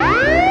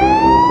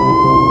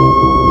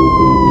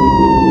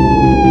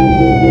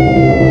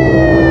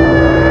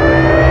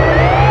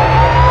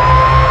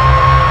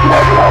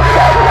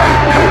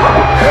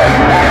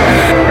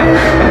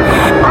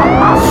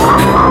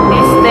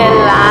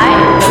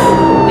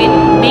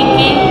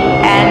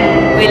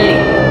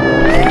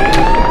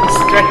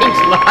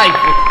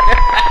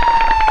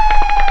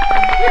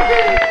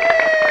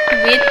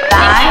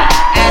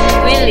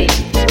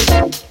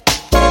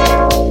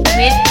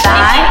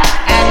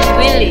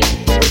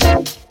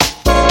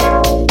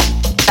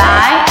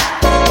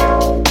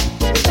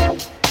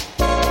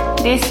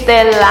is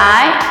the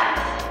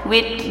Live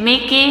with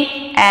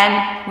Mickey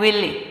and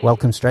Willie.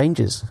 Welcome,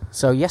 strangers.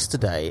 So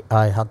yesterday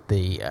I had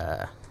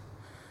the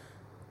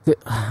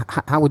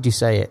how would you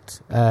say it?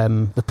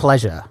 The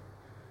pleasure.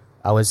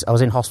 I was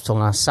in hospital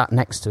and I sat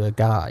next to a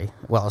guy.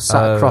 Well, I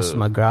sat across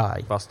from a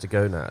guy. Buster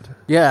Gonad.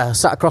 Yeah, I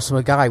sat across from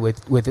a guy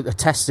with a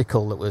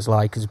testicle that was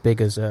like as big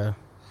as a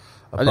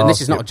and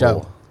this is not a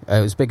joke. It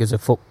was big as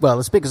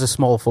as big as a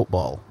small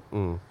football.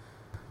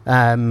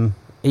 Mm.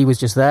 He was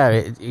just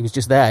there. He was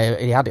just there.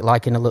 He had it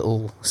like in a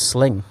little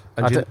sling.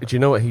 And do you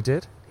know what he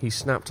did? He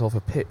snapped off a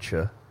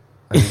picture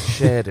and he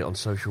shared it on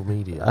social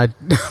media.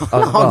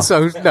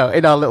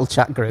 In our little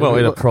chat group. Well,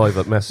 in a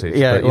private message.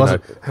 Yeah,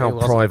 but, how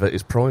private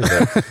is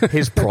private?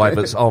 His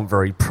privates aren't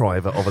very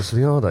private,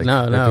 obviously, are they?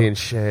 No. They're being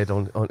shared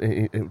on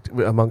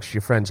amongst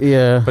your friends.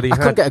 Yeah, but I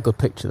couldn't get a good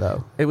picture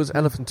though. It was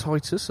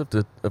elephantitis of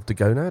the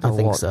gonad. I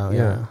think what? so.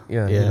 Yeah.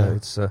 Yeah. You know,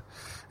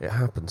 it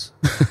happens.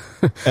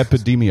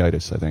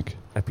 Epidemiitis, I think.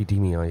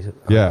 Epidemiitis.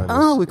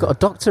 Yeah. We've got a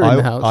doctor in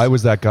the house. I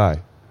was that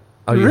guy.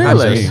 Oh, you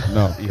really? had to?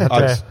 No.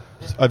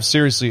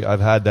 I've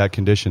had that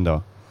condition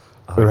though.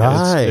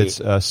 Right. It's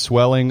a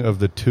swelling of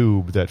the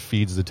tube that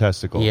feeds the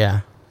testicle.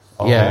 Yeah.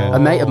 Yeah. A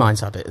mate of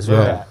mine's had it as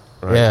well. Yeah.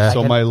 Right. Yeah.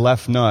 So my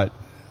left nut,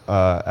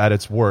 at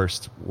its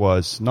worst,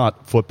 was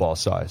not football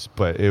size,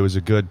 but it was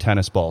a good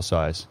tennis ball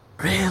size.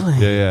 Really?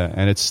 Yeah.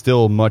 And it's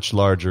still much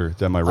larger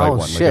than my right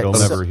one. Shit. Like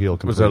it'll never heal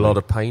completely. Was there a lot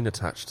of pain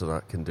attached to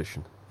that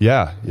condition?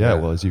 Yeah.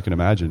 Well, as you can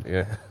imagine.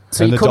 Yeah.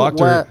 So and you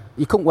the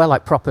couldn't wear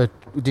like proper.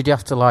 Did you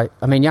have to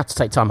you had to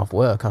take time off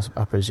work,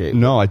 I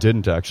presume? No, I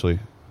didn't actually.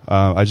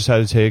 I just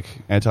had to take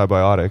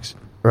antibiotics.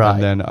 Right.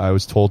 And then I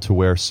was told to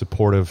wear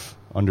supportive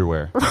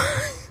underwear.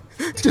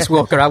 Just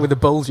walk around with a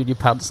bulge in your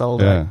pants all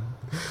day. Yeah.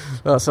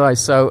 That's right.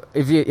 So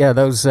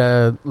those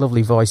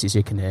lovely voices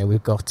you can hear.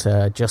 We've got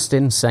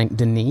Justin Saint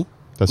Denis.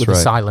 That's with right.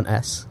 a silent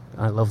S.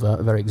 I love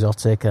that. Very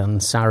exotic. And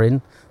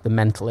Sarin, the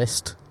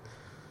mentalist.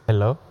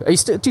 Hello. Do you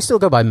still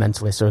go by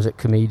mentalist or is it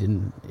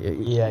comedian?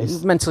 Yeah, it's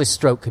mentalist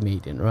stroke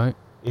comedian, right?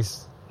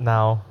 It's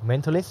now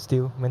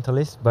still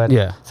mentalist, but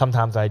Yeah.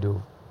 sometimes I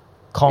do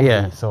comedy,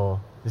 Yeah. so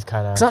it's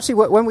kind of... Because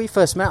actually, when we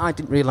first met, I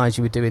didn't realise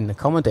you were doing the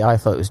comedy. I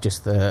thought it was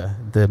just the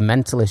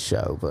mentalist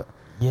show. But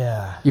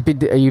Yeah.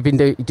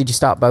 did you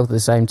start both at the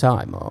same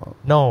time? Or?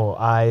 No,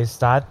 I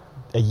start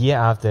a year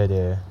after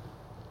the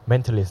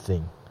mentalist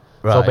thing.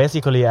 Right. So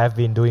basically, I've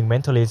been doing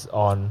mentalist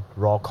on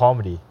raw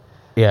comedy.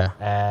 Yeah.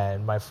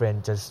 And my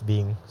friend just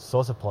being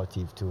so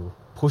supportive to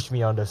push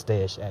me on the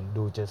stage and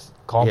do just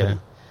comedy. Yeah.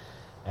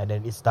 And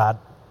then it started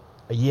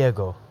a year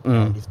ago.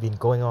 And it's been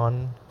going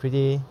on.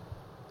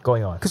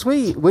 Because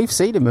we've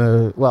seen him.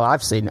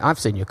 I've seen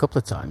you a couple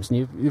of times,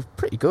 and you're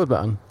pretty good,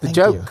 man.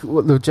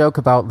 The joke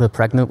about the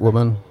pregnant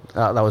woman,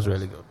 that was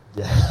really good.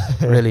 Yeah.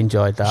 Really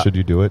enjoyed that. Should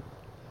you do it?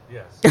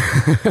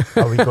 Yes.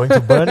 Are we going to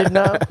burn it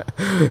now?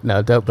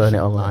 No, don't burn it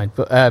online.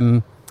 But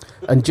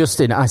and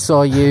Justin, I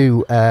saw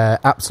you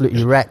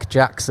absolutely wreck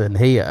Jackson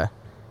here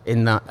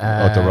in that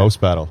the roast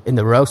battle. In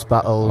the roast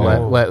battle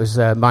where it was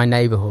my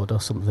neighbourhood or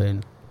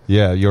something.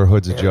 Yeah, your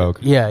hood's a joke.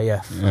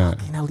 Yeah.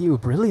 Fucking hell, you were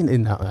brilliant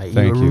in that, mate.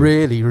 Thank you. You were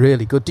really,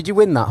 really good. Did you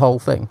win that whole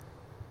thing?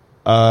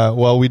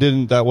 Well, we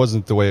didn't. That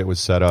wasn't the way it was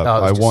set up.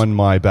 I won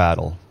my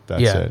battle.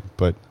 That's it.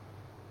 But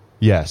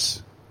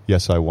yes,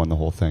 I won the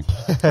whole thing.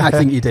 I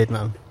think you did,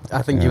 man.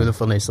 I think you were the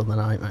funniest on the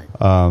night, mate.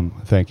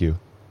 Thank you.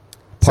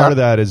 Part of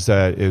that is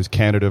that it was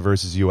Canada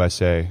versus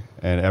USA,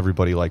 and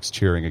everybody likes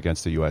cheering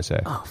against the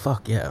USA. Oh,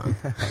 fuck yeah.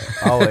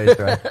 Always,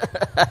 right?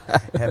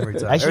 Every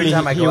time. Actually, Every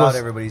time I go out,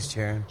 everybody's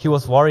cheering. He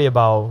was worried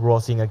about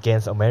roasting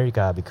against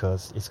America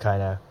because it's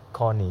kind of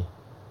corny,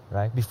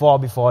 right? Before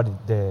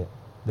the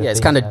it's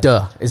kind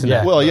of isn't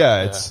it? Well,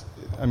 yeah, it's.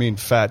 I mean,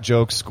 fat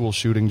jokes, school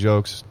shooting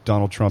jokes,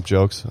 Donald Trump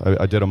jokes.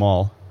 I did them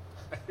all.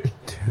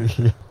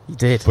 You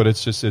did. But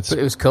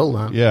it was cool,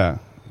 man. Yeah.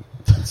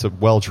 It's a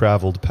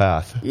well-travelled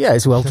path. Yeah,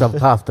 it's a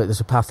well-travelled path, but there's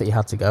a path that you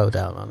had to go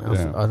down, man.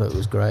 Yeah. I thought it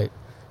was great.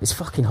 It's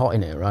fucking hot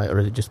in here, right? Or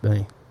is it just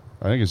me?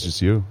 I think it's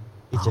just you.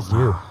 It's just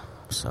you.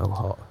 So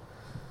hot.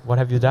 What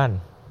have you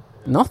done?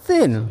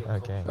 Nothing.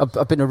 Okay.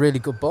 I've been a really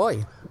good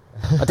boy.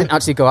 I didn't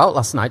actually go out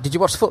last night. Did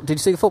you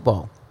see the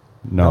football?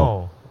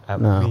 No. We're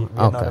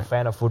not a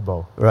fan of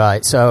football.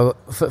 Right, so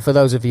for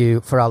those of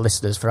you, for our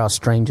listeners, for our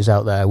strangers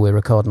out there, we're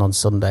recording on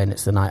Sunday and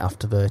it's the night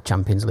after the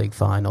Champions League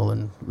final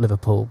and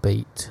Liverpool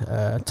beat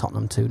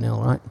Tottenham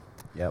 2-0, right?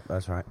 Yep,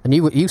 that's right. And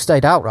you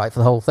stayed out, right, for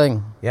the whole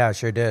thing? Yeah, I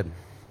sure did.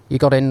 You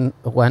got in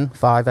when?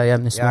 5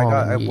 a.m. this morning?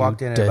 I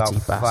walked in at about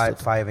bastard.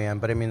 5 a.m.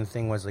 But I mean, the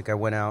thing was, I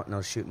went out and I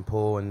was shooting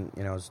pool and,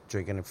 I was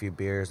drinking a few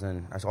beers.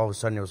 And all of a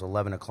sudden it was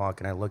 11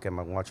 o'clock and I look at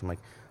my watch. I'm like,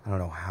 I don't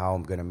know how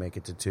I'm going to make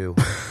it to 2.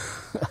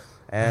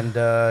 And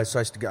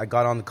so I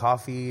got on the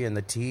coffee and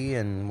the tea,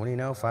 and what do you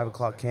know, 5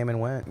 o'clock came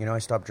and went. I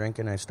stopped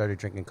drinking, I started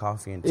drinking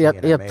coffee and tea.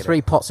 He had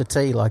 3 pots of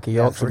tea like a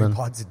Yorkshireman. 3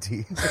 pots of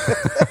tea.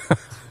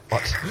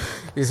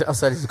 I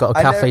said he's got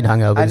a caffeine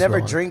hangover. I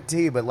never drink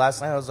tea, but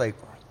last night I was like,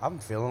 I'm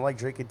feeling like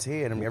drinking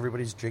tea, and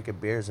everybody's drinking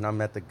beers, and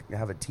I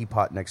have a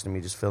teapot next to me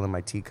just filling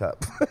my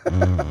teacup.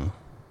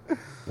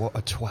 What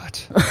a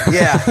twat.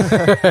 Yeah.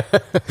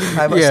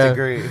 I must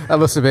agree. I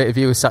must admit, if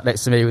you were sat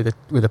next to me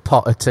with a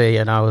pot of tea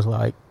and I was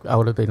like, I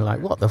would have been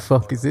like, what the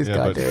fuck is this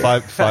guy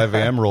doing? 5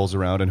 a.m. rolls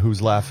around and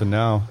who's laughing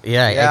now?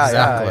 Yeah,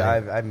 exactly.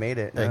 Yeah, I made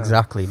it.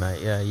 Exactly,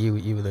 mate. Yeah, you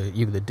were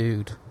the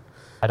dude.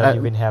 I don't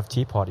even have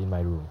teapot in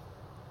my room.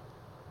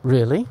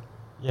 Really?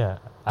 Yeah.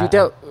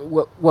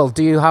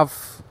 Do you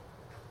have...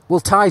 Well,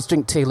 Thais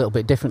drink tea a little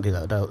bit differently,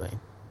 though, don't they?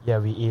 Yeah,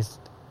 we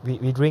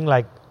drink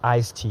like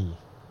iced tea.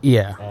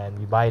 Yeah. And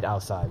we buy it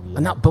outside.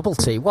 And that bubble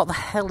tea, what the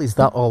hell is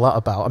that all that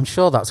about? I'm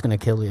sure that's going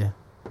to kill you.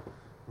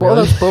 What Really? are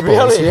those bubbles?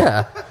 Really?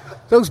 Yeah.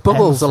 Those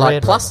bubbles are like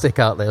afraid, plastic,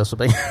 aren't they, or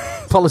something?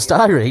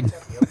 Polystyrene.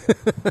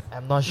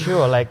 I'm not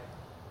sure. Like,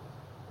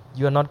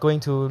 you are not going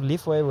to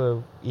live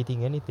forever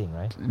eating anything,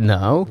 right?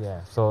 No.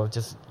 Yeah. So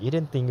just eat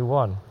anything you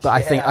want. But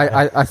I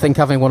think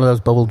having one of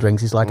those bubble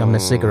drinks is like having a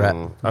cigarette.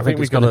 I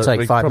think it's going to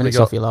take 5 minutes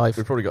off your life.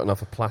 We've probably got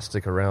enough of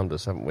plastic around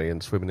us, haven't we,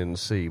 and swimming in the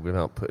sea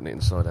without putting it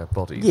inside our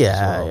bodies. Yeah,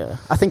 as well. yeah.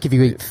 I think if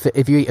you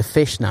eat a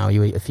fish now,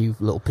 you eat a few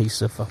little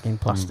pieces of fucking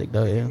plastic,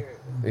 don't you?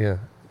 Yeah.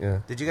 Yeah.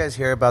 Did you guys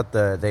hear about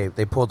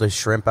they pulled a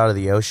shrimp out of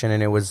the ocean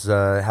and it was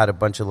had a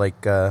bunch of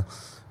like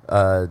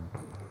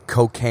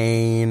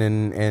cocaine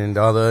and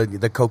all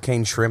the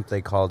cocaine shrimp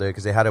they called it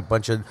because it had a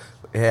bunch of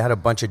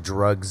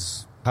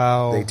drugs.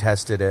 How they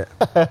tested it?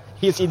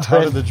 He's How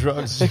did the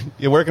drugs?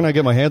 Yeah, where can I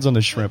get my hands on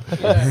this shrimp?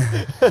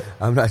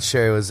 I'm not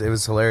sure. It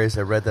was hilarious.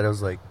 I read that. I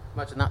was like,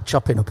 imagine that,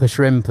 chopping up a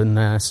shrimp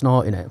and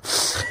snorting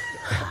it.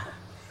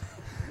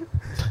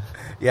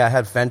 Yeah, it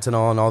had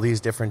fentanyl and all these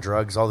different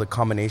drugs, all the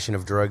combination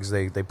of drugs.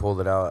 They pulled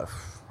it out.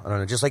 I don't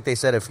know. Just like they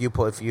said, if you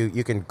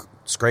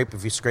scrape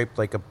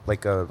like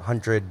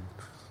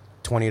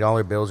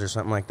 $120 bills or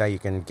something like that, you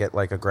can get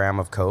like a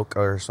gram of coke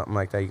or something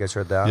like that. You guys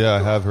heard that? Yeah, I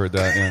have heard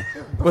that. Yeah,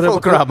 Full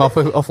gram off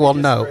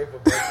one note.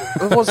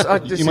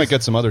 You might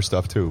get some other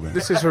stuff too. Man.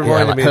 This is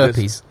reminding me of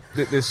herpes.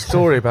 this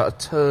story about a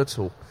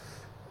turtle.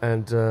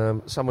 And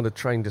someone had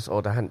trained us,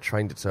 or they hadn't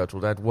trained a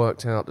turtle. They'd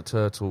worked out the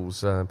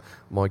turtle's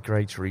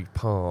migratory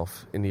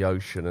path in the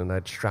ocean, and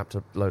they'd strapped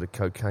a load of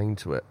cocaine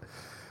to it.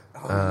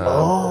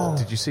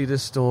 Did you see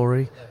this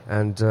story?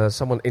 And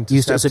someone intercepted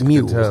used it as a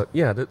mule.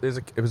 Yeah, it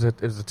was a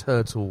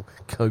turtle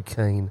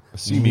cocaine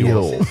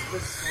mule.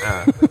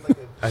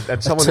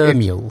 and someone a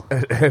mule.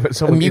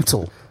 someone A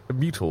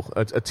mutal.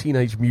 A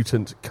teenage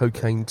mutant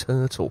cocaine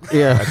turtle.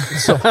 Yeah.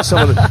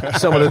 Someone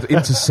had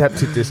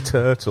intercepted this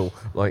turtle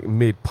like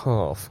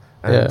mid-path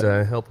and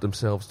helped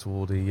themselves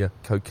toward the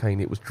cocaine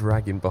it was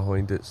dragging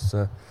behind its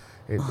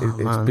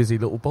busy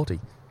little body.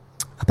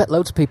 I bet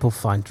loads of people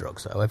find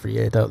drugs, though, every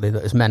year, don't they,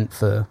 that is meant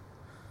for,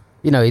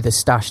 either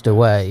stashed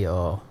away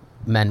or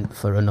meant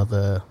for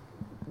another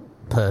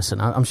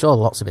person. I'm sure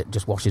lots of it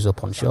just washes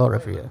up on shore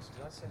every year. Did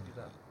I send you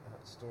that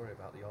story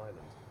about the island?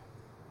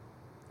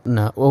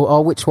 No.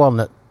 Or which one?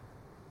 That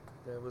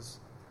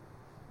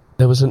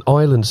There was an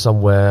island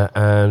somewhere,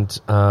 and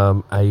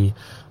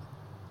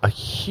a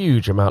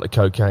huge amount of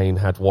cocaine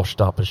had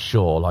washed up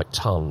ashore, like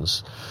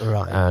tons.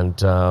 Right. And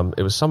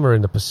it was somewhere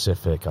in the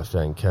Pacific, I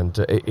think, and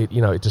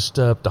it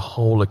disturbed the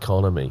whole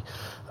economy.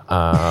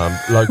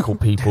 Local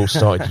people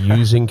started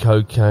using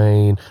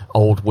cocaine.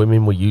 Old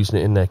women were using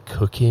it in their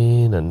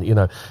cooking, and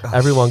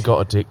everyone got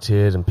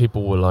addicted, and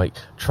people were like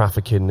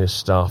trafficking this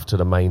stuff to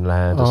the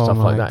mainland and stuff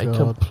like that. God. It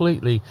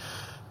completely.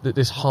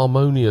 This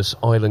harmonious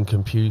island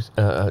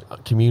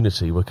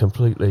community were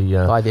completely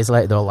 5 years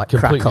later, they're all like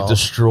completely crack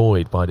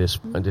destroyed by this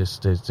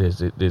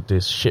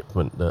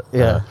shipment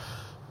that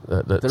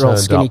that they're all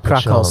skinny turned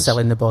up crackers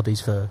selling the bodies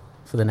for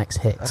the next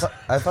hit.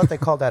 I thought they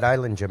called that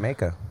island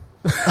Jamaica.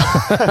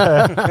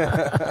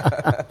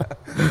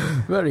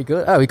 Very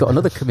good. Oh, we got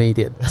another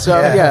comedian. So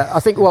I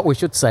think what we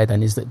should say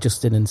then is that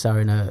Justin and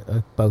Saren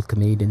are both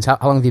comedians. How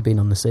long have you been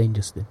on the scene,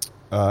 Justin?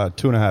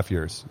 2.5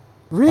 years.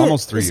 Really?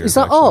 Almost 3 years. Is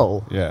that actually.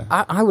 all? Yeah.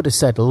 I would have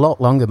said a lot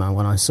longer, man.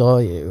 When I saw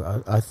you,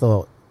 I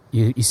thought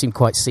you seemed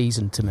quite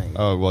seasoned to me.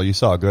 Oh well, you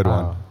saw a good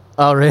one.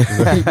 Oh, really?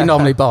 You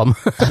normally bomb.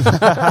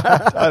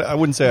 I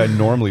wouldn't say I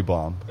normally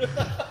bomb.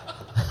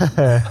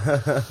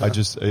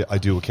 I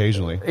do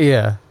occasionally.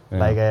 Yeah.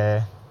 Like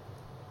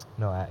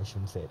no, I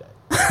shouldn't say that.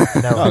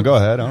 No, Oh, go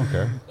ahead. I don't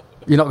care.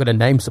 You're not going to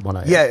name someone,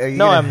 are you?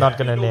 Yeah. I'm not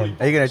gonna name.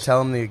 Are you gonna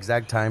tell him the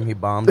exact time he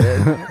bombed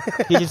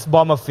it? He just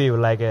bombed a few,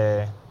 like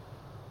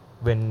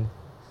when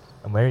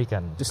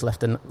American Just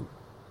left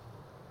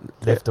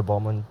left the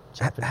bomb on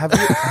Japan. have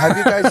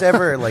you guys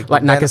ever like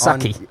like been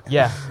Nagasaki. on-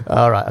 Yeah.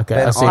 All right. Okay.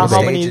 Then I see. on what you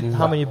stage mean. and-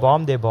 How many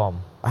bomb they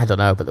bomb? I don't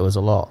know, but there was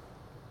a lot.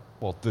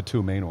 Well, the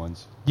two main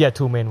ones. Yeah,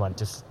 two main ones.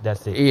 Just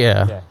that's it.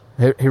 Yeah.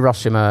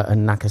 Hiroshima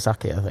and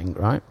Nagasaki, I think.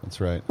 Right?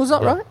 That's right. Was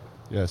that right?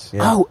 Yes.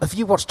 Yeah. Oh, have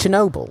you watched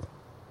Chernobyl,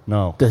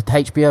 No. the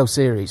HBO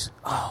series?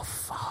 Oh,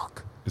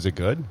 fuck. Is it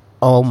good?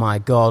 Oh my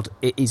God,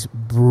 it is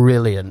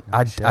brilliant.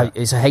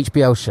 It's a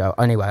HBO show.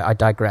 Anyway, I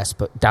digress,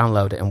 but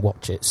download it and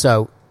watch it.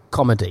 So,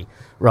 comedy,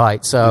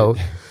 right? So,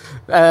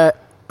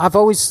 I've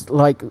always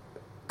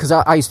because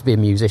I used to be a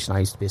musician, I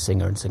used to be a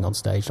singer and sing on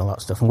stage and all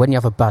that stuff. And when you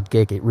have a bad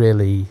gig, it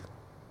really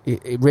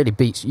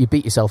beats, you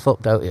beat yourself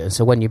up, don't you? And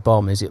so when you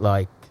bomb, is it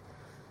like,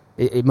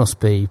 it must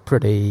be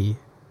pretty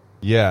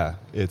Yeah,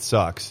 it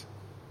sucks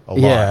a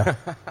lot. Yeah.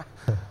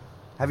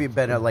 Have you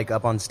been like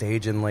up on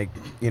stage and like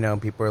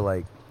people are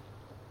like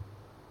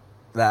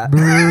that?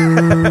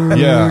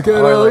 Yeah.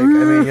 Or like, I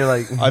mean, you're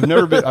like I've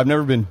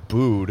never been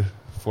booed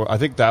for. I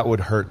think that would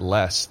hurt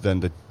less than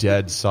the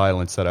dead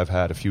silence that I've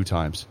had a few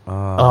times.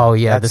 Oh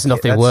yeah, there's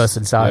nothing worse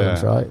than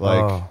silence, Yeah, right?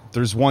 Like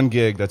there's one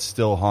gig that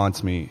still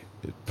haunts me,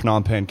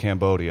 Phnom Penh,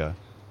 Cambodia.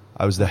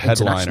 I was the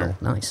headliner.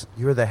 Nice.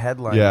 you were the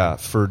headliner. Yeah,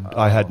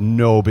 I had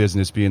no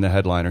business being the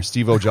headliner.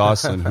 Steve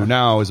O'Jocelyn, who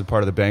now is a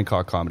part of the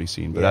Bangkok comedy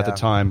scene, but at the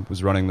time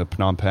was running the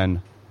Phnom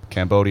Penh,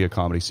 Cambodia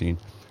comedy scene.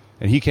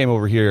 And he came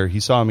over here. He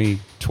saw me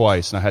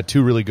twice, and I had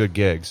 2 really good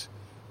gigs,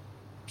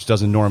 which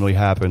doesn't normally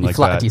happen like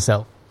flattered that.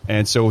 yourself.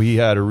 And so he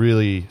had a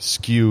really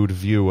skewed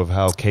view of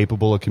how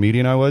capable a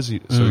comedian I was.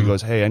 So he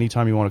goes, hey,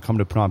 anytime you want to come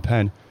to Phnom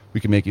Penh, we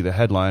can make you the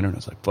headliner. And I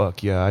was like,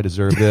 fuck, yeah, I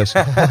deserve this.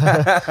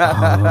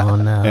 Oh,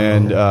 no.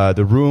 And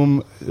the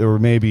room, there were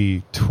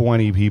maybe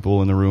 20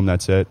 people in the room,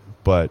 that's it.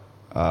 But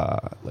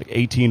like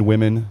 18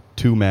 women,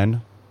 2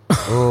 men.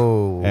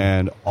 Oh.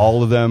 And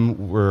all of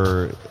them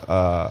were,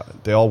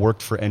 they all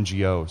worked for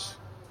NGOs.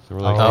 They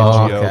were like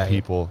Oh, NGO okay.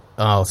 people.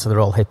 Oh, so they're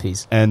all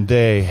hippies. And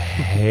they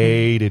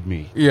hated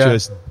me. Yeah.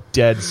 Just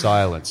dead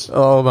silence.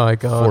 Oh, my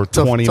God. For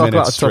 20 talk minutes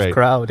about a straight. tough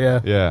crowd,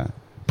 yeah. Yeah.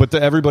 But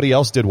everybody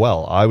else did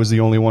well. I was the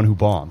only one who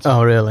bombed.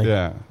 Oh, really?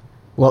 Yeah.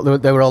 Well,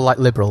 they were all like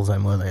liberals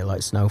then, were they?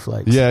 Like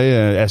snowflakes?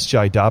 Yeah,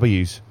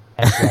 SJWs.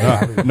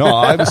 No,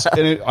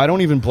 I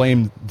don't even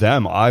blame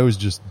them. I was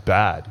just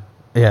bad.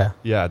 Yeah.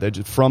 Yeah,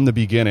 from the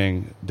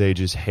beginning, they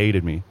just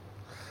hated me.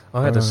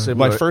 I had a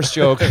similar... My first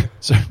joke,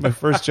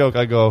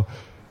 I go,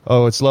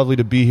 oh, it's lovely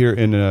to be here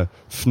in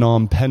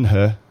Phnom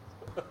Penh.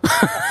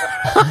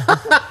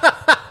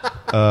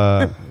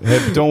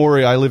 Hey, don't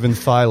worry, I live in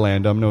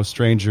Thailand. I'm no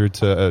stranger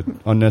to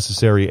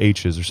unnecessary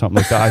H's or something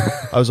like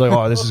that. I was like,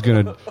 oh, this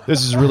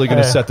is really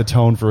gonna set the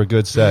tone for a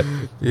good set.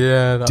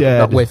 Yeah,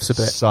 Dead that whiffs a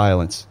bit.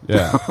 silence.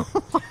 Yeah,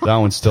 that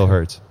one still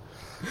hurts.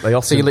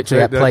 So you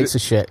literally had plates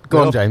of shit.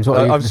 Go on, James.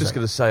 What I was just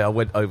going to say, I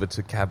went over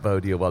to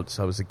Cambodia once.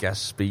 I was a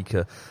guest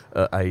speaker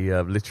at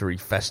a literary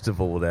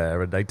festival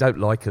there, and they don't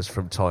like us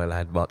from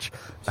Thailand much.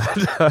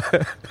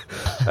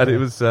 And it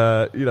was,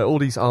 all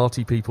these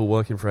arty people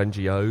working for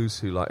NGOs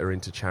who are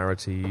into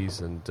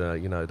charities, and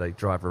they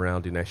drive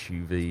around in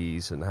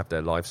SUVs and have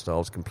their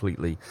lifestyles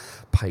completely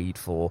paid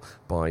for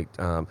by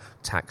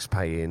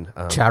tax-paying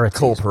charities,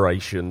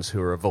 corporations who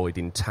are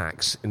avoiding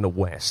tax in the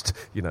West.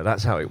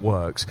 That's how it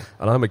works.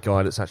 And I'm a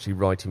guy that's actually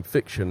writing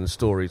fiction and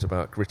stories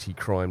about gritty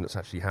crime that's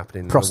actually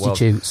happening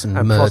prostitutes in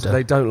the world. and murder.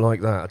 They don't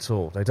like that at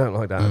all. They don't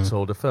like that at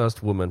all. The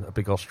first woman, a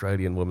big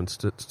Australian woman,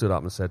 stood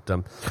up and said,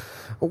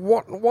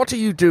 what are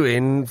you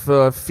doing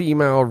for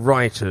female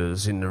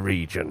writers in the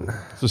region?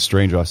 It's a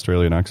strange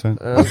Australian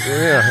accent.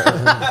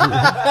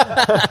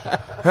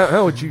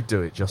 How would you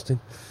do it, Justin?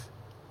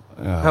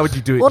 How would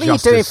you do it? What are you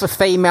doing for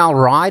female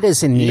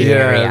riders in the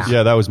area?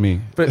 Yeah, that was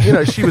me. But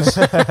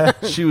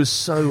she was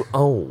so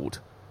old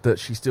that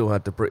she still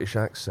had the British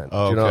accent.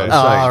 Oh, Do you know okay. what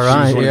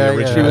I'm saying?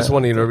 She was yeah.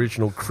 one of the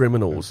original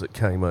criminals that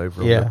came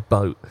over on the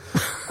boat.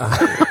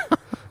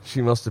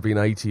 She must have been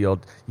 80-odd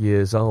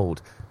years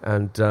old.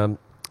 And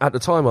at the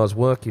time, I was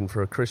working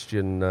for a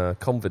Christian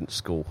convent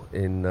school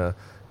in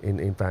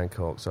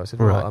Bangkok. So I said,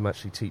 well, I'm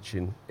actually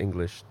teaching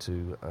English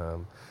to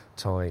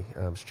Thai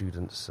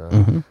students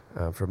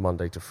from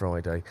Monday to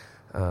Friday.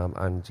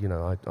 And,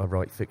 I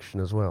write fiction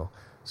as well.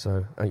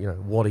 So,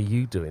 what are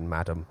you doing,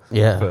 madam?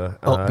 Yeah,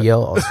 up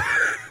yours.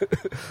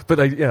 But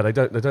they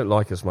don't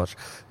like us much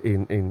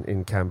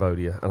in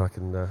Cambodia, and I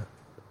can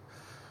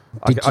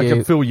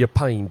feel your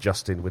pain,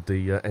 Justin, with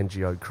the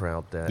NGO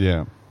crowd there.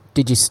 Yeah.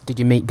 Did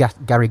you meet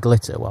Gary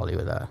Glitter while you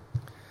were there?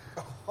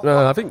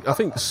 No, I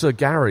think Sir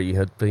Gary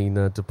had been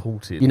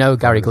deported. You know who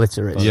Gary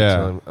Glitter is?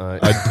 Yeah.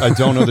 I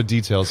don't know the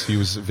details. He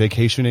was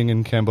vacationing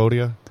in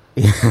Cambodia.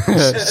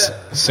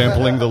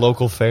 Sampling the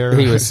local fare.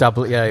 He was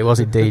he was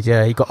indeed.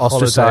 Yeah, he got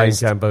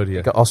ostracized in Cambodia.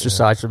 He got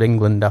ostracized from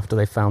England after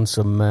they found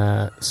some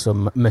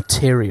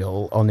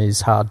material on his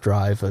hard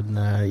drive, and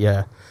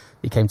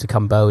he came to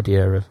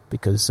Cambodia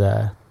because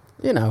I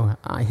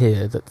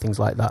hear that things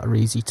like that are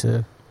easy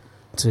to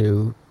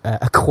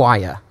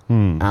acquire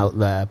out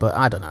there, but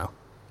I don't know.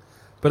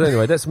 But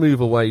anyway, let's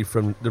move away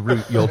from the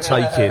route you're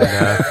taking,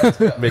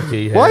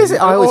 Mickey. Why is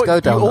it I always go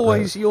down? You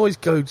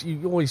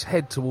always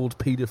head towards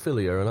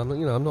paedophilia, and I'm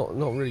not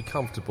really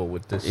comfortable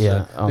with this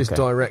this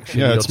direction.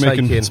 Yeah, you're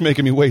it's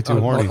making me way too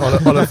horny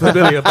on a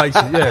familiar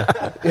basis.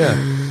 Yeah.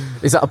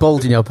 Is that a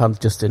bulge in your pants,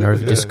 Justin, or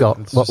have you just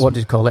got what did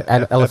you call it?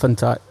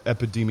 Elephantitis.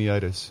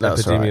 Epidemiitis.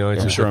 That's epidemiitis.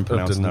 Right, I'm sure I'm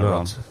pronouncing that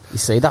wrong. You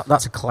see,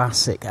 that's a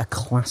classic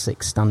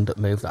stand-up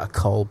move that I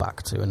call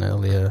back to an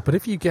earlier. But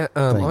if you get,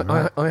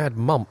 I had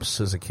mumps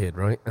as a kid,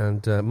 right?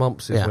 And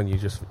mumps is when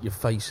your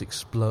face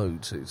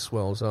explodes, it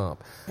swells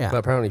up. Yeah. But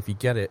apparently, if you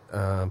get it,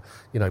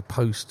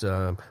 post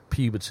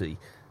puberty,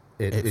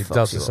 it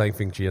does the same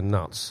thing to your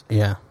nuts.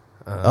 Yeah.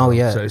 So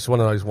it's one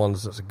of those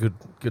ones that's good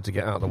to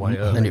get out of the way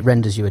early. And it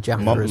renders you a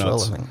jaffer Mump as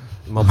nuts. well, I think.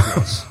 Mump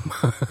nuts.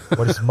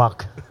 What is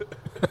muck?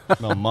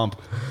 No,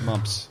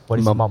 mumps. What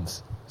is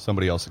mumps?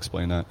 Somebody else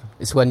explain that.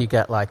 It's when you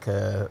get like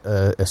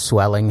a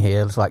swelling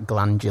here. It's like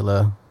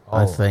glandular,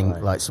 I think,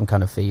 right. like some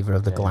kind of fever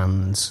of the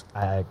glands.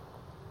 I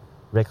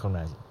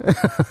recognize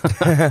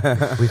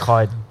it. We call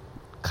it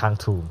Kang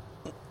Toom.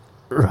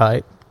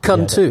 Right.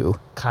 Kuntu.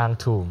 Kang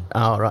Toom.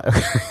 Oh, right.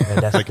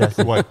 Yeah, that's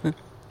What?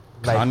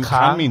 like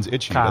Kang means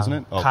itchy, Kang, doesn't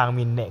it? Oh. Kang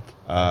means neck,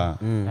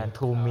 Mm. and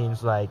Toom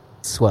means like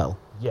Swell.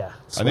 yeah.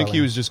 I think he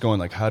was just going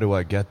like, how do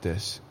I get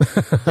this?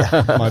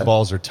 My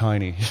balls are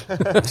tiny.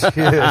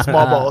 Small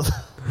balls.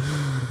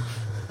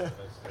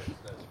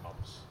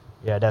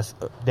 Yeah, that's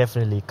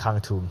definitely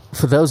Kang Toom.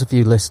 For those of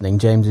you listening,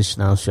 James is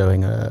now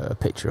showing a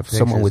picture of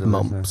someone with of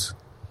us, mumps.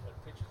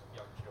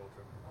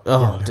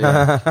 Oh,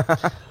 dear.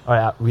 All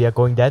right, we are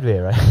going that way,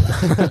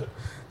 right?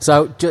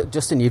 So,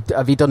 Justin,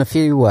 have you done a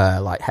few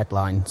like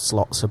headline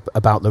slots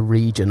about the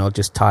region or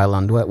just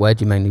Thailand? Where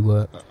do you mainly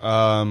work?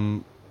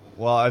 Well,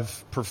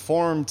 I've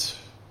performed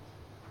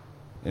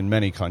in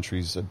many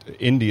countries.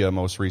 India,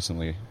 most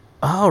recently.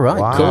 Oh, right.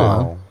 Wow. Cool.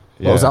 Man.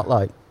 What was that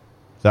like?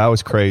 That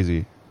was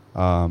crazy.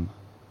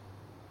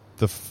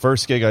 The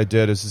first gig I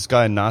did is this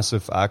guy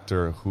Nasif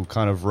Akhtar, who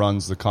kind of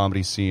runs the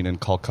comedy scene in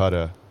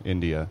Kolkata,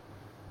 India,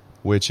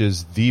 which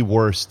is the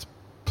worst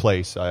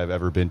place I have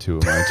ever been to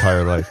in my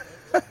entire life.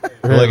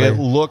 Really? Like, it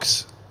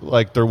looks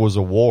like there was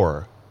a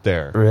war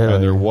there, Really?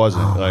 and there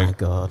wasn't. Oh, like, my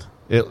God.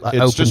 It's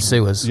open just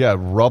sewers. Yeah,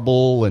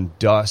 rubble and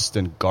dust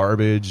and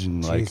garbage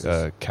and like Jesus.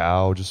 a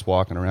cow just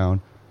walking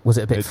around. Was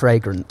it a bit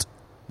fragrant?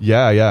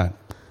 Yeah.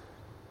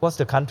 What's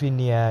the country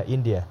near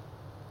India?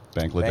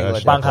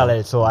 Bangladesh.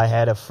 Bangladesh. So I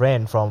had a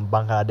friend from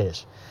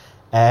Bangladesh,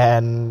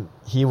 and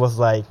he was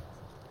like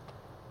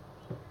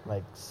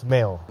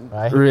smell,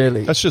 right?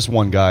 Really? That's just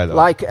one guy though.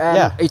 Like,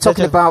 Yeah, are you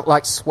talking that's about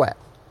like sweat?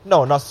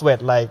 No, not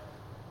sweat, like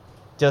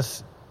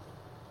just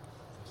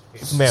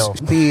smell.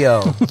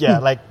 B.O. Yeah,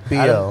 like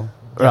I don't- B.O.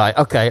 Right,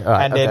 okay, all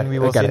right. And then okay, we I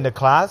was get in it. the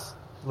class,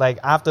 like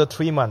after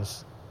 3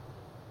 months,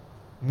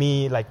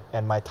 me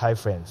and my Thai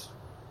friends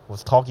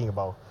was talking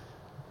about,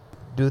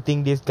 do you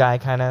think this guy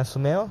kind of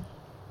smell?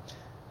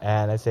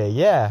 And I say,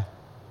 yeah.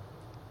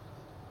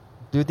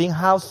 Do you think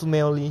how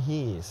smelly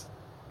he is?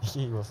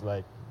 He was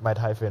like, my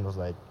Thai friend was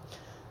like,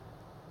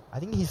 I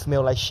think he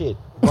smell like shit.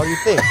 What do you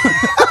think?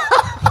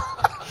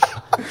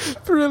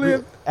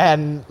 Brilliant.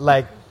 And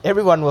like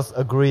everyone was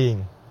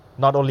agreeing.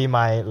 Not only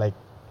my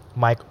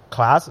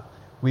class,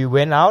 we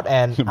went out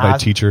and My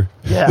asked, teacher.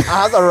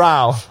 asked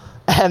around,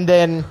 and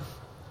then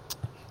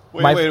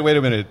Wait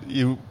a minute.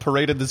 You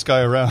paraded this guy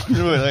around.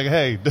 You were like,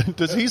 hey,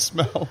 does he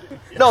smell?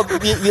 no,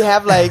 we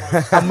have like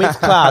a mixed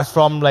class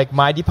from like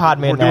my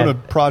department. We're doing a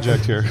and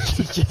project here.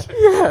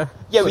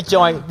 yeah,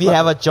 we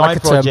have a joint like a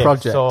term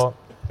project. So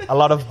a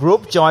lot of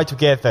group join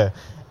together.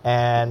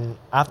 And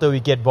after we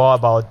get bored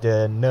about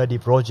the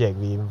nerdy project,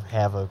 we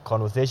have a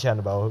conversation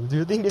about, do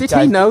you think this Did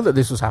guy... he know that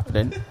this was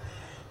happening?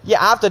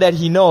 Yeah, after that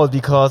he knows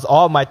because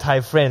all my Thai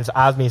friends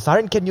asked me,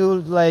 Sarin, can you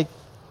like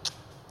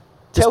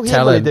tell him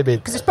a little bit?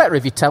 Because it's better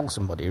if you tell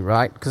somebody,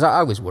 right? Because I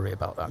always worry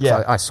about that. 'cause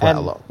Yeah. I sweat a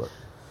And- lot. But.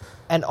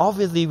 And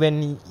obviously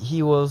when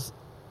he was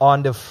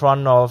on the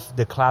front of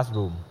the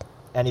classroom,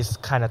 and it's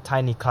kind of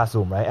tiny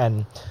classroom, right?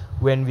 And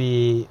when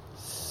we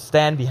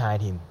stand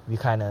behind him, we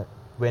kind of,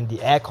 when the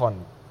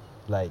aircon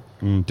like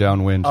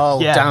Downwind.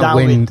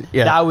 Downwind.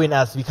 Yeah. downwind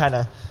us, we kind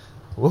of,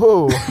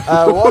 whoa,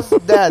 what's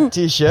that,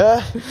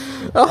 teacher?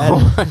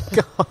 Oh my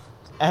God.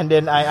 And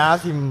then I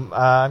asked him,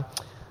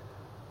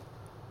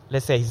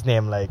 let's say his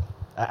name, like,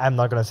 I'm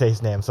not going to say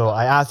his name. So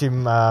I asked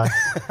him,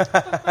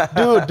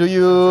 dude, do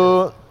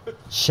you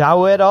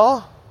shower at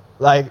all?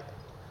 Like,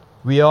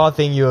 we all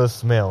think you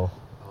smell.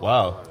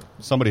 Wow.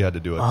 Somebody had to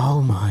do it.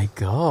 Oh my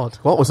God.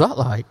 What was that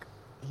like?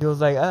 He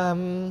was like,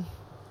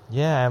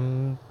 yeah,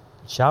 I'm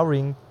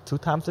showering 2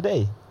 times a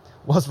day.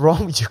 What's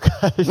wrong with you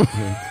guys?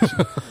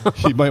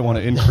 You might want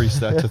to increase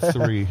that to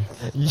 3.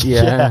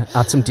 Yeah.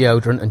 Add some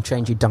deodorant and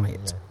change your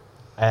diet.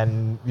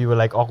 And we were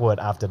like awkward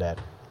after that.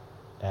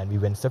 And we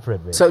went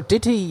separate ways. So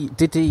did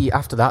he,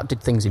 after that,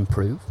 did things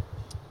improve?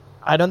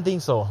 I don't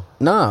think so.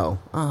 No.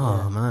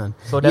 Oh, man.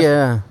 So that's-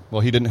 yeah.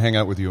 Well, he didn't hang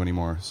out with you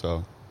anymore,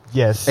 so.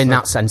 Yes. In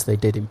that sense, they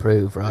did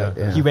improve, right?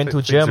 Yeah. Yeah. He went to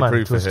Things Germany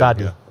improved to for him,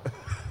 study. yeah.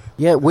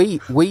 Yeah, we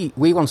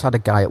once had a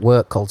guy at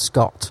work called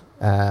Scott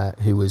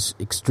who was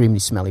extremely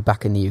smelly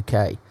back in the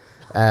UK,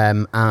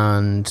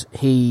 and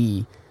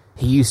he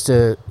used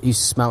to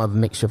smell of a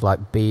mixture of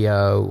like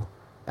BO,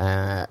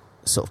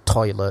 sort of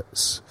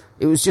toilets.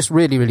 It was just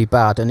really, really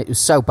bad, and it was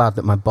so bad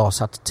that my boss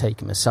had to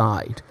take him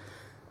aside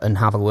and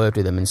have a word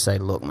with him and say,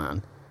 "Look,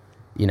 man,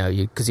 you know,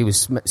 because he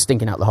was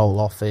stinking out the whole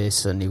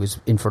office, and he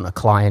was in front of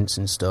clients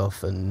and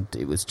stuff, and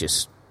it was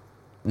just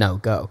no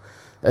go."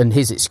 And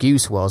his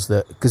excuse was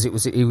that because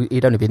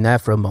he'd only been there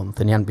for a month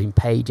and he hadn't been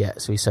paid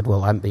yet. So he said,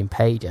 well, I haven't been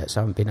paid yet, so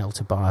I haven't been able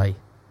to buy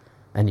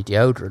any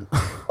deodorant.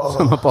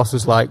 So my boss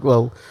was like,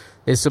 well,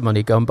 here's some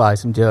money, go and buy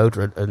some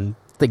deodorant. And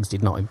things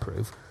did not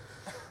improve.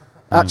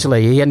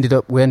 Actually, we ended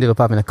up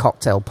having a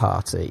cocktail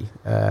party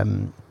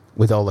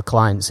with all the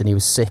clients, and he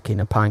was sick in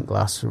a pint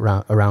glass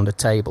around a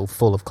table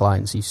full of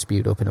clients. He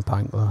spewed up in a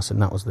pint glass, and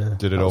that was the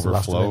Did it that was the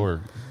last of overflow him.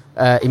 or?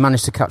 He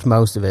managed to catch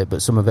most of it,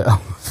 but some of it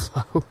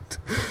overflowed.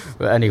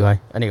 But anyway,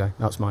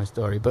 that's my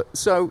story. But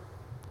so,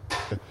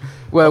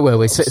 where were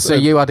we? So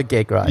you had a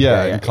gig, right?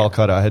 Yeah, in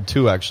Calcutta. I had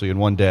 2 actually in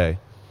one day.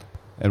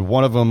 And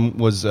one of them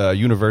was a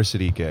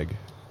university gig.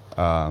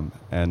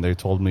 And they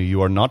told me,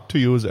 you are not to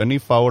use any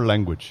foul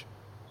language.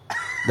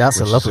 That's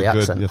a Which is lovely good-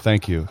 accent. yeah,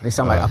 thank you. They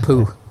sound like a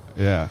poo.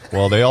 Yeah.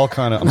 Well, they all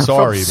kind of... I'm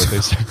sorry, but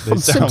they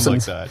sound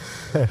Simpsons. like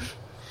that.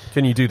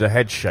 Can you do the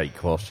head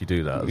shake whilst you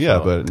do that? As Yeah,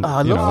 well? but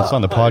I you know, love it's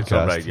on the It's on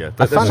podcast. radio. I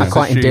But find this that is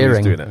quite the shoes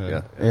endearing. doing it,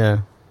 yeah. Yeah.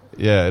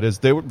 Yeah, it is.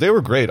 They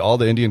were great. All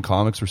the Indian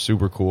comics were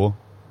super cool.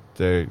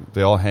 They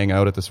all hang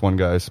out at this one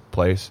guy's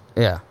place,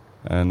 Yeah.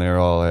 and they're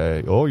all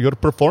like, "Oh, you're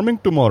performing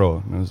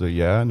tomorrow?" And I was like,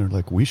 "Yeah." And they're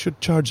like, "We should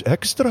charge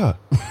extra."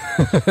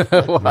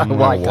 I'm like,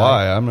 White guy.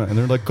 why? I'm not, and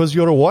they're like, "Cause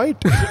you're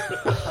white."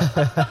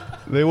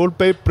 They will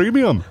pay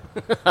premium.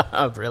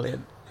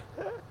 Brilliant.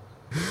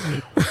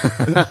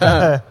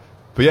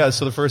 But yeah,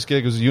 so the first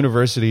gig was a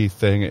university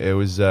thing. It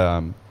was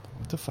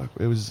what the fuck?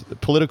 It was a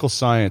political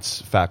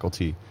science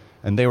faculty,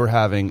 and they were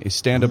having a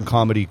stand-up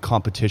comedy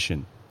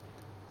competition.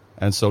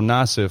 And so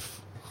Nasif,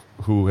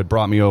 who had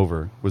brought me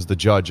over, was the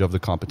judge of the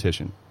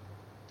competition.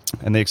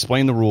 And they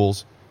explained the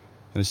rules,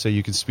 and they say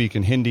you can speak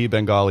in Hindi,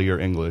 Bengali, or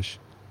English.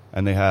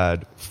 And they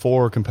had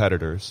 4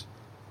 competitors.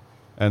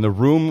 And the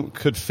room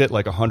could fit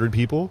like 100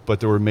 people, but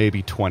there were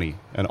maybe 20,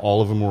 and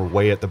all of them were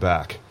way at the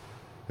back.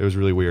 It was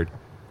really weird.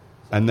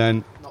 And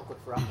then... Not good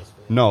for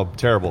atmosphere. No,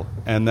 terrible.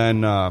 And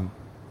then,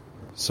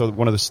 so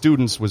one of the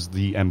students was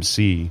the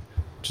MC,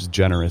 which is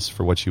generous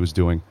for what she was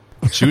doing.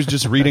 She was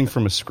just reading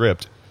from a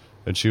script,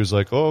 and she was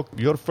like, "Oh,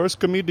 your first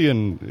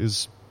comedian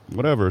is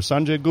whatever,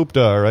 Sanjay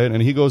Gupta, right?"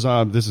 And he goes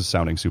on. This is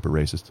sounding super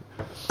racist,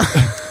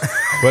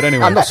 but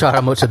anyway, I'm not sure how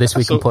much of this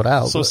we can put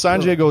out. So but-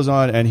 Sanjay goes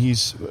on, and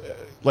he's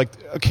like,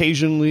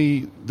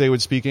 occasionally they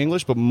would speak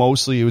English, but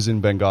mostly it was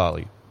in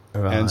Bengali,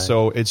 Right. and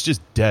so it's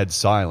just dead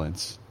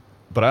silence.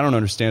 But I don't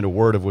understand a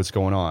word of what's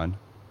going on.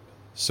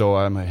 So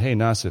I'm like, "Hey,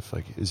 Nasif,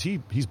 like,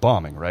 he's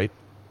bombing, right?"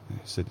 And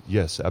he said,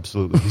 "Yes,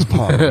 absolutely, he's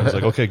bombing." I was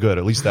like, "Okay, good.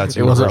 At least that's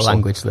it wasn't a universal."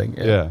 language thing.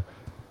 Yeah.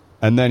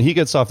 And then he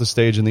gets off the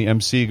stage, and the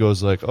MC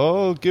goes like,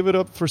 "Oh, give it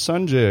up for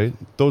Sanjay.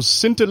 Those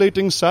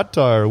scintillating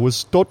satire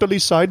was totally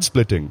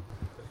side-splitting."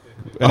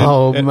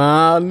 And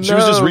Man, she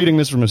was just no. reading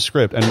this from a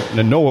script,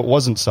 and no, it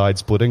wasn't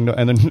side-splitting.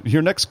 And then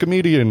your next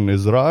comedian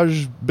is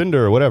Raj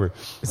Binder or whatever.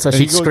 So And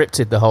she he goes-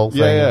 scripted the whole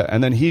thing. Yeah.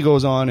 And then he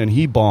goes on and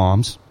he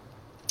bombs.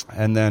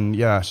 And then,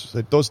 she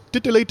said, those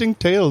titillating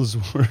tales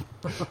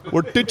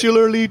were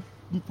titularly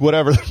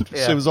whatever.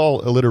 Yeah. It was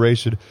all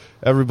alliteration.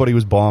 Everybody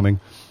was bombing.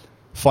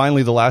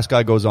 Finally, the last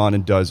guy goes on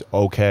and does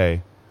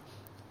okay.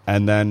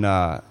 And then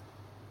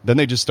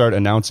they just start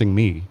announcing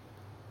me.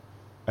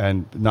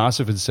 And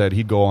Nasif had said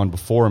he'd go on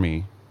before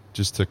me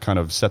just to kind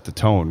of set the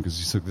tone, because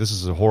he said this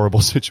is a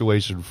horrible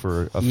situation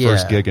for a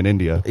first gig in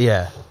India.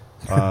 Yeah.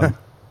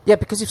 Yeah,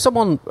 because if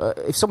someone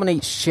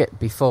eats shit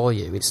before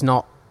you, it's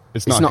not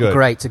not good.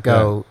 great to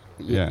go.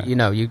 Yeah. You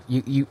know,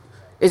 you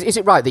is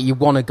it right that you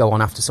want to go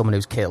on after someone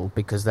who's killed,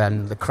 because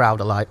then the crowd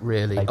are like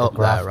really Like the up there,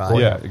 graph right?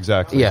 going. Yeah,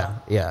 exactly.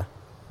 Yeah.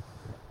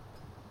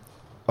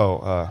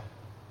 Oh,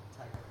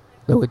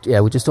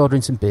 We're just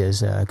ordering some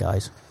beers,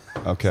 guys.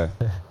 okay.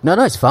 No,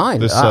 it's fine.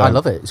 This, I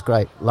love it. It's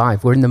great.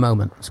 Live. We're in the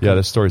moment. It's Yeah, great.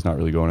 this story's not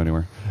really going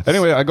anywhere.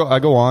 Anyway, I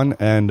go on,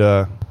 and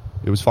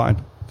it was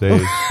fine. They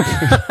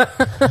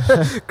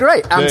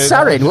Great. And They-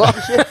 Sarin, what?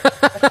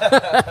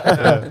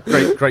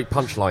 Great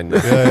punchline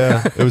there.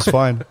 yeah, it was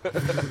fine.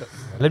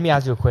 Let me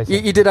ask you a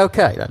question. you did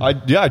okay then?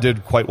 I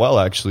did quite well,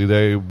 actually.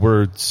 They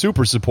were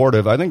super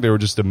supportive. I think they were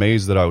just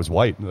amazed that I was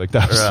white. Like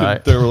that was,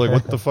 Right. they were like,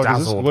 "What the fuck is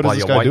this? Dazzled What by is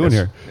this your guy doing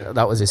whiteness. here?"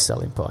 That was his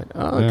selling point.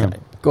 Oh, Yeah. okay.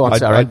 Go on, I-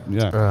 Sarin.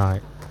 yeah.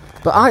 Right.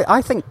 But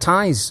I think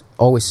Thais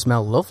always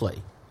smell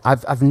lovely.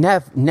 I've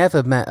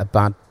never met a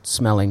bad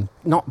smelling,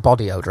 not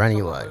body odor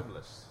anyway.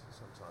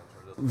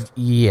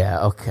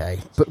 Yeah, okay.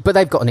 But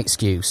they've got an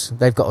excuse.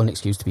 They've got an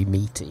excuse to be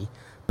meaty.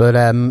 But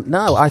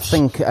no, I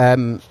think,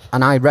 and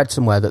I read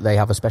somewhere that they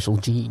have a special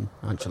gene,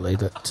 actually,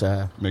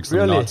 that... Makes them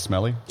Really? not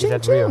smelly. Is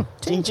that Ching, real?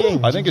 ching, Ching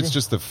ching. I think it's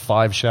just the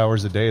 5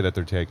 showers a day that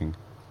they're taking.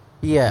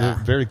 They're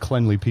yeah. very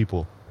cleanly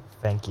people.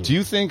 Thank you. Do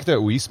you think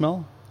that we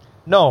smell?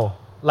 No,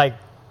 like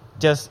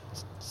just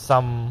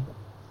some.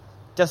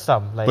 Like.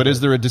 Uh, But is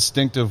there a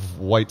distinctive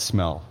white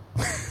smell?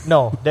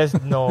 No, there's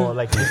no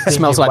like. It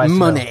smells like distinctive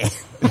white money.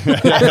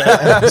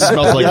 It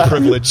smells like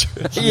privilege.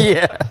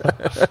 Yeah.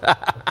 smell.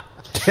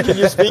 Can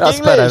you speak That's English?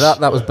 better.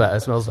 That was better.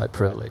 It smells like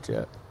privilege,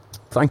 yeah.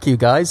 Thank you,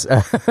 guys.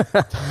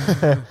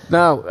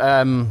 Now,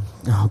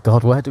 oh,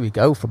 God, where do we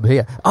go from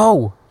here?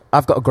 Oh,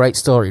 I've got a great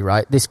story,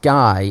 right? This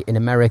guy in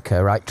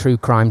America, right, true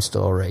crime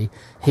story.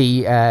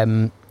 He,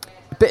 a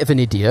bit of an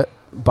idiot,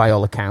 by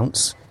all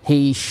accounts.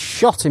 He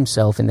shot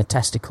himself in the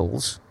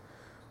testicles,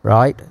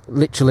 right?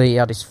 Literally, he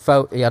had his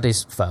phone, he had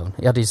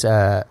his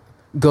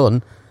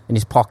gun in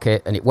his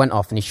pocket, and it went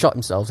off, and he shot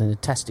himself in the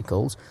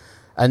testicles.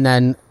 And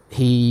then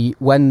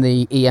when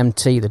the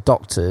EMT, the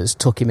doctors,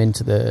 took him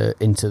into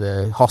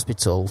the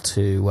hospital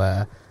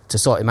to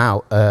sort him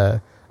out,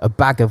 a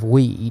bag of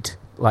weed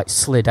like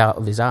slid out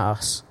of his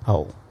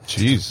arsehole,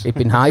 Jeez. He'd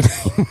been hiding.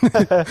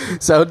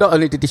 So not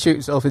only did he shoot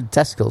himself in the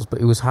testicles, but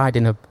he was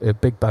hiding a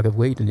big bag of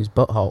weed in his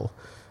butthole.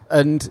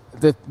 And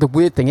the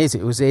weird thing is,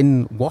 it was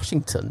in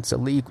Washington, so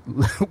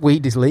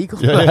weed is legal.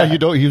 Yeah, you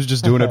don't. He was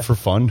just doing it for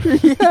fun,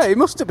 Yeah, it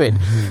must have been.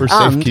 for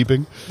And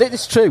safekeeping.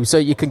 It's true. So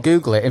you can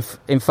Google it.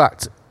 In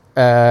fact,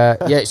 yeah,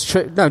 it's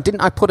true. No,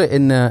 didn't I put it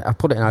in? I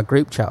put it in our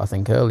group chat, I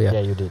think, earlier.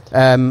 Yeah, you did.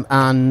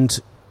 And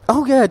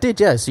oh yeah, I did.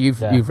 Yeah. So you've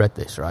Yeah. you've read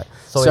this, right?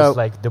 So it's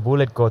like the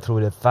bullet go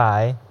through the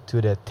thigh to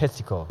the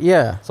testicle.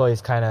 yeah. So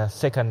it's kind of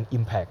second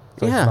impact.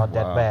 So Yeah. it's not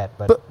Wow. that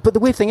bad. But the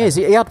weird thing is,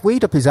 he had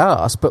weed up his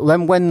arse. But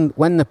then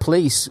when the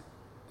police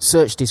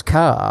searched his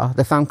car,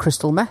 they found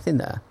crystal meth in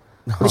there.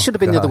 Well, it should have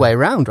been the other God. way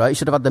around, right? He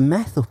should have had the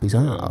meth up his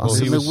arse well,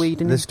 he and the was-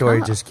 weed in This his story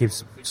car. just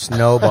keeps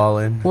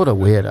snowballing. What a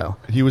weirdo.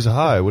 He was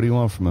high. What do you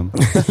want from him?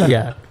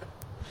 Yeah.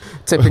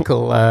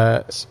 Typical.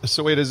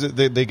 So wait, is it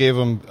they gave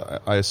him,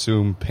 I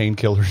assume,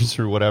 painkillers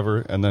or whatever,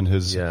 and then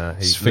his Yeah,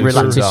 he sphincter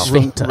Relaxed his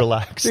sphincter.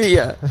 relaxed,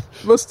 Yeah.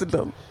 Must have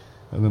done.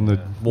 and then the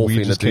Morphine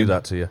weed to just do came.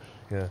 that to you.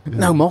 Yeah.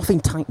 No, morphine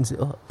tightens it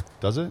up.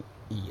 Does it?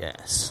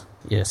 Yes.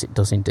 Yes, it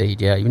does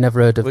indeed. Yeah. You've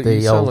never heard of Well, you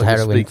the sound old like you're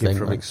heroin speaking thing.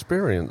 from like-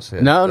 experience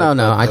here. No,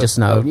 I just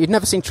know. You'd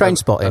never seen Train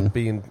Spotting.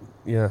 Being,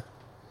 yeah.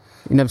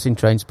 You've never seen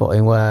Train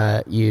Spotting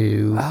where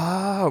you...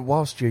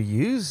 Whilst you're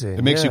using.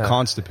 It makes you yeah.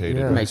 constipated.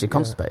 Yeah. It makes you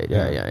constipated.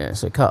 Yeah.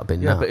 So it can't have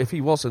been Yeah, that. but if he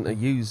wasn't a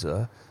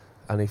user,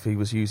 and if he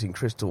was using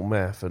crystal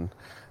meth and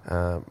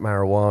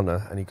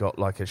marijuana, and he got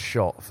like a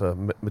shot for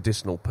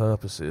medicinal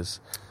purposes,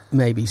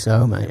 Maybe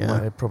so, mate. it Yeah.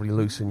 might probably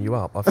loosen you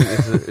up. I think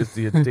it's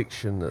the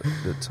addiction that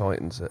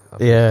tightens it.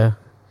 Yeah.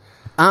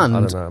 And I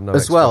don't know, I'm no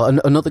as well,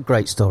 expert. another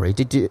great story.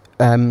 Did you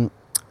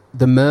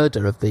the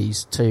murder of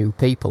these two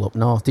people up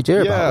north? Did you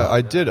hear Yeah,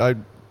 about that? I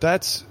did.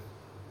 That's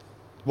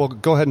well.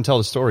 Go ahead and tell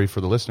the story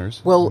for the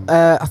listeners. Well,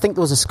 I think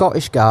there was a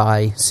Scottish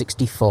guy,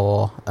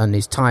 64, and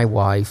his Thai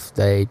wife.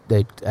 They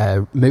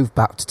moved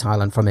back to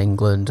Thailand from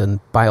England, and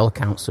by all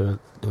accounts,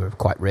 they were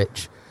quite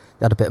rich.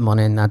 They had a bit of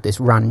money and they had this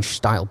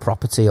ranch-style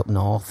property up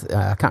north.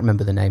 I can't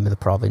remember the name of the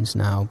province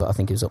now, but I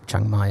think it was up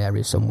Chiang Mai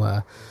area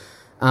somewhere.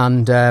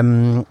 And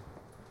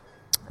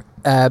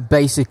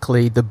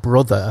basically, the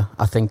brother,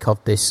 I think, of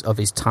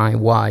his Thai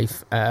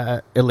wife,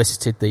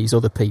 elicited these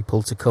other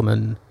people to come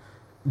and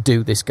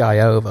do this guy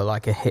over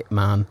like a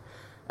hitman,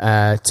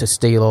 to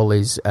steal all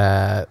his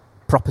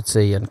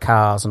property and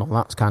cars and all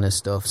that kind of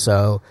stuff.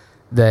 So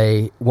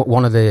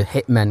one of the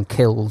hitmen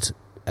killed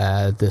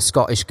the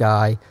Scottish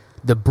guy.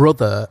 The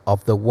brother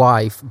of the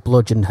wife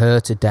bludgeoned her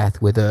to death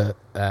with a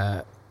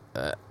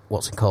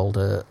what's it called,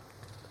 a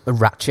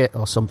ratchet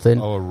or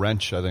something. Oh, a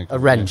wrench, I think. A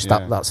wrench,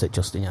 Yeah. that's it,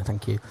 Justin, yeah,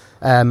 thank you.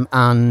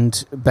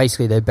 And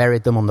basically they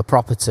buried them on the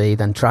property,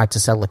 then tried to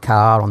sell the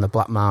car on the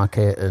black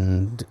market,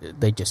 and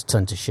they just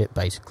turned to shit,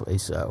 basically,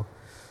 so...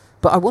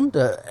 But I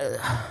wonder...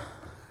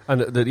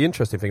 And the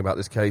interesting thing about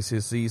this case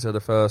is these are the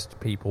first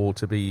people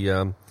to be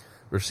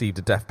received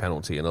a death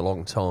penalty in a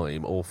long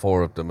time. All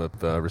four of them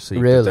have received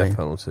a Really? death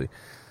penalty.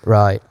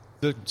 right.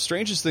 The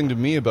strangest thing to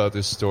me about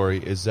this story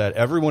is that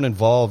everyone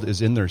involved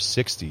is in their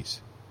 60s.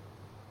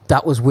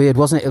 That was weird,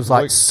 wasn't it? It was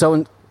like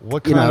so...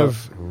 What you kind know,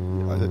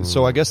 of...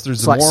 So I guess there's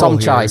It's the like moral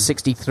Somchai, here.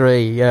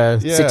 63, Yeah.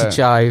 City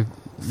Chai,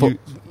 You-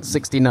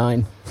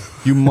 69.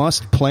 You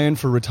must plan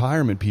for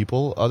retirement,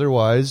 people.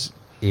 Otherwise,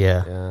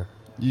 Yeah.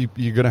 Yeah.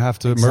 you're going to have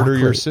to murder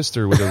your Exactly.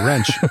 sister with a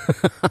wrench.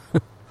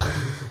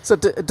 So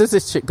does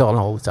this shit go on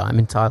all the time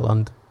in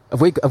Thailand?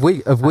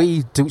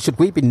 Should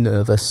we be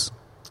nervous?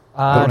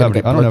 I Don't don't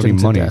get have any bludgeoned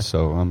to money, death.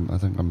 so I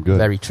think I'm good.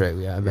 Very true,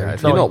 yeah. Very Yeah, if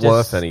true. you're No, not just-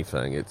 worth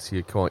anything,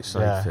 you're quite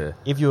safe Yeah. here.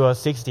 If you are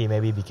 60,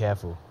 maybe be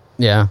careful.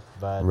 Yeah.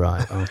 But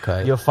Right,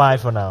 okay. you're fine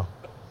for now.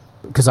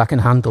 Because I can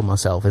handle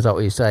myself, is that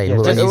what you're saying? Yeah,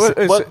 Well, just- then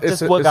you-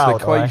 Just work it's out, an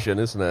equation,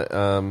 isn't it?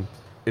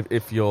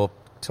 If your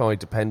Thai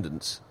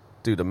dependents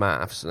do the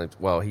maths, and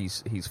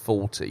he's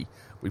 40,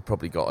 we've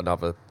probably got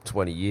another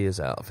 20 years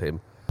out of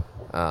him,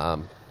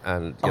 and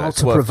Oh, it's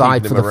to worth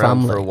provide keeping for him the around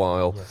family. for a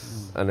while,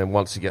 Yes. and then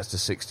once he gets to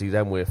 60,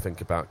 then we'll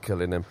think about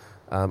killing him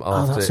that's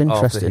after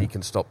interesting. he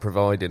can stop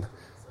providing.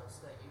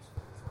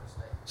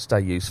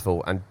 Stay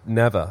useful and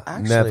never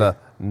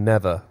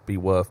be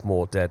worth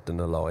more dead than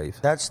alive.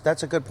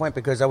 That's a good point,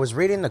 because I was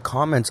reading the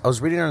comments. I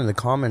was reading under the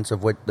comments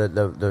of what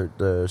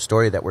the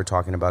story that we're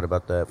talking about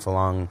the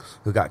Falang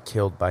who got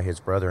killed by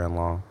his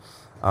brother-in-law.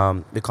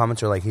 The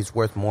comments are like, he's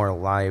worth more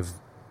alive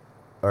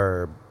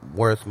than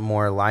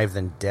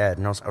dead.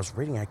 And I was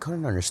reading, I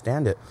couldn't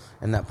understand it.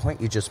 And that point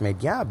you just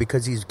made, yeah,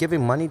 because he's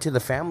giving money to the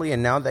family,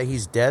 and now that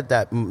he's dead,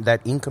 that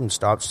income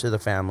stops to the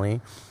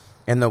family,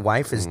 and the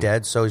wife is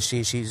dead, so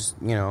she's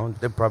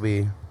they're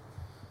probably.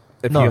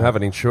 If No. you have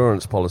an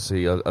insurance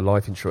policy, a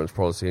life insurance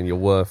policy, and you're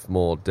worth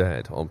more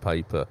dead on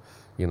paper,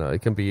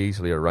 it can be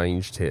easily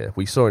arranged here.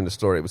 We saw in the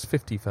story it was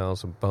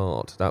 50,000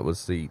 baht. That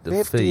was the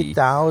fee.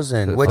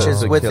 50,000, for- which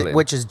is for killing.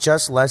 which is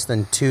just less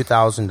than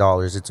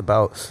 $2,000. It's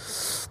about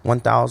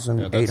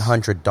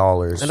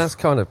 $1,800. And that's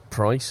kind of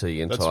pricey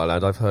in That's-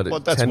 Thailand. I've heard well,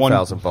 it that's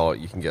 10,000 baht.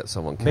 You can get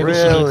someone killed. Maybe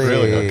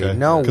Really? Okay.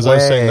 No Because I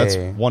was saying way.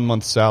 that's 1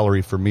 month's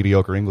salary for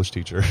mediocre English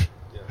teacher.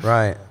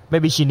 Right.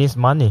 Maybe she needs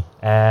money,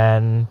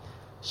 and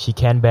she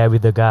can't bear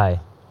with the guy.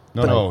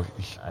 No.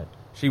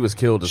 She was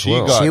killed as She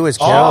well. got She was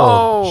killed.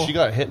 Oh, she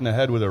got hit in the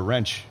head with a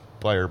wrench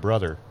by her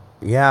brother.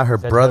 Yeah, her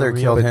Is that brother the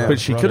killed real- him. But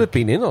she brother. could have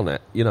been in on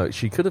it. You know,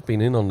 she could have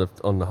been in on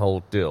the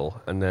whole deal,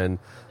 and then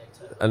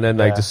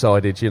they Yeah.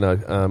 decided,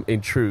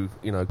 in true,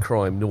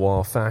 crime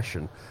noir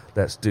fashion,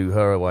 let's do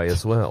her away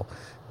as well.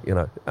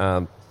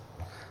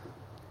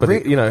 But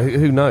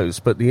who knows?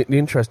 But the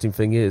interesting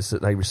thing is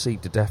that they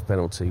received a death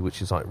penalty, which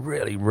is like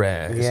really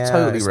rare. Yeah, It's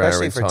totally rare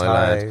especially in for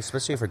Thailand. Thai,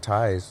 especially for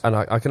Thais. And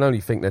I can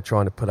only think they're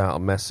trying to put out a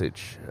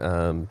message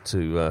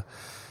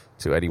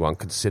to anyone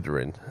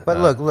considering. But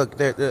look.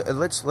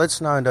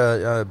 Let's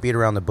not beat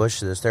around the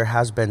bush. This there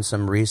has been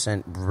some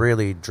recent,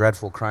 really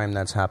dreadful crime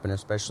that's happened,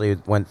 especially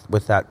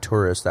with that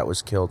tourist that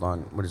was killed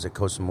on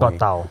Koh Samui.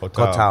 Koh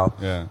Koh Tao.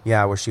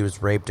 Yeah. Where she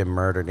was raped and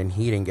murdered, and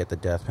he didn't get the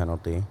death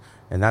penalty.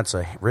 And that's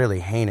a really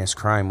heinous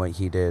crime what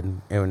he did.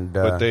 And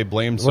But they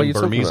blamed What are some you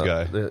talking Burmese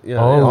about? guy.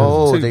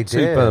 Oh, two, they two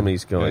did.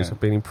 Burmese guys Yeah. have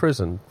been in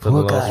prison for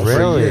Poor the last guy. 3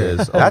 really?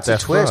 years. on That's a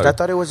death twist. row. I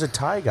thought it was a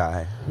Thai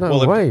guy. No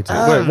Well, way. It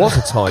was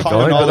a Thai guy, Common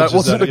but knowledge that is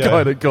wasn't that- the guy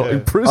yeah, that got yeah.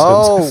 imprisoned.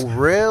 Oh,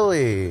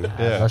 really?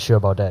 Yeah. Not sure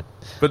about that.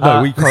 But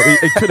no, we can't.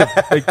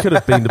 It could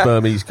have been the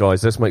Burmese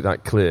guys. Let's make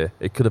that clear.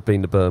 It could have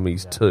been the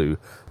Burmese too.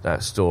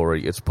 That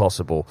story, it's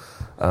possible.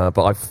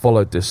 But I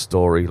followed this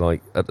story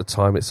like at the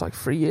time. It's like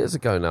 3 years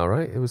ago now,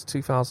 right? It was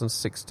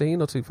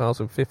 2016 or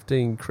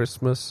 2015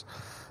 Christmas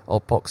or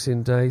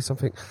Boxing Day,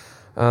 something.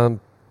 But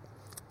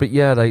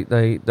yeah,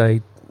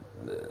 they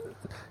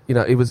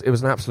it was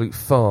an absolute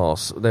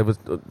farce.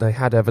 They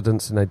had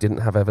evidence and they didn't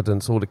have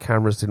evidence. All the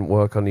cameras didn't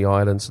work on the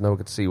island, so no one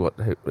could see what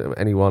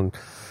anyone.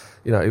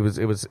 It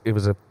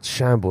was a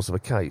shambles of a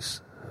case,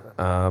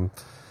 and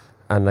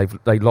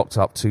they locked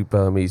up 2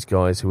 Burmese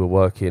guys who were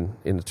working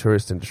in the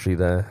tourist industry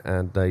there,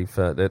 and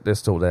they're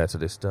still there to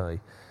this day.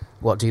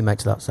 What do you make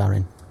to that,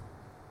 Sarin?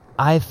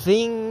 I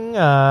think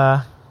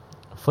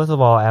first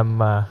of all, I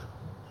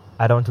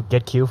don't want to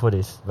get killed for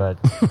this, but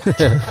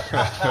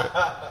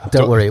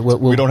Don't worry,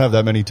 We don't have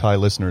that many Thai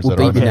listeners we'll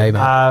that are beat your name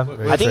out.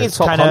 I think it's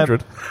Top kind of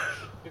 100.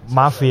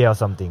 mafia or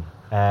something,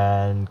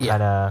 and Yeah.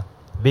 kind of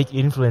big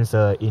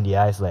influencer in the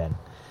Iceland,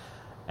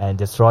 and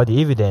destroy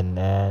the evidence,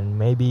 and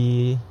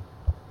maybe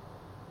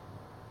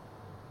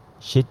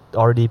shit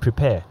already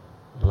prepared.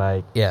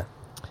 Like Yeah.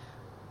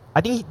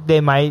 I think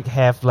they might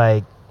have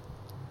like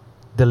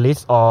the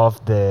list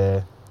of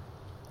the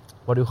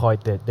what do you call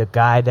it, the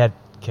guy that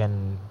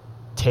can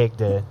take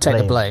the Take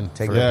the blame.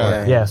 Take for the it.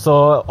 blame. Yeah,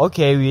 so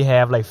okay, we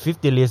have like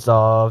 50 lists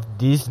of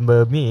these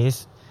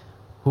Burmese.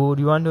 Who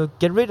do you want to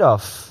get rid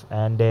of?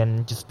 And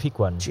then just pick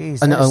one.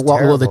 Jeez, And that is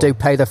what will they do? terrible.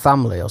 Pay their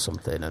family or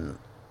something? And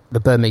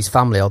the Burmese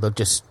family, or they'll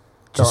just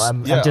So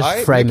I'm Yeah, just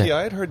frame Mickey, it.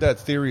 I had heard that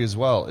theory as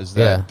well, is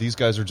that Yeah. these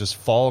guys are just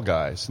fall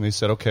guys. And they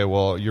said, okay,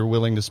 well, you're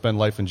willing to spend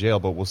life in jail,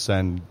 but we'll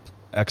send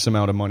X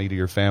amount of money to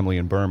your family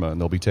in Burma, and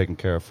they'll be taken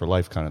care of for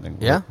life kind of thing.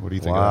 Yeah. What do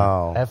you think of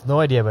Wow. I have no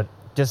idea, but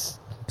just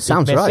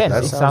Sounds it makes right. sense.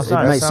 That It sounds- sounds it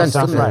right. makes sense,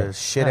 Sounds doesn't right. The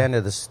shit Yeah. end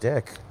of the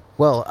stick.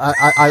 Well,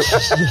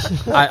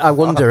 I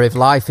wonder if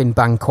life in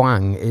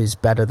Bangkwang is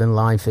better than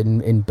life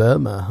in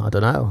Burma. I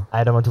don't know.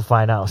 I don't want to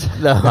find out.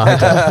 No, I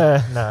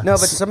don't. No. No,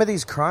 but some of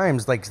these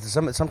crimes, like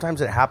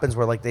sometimes it happens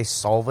where like they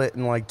solve it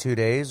in like 2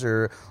 days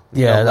or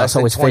Yeah, less that's than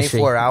always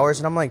 24 fishy. hours,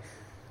 and I'm like,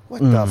 what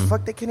the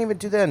fuck? They can't even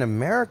do that in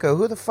America.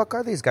 Who the fuck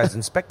are these guys?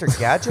 Inspector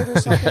Gadget or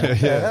something? What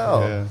the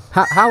hell? Yeah.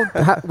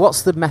 How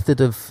what's the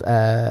method of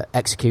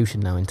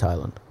execution now in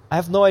Thailand? I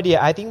have no idea.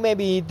 I think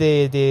maybe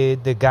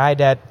the guy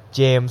that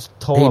James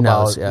told He about.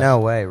 knows, yeah. No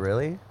way,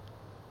 really?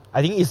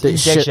 I think it's The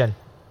shit- injection.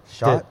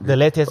 Shot? The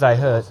latest I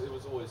heard.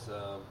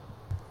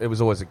 It was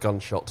always a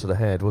gunshot to the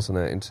head, wasn't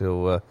it?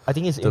 Until I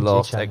think it's the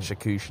last injection.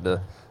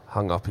 executioner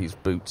hung up his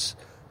boots.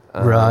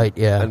 Right,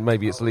 yeah. And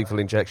maybe it's lethal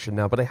injection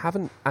now, but they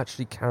haven't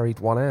actually carried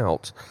one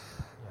out,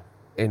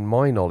 in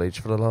my knowledge,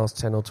 for the last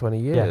 10 or 20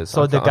 years. Yeah.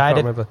 So I the can't- I guy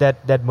can't remember.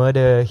 that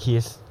murdered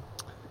his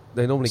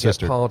They normally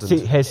Sister. get pardoned.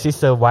 his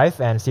sister wife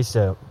and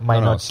sister might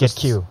No, not get sis-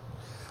 killed.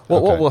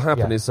 What Okay. will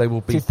happen Yeah. is they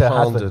will be Sister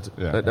pardoned. husband.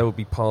 Yeah. They will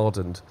be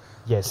pardoned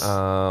Yes.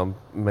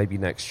 maybe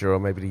next year or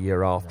maybe the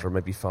year after or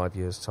maybe 5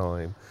 years'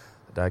 time.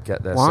 They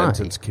get their Why?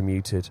 sentence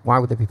commuted. Why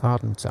would they be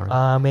pardoned?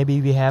 Sorry. Maybe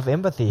we have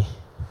empathy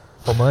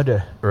for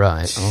murder.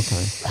 Right.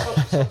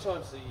 Okay.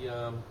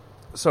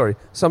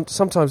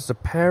 Sometimes the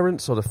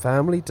parents or the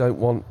family don't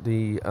want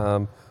the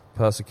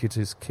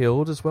persecutors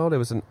killed as well. There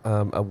was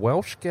a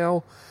Welsh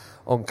girl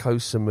on Koh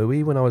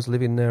Samui when I was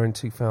living there in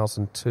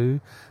 2002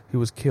 who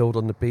was killed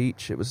on the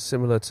beach. It was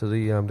similar to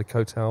the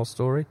Koh Tao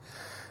story.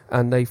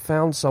 And they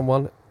found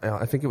someone,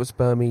 I think it was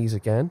Burmese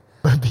again,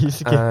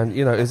 Basically. and,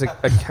 it was a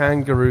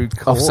kangaroo Off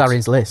court.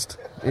 Sarin's list.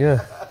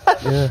 Yeah,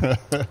 yeah.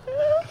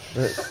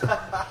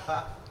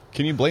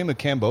 Can you blame a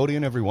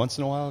Cambodian every once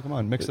in a while? Come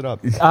on, mix it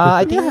up.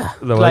 I think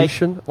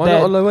Laotian? Why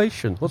not a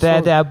Laotian? What's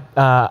there wrong?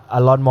 are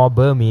a lot more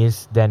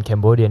Burmese than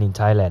Cambodian in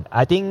Thailand.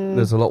 I think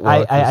There's a lot I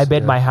workers,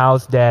 bet yeah. my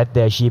house that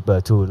they're cheaper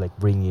to like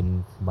bring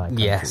in my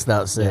country. Yes,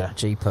 that's it. Yeah.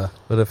 Cheaper.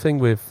 But the thing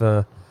with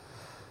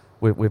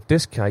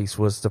this case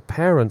was the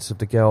parents of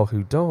the girl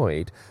who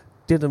died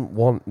didn't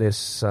want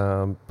this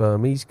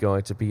Burmese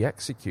guy to be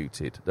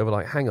executed. They were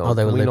like, hang on,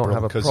 they were can we not liberal.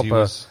 have a 'Cause he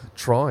proper was-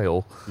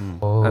 trial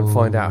and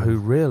find out who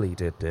really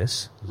did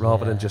this,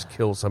 rather than just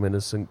kill some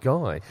innocent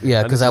guy? Yeah,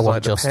 And 'cause this they is want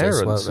like the justice,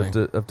 parents won't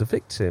of the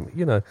victim,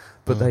 you know.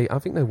 But I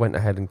think they went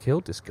ahead and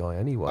killed this guy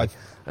anyway.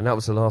 And that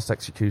was the last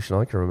execution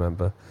I can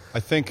remember. I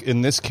think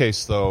in this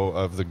case, though,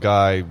 of the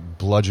guy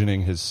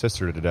bludgeoning his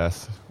sister to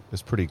death,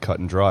 is pretty cut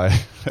and dry.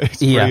 It's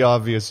pretty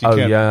obvious. You Oh,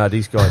 can't, yeah,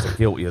 these guys are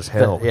guilty as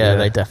hell.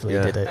 They definitely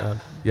yeah. did it.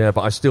 Yeah,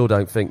 but I still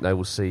don't think they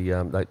will see.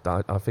 I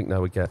think they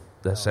would get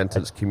their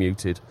sentence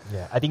commuted.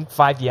 Yeah, I think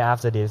 5 years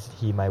after this,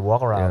 he might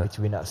walk around Yeah.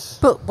 between us.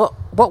 But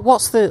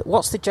what's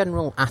the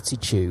general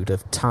attitude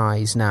of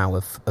Thais now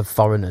of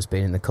foreigners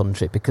being in the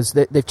country? Because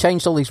they've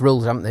changed all these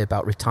rules, haven't they,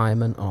 about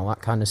retirement and all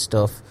that kind of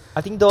stuff.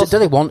 I think Do those.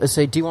 they want us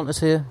here? Do you want us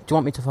here? Do you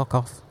want me to fuck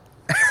off?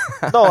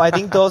 No, I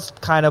think those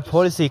kind of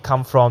policy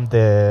come from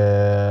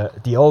the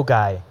old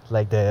guy,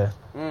 like the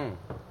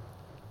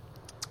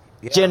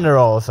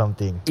general or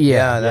something.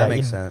 Yeah, that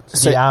makes in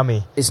sense. So- the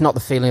army. It's not the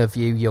feeling of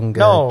you younger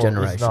No,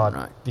 generation, it's not,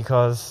 right?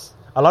 because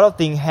a lot of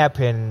things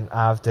happen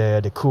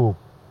after the coup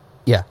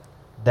Yeah,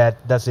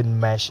 that doesn't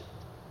match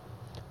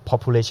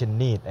population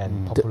need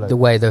and popular. the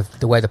way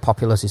the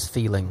populace is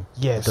feeling,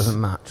 Yes. it doesn't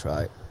match,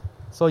 right?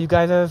 So you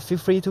guys feel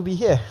free to be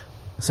here.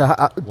 So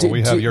Well,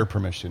 we have your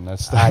permission.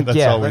 That's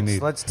yeah. all we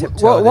need. Let's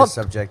tiptoe What- this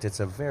subject. It's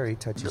a very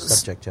touchy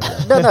subject,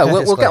 gentlemen. No,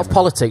 we'll get off Disclaimer.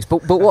 politics.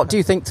 But what do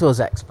you think to us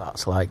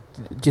expats? Like,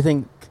 do you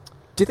think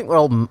we're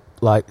all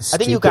like? I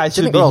think you stupid? guys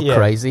do you think should we're all be here.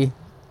 crazy?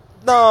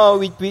 No,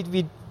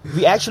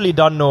 we actually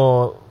don't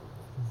know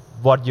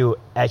what you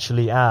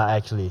actually are.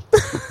 Actually,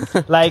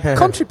 like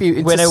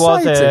Contributing when to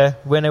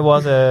I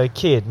was a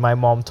kid, my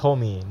mom told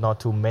me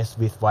not to mess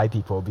with white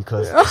people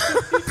because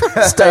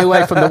Stay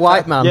away from the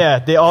white man. yeah,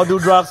 they all do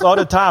drugs all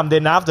the time.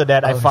 Then after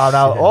that, I found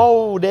out,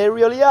 oh, they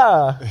really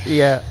are.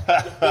 yeah.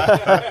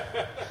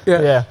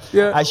 Yeah,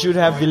 Yeah. I should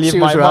have believed She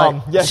was my right.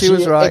 mom. Yeah, She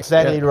was right.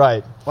 Exactly Yeah.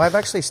 right. Well, I've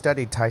actually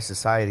studied Thai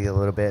society a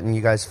little bit, and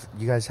you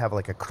guys have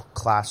like a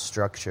class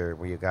structure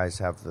where you guys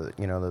have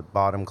the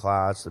bottom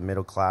class, the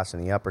middle class,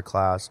 and the upper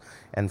class,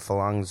 and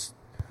Phalangs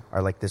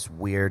are like this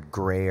weird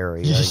gray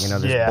area, this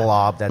Yeah.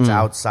 blob that's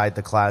outside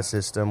the class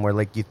system where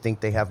like you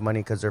think they have money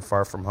because they're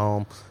far from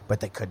home, but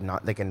they could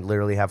not. They can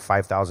literally have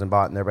 5,000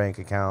 baht in their bank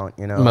account.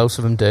 Most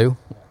of them do.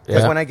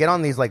 Because Yeah. when I get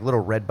on these like little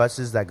red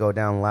buses that go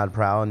down Lad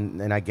Prow,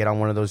 and I get on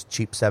one of those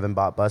cheap 7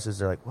 baht buses,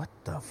 they're like, "What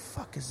the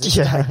fuck is this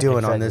Yeah, guy doing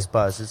on exactly. this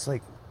bus?" It's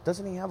like,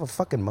 doesn't he have a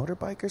fucking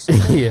motorbike or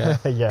something? yeah.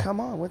 Yeah. Come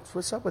on,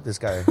 what's up with this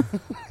guy?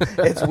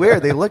 It's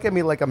weird. They look at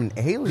me like I'm an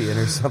alien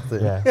or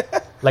something. Yeah.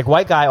 Like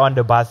white guy on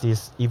the bus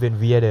is even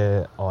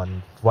weirder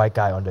on white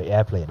guy on the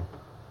airplane.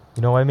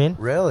 You know what I mean?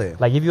 Really?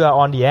 Like if you are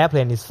on the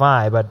airplane, it's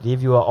fine, but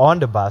if you are on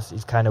the bus,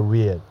 it's kind of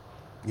weird.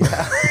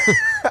 Yeah.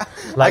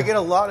 Like I get a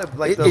lot of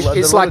like It's the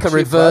like a little cheap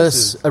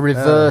reverse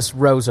buses.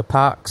 Rosa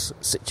Parks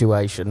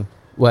situation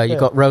where you Yeah.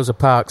 got Rosa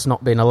Parks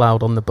not being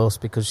allowed on the bus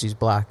because she's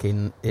black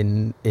in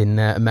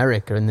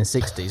America in the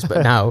 60s,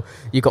 but now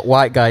you got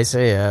white guys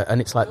here,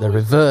 and it's like the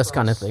reverse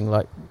kind of thing.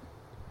 Like,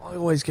 I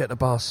always get the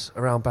bus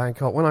around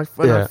Bangkok. When I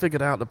Yeah.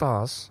 figured out the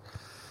bus,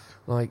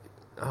 like,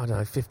 I don't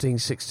know, 15,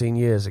 16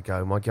 years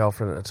ago, my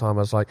girlfriend at the time,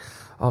 I was like,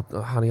 oh,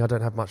 honey, I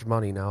don't have much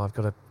money now. I've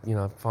got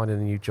to, find a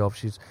new job.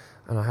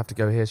 And I have to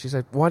go here. She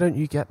said, why don't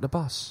you get the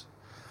bus?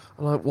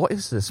 I'm like, what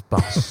is this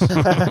bus?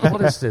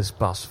 What is this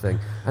bus thing?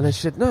 And then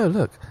she said, no,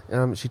 look.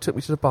 She took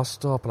me to the bus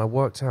stop, and I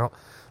worked out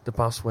the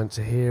bus went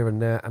to here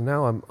and there. And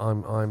now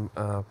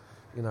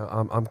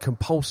I'm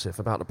compulsive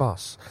about the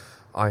bus.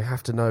 I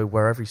have to know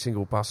where every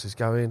single bus is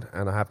going,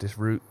 and I have this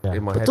route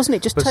in my but head. doesn't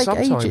it just take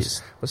sometimes-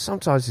 ages? But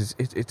sometimes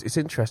it's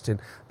interesting.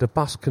 The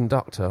bus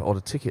conductor or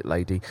the ticket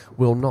lady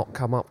will not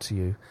come up to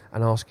you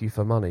and ask you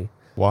for money.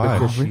 Why?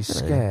 Because Oh, she's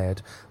really?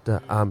 scared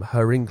that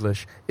her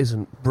English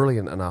isn't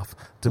brilliant enough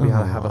to be able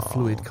to have a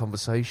fluid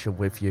conversation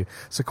with you.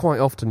 So quite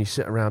often you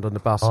sit around on the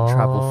bus and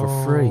travel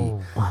for free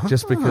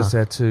just because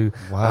they're too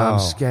Wow.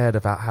 scared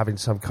about having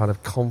some kind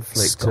of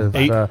conflict Scum. of...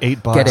 8 baht Get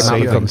him out of the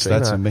savings. country.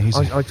 That's you know,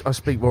 amazing. I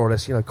speak more or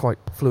less, quite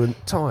fluent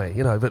Thai,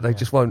 but they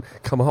just won't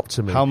come up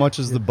to me. How much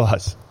is the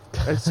bus?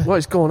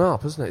 It's gone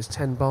up, isn't it? It's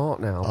 10 baht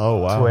now. Oh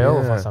wow.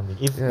 12 Yeah. or something.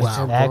 If Yeah, it's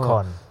Wow.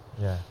 aircon.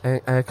 Yeah.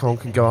 Aircon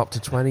can go up to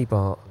 20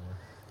 baht.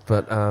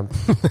 But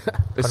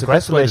it's the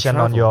best way to Congratulations on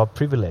travel. your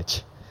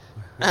privilege.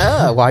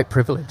 white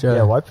privilege.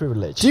 Yeah, white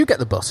privilege. Do you get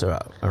the bus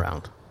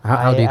around?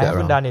 How do you I get haven't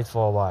around? done it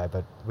for a while,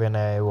 but when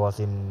I was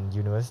in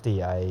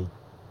university, I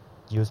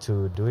used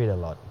to do it a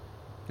lot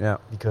Yeah.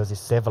 because it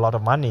saved a lot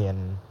of money.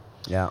 And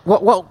Yeah.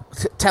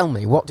 Tell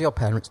me, what do your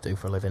parents do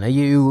for a living? Are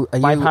you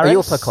My upper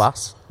parents?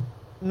 class?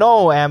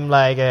 no, I'm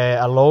like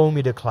a low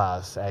middle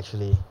class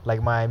actually.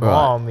 Like my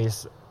mom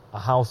is a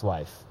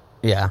housewife,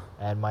 Yeah.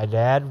 and my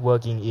dad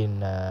working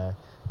in a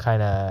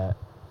kind of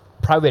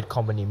private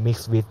company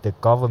mixed with the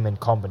government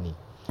company.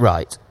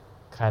 Right.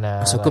 Kind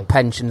of. So good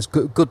pensions,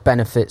 good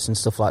benefits and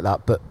stuff like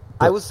that. But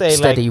I would say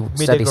steady, like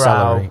steady middle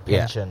salary. ground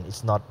pension.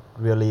 It's not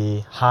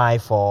really high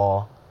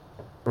for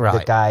Yeah. the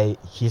Right. guy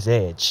his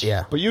age.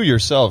 Yeah. But you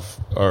yourself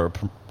are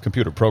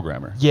computer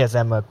programmer. Yes,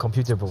 I'm a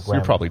computer So programmer.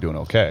 you're probably doing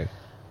okay.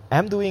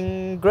 I'm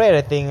doing great,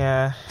 I think.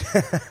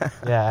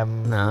 Yeah,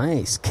 I'm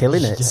Nice,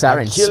 killing it, I'm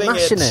Sarin, killing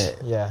smashing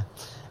it. Yeah,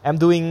 I'm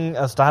doing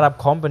a startup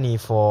company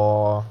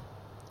for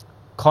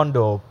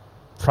condo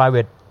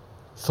private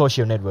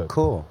social network.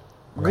 Cool.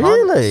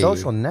 Really?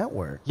 Social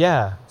network.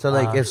 Yeah. So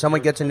like, if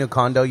someone gets a new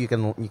condo, you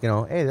can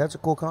hey, that's a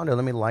cool condo.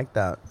 Let me like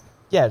that.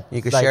 yeah,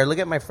 You can like, share. Look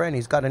at my friend.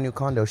 He's got a new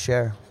condo.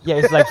 Share. Yeah,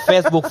 it's like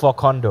Facebook for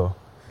condo.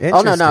 Oh no,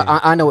 Interesting.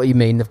 I know what you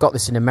mean. They've got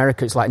this in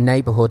America. It's like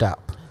neighborhood app.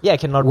 Yeah, I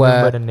cannot Where-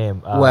 remember the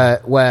name.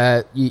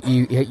 where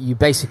you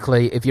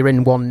basically, if you're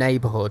in one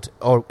neighborhood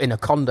or in a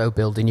condo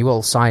building, you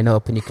all sign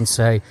up and you can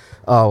say,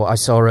 "Oh, I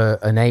saw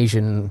an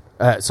Asian.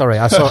 I saw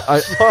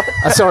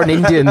an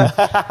Indian.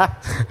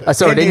 I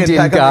saw an Indian Indian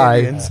pack of guy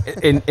Indians."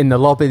 in the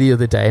lobby the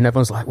other day," and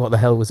everyone's like, "What the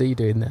hell was he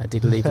doing there?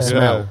 Did he leave a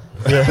smell?"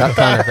 That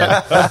kind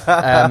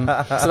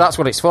of thing. So that's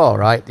what it's for,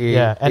 right?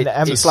 Yeah,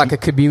 and it's like a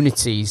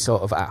community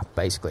sort of app,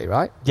 basically,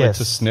 right? yes.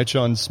 To snitch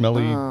on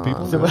smelly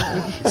people.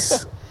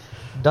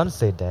 Don't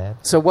say that.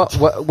 So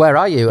where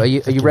are you? Are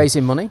you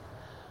raising money?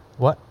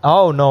 What?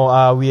 Oh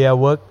no, we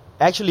work.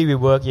 Actually, we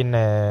work in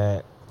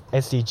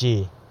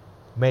SCG,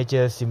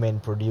 major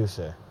cement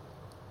producer.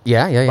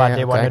 Yeah. But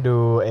they want to okay.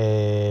 do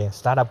a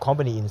startup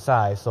company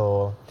inside,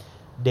 so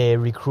they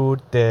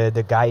recruit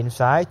the guy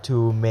inside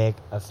to make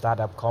a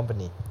startup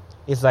company.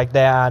 It's like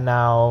there are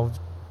now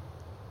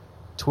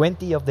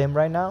 20 of them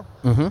right now,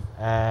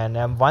 and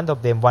I'm one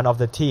of them, one of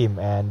the team.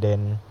 And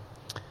then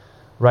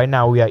right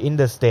now we are in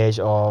the stage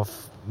of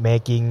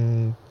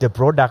making the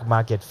product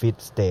market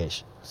fit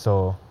stage.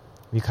 So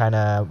we kind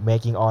of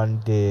making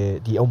on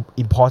the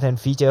important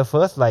feature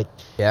first, like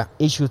Yeah.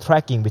 issue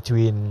tracking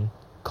between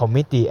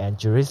committee and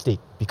juristic,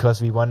 because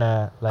we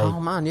wanna like Oh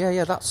man,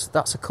 yeah, that's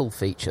a cool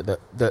feature that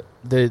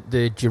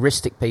the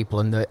juristic people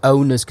and the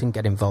owners can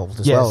get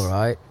involved as Yes. well,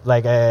 right?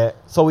 like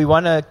so we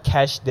wanna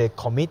catch the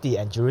committee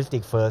and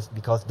juristic first,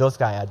 because those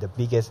guys are the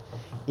biggest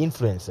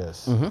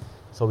influencers.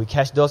 So we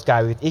catch those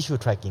guys with issue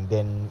tracking.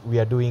 Then we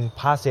are doing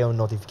parcel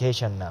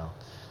notification now.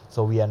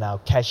 So we are now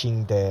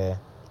catching the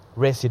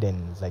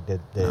residents, like the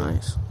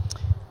Nice.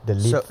 the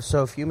lead.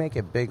 So if you make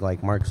it big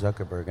like Mark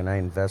Zuckerberg and I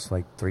invest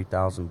like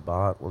 3,000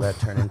 baht, will that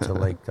turn into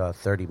like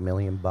 30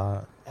 million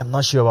baht? I'm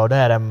not sure about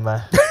that.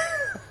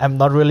 I'm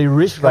not really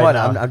rich right Come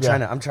now. on, I'm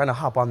Yeah. trying to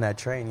hop on that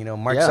train. You know,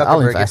 Mark Yeah,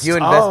 I'll Zuckerberg.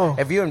 invest.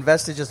 If you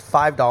invested just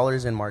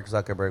 $5 in Mark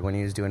Zuckerberg when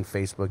he was doing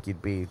Facebook,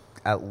 you'd be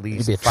at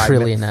least You'd be a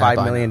trillionaire $5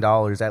 by million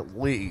at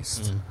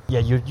least.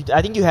 Yeah,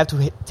 I think you have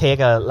to take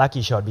a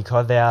lucky shot,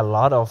 because there are a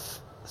lot of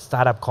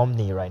startup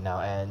company right now,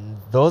 and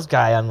those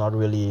guys are not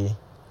really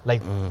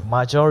like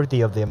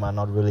majority of them are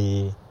not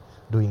really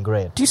doing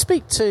great. Do you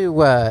speak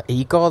to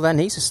Igor then?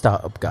 He's a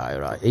startup guy,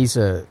 right? He's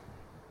a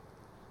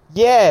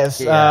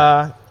Yes,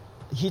 Yeah.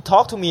 he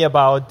talked to me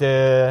about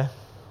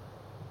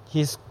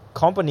his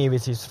company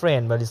with his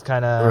friend, but it's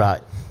kind of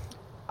right.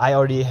 I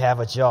already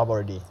have a job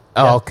already.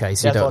 Oh, That- okay.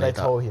 So you that's don't what I need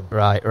that. told him.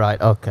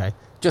 Right. Okay.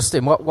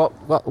 Justin,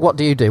 what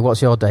do you do?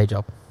 What's your day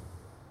job?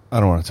 I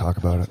don't want to talk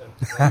about it.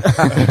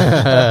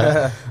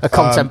 A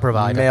content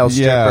provider. Male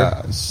stripper.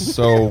 Yeah.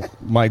 So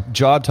my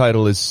job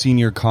title is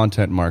senior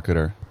content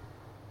marketer.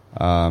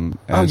 And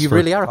Oh, it's you for-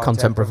 really are a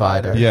content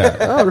provider. Yeah.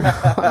 Oh,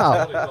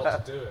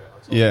 wow.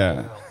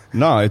 Yeah.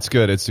 No, it's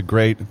good. It's a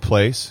great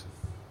place,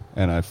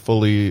 and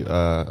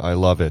I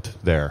love it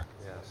there.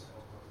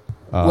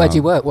 Where do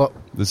you work? What?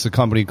 This is a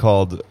company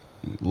called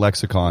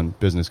Lexicon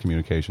Business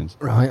Communications.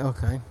 Right.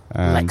 Okay.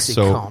 And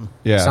Lexicon. So,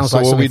 yeah. Sounds so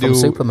like what we something do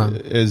from Superman.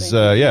 is,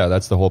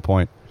 that's the whole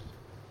point.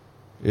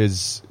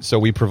 Is so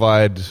we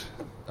provide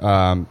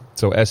so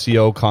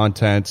SEO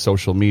content,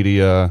 social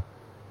media,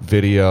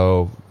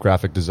 video,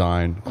 graphic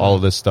design, all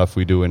of this stuff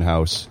we do in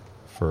house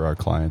for our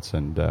clients,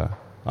 and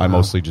I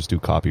mostly just do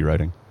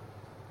copywriting.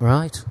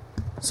 Right.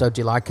 So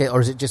do you like it, or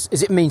is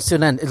it means to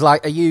an end? It's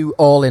like, are you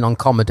all in on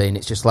comedy, and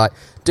it's just like,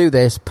 do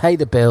this, pay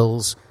the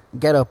bills,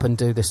 get up and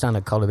do the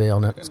stand-up comedy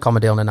on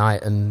a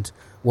night, and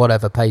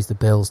whatever pays the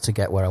bills to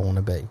get where I want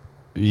to be.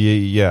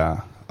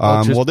 Yeah.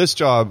 Well, this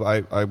job,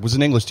 I was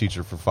an English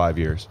teacher for 5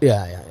 years,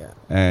 Yeah.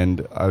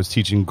 and I was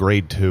teaching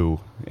grade 2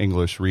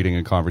 English reading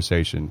and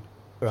conversation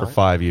for Right.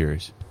 5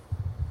 years.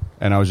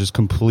 And I was just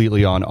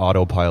completely on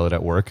autopilot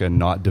at work and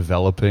not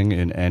developing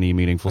in any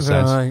meaningful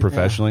sense Right, yeah.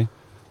 professionally.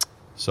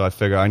 So I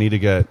figure I need to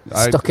get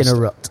Stuck in a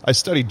rut. I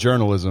studied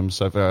journalism,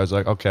 so I was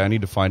like, okay, I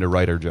need to find a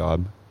writer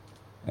job.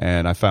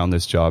 And I found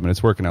this job, and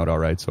it's working out all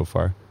right so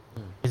far.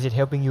 Is it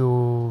helping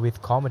you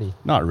with comedy?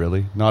 Not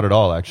really. Not at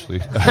all,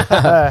 actually.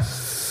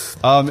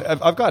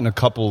 I've gotten a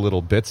couple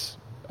little bits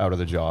out of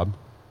the job.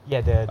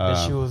 Yeah, the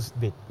shoes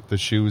bit. The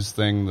shoes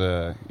thing,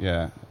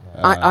 yeah.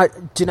 I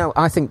do you know?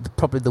 I think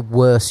probably the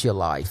worse your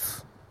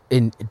life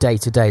in day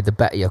to day, the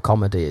better your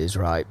comedy is,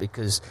 right?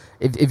 Because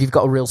if you've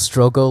got a real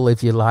struggle,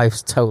 if your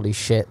life's totally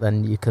shit,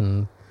 then you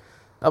can.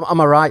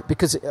 Am I right?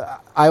 Because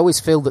I always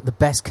feel that the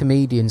best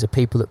comedians are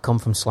people that come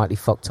from slightly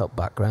fucked up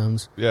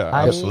backgrounds. Yeah,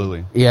 I-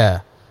 absolutely. Yeah,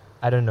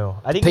 I don't know.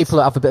 I think people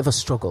that have a bit of a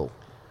struggle.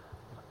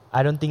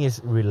 I don't think it's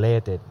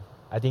related.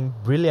 I think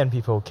brilliant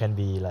people can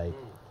be like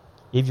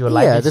If your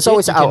life is there's shit,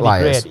 always you can be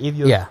outliers. great. If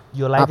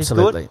your life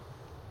absolutely. is good,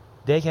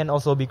 they can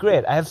also be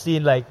great. I have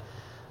seen like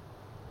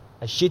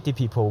a shitty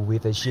people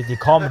with a shitty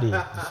comedy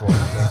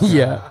before.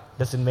 Yeah.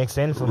 Doesn't make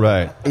sense for me.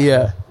 Right.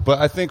 Yeah. But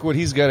I think what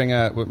Mickey's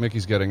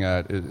getting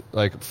at, is,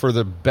 like, for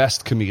the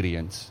best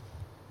comedians,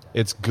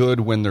 it's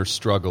good when they're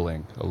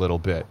struggling a little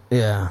bit.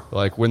 Yeah.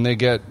 Like, when they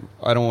get,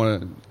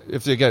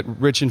 if they get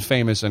rich and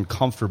famous and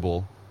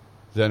comfortable,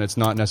 then it's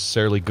not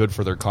necessarily good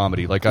for their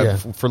comedy. Like,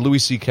 for Louis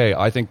C.K.,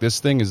 I think this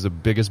thing is the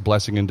biggest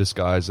blessing in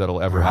disguise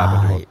that'll ever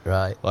happen to him.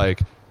 Right.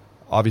 Like,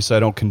 obviously I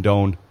don't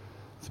condone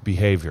the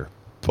behavior,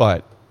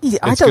 but... Yeah,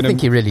 I don't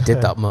think he really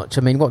did that much.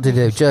 I mean, what did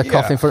he do? Jerk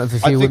off in front of a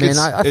few women?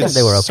 I think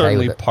they were okay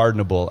certainly with it.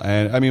 pardonable.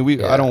 And, I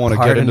mean, I don't want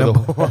to get into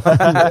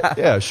the...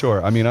 Yeah,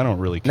 sure. I mean, I don't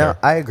really care. No,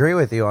 I agree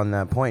with you on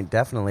that point,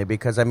 definitely,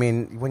 because, I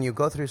mean, when you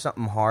go through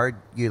something hard,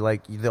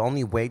 the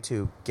only way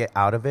to get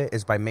out of it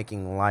is by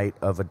making light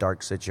of a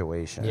dark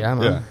situation. Yeah,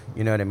 man. Yeah.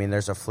 You know what I mean?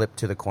 There's a flip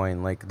to the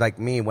coin. Like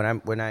me, when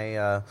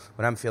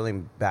I'm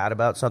feeling bad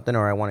about something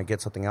or I want to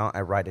get something out,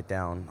 I write it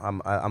down.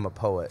 I'm a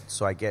poet,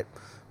 so I get...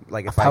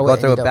 Like if I go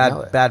through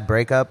a bad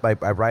breakup, I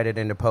write it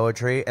into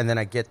poetry, and then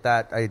I get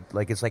that.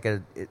 It's like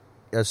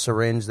a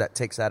syringe that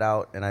takes that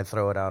out, and I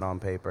throw it out on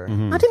paper.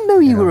 I didn't know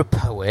you were a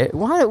poet.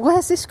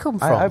 Where's this come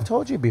from? I've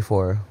told you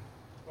before.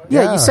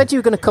 Yeah, you said you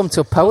were going to come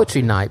to a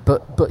poetry night,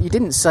 but you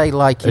didn't say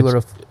like you were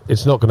a...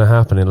 It's not going to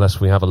happen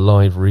unless we have a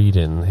live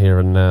reading here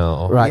and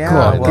now. Right, yeah, come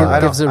on, well,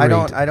 give us a read.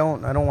 I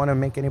don't want to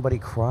make anybody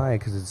cry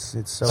because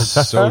it's so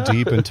So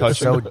deep and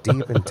touching. so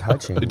deep and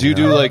touching. Do you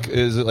do like,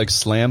 is it like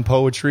slam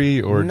poetry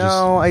or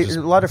no? just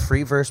A lot of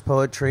free verse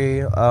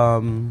poetry.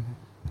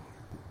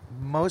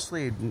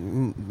 Mostly,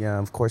 yeah.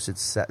 Of course,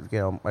 it's sad,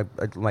 I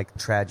like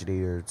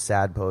tragedy or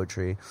sad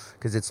poetry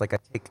because it's like I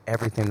take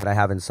everything that I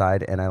have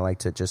inside and I like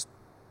to just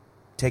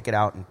take it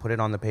out and put it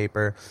on the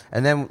paper.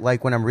 And then,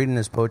 like when I'm reading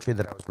this poetry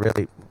that I was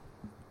really,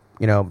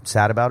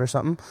 sad about or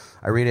something,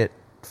 I read it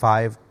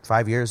five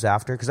years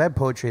after because I have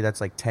poetry that's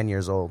like 10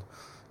 years old,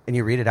 and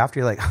you read it after,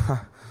 you're like,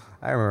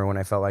 I remember when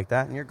I felt like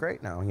that, and you're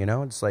great now.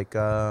 It's like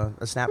a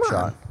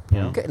snapshot.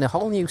 Getting a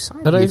whole new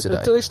side Do of you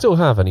today. they still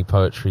have any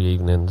poetry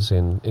evenings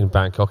in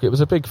Bangkok? It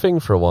was a big thing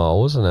for a while,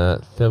 wasn't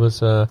it? There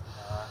was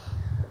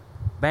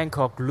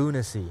Bangkok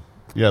Lunacy.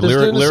 Yeah, Does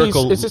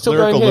lyrical is it still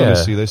going here?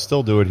 lunacy. They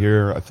still do it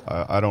here.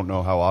 I don't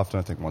know how often.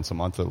 I think once a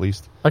month at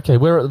least. Okay,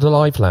 we're at the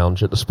Live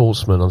Lounge at the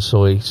Sportsman on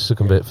Soy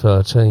Sukhumvit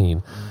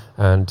 13,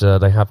 and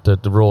they have the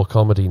Raw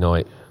Comedy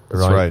Night.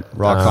 That's right.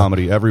 Raw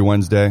comedy every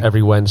Wednesday.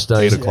 Every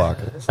Wednesday. 8 o'clock.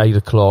 8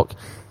 o'clock.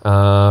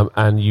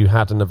 And you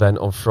had an event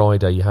on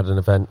Friday. You had an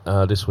event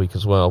this week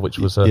as well, which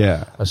was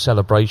a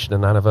celebration,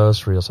 an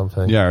anniversary or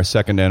something. Yeah, our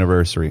second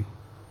anniversary.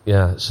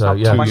 Yeah, so How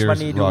yeah. much 2 years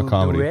money raw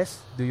comedy.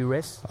 do you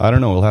raise? I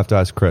don't know. We'll have to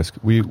ask Chris.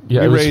 We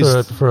It raised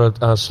was for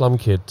a Slum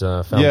Kid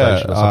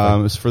Foundation or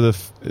something. it's for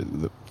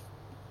the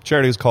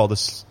charity is called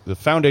the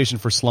Foundation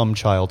for Slum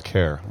Child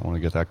Care. I want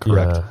to get that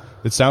correct. Yeah.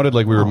 It sounded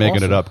like we were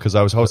making it up because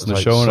I was hosting the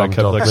Like show and I kept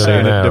Slumdog like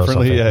saying it Millionaire or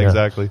differently. something, Yeah, yeah.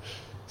 exactly.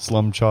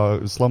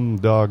 Slum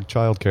Dog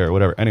Child Care,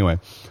 whatever. Anyway,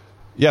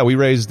 yeah, we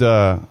raised.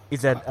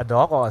 Is that a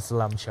dog or a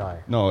slum child?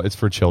 No, it's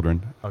for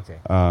children. Okay.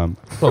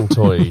 Wrong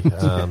toy.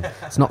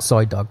 It's not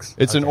soy dogs.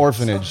 It's an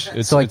orphanage.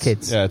 Soy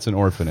kids. Yeah, it's an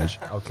orphanage.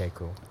 Okay,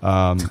 cool.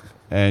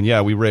 And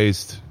yeah, we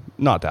raised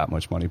not that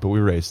much money, but we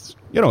raised.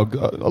 A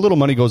little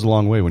money goes a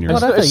long way when you're.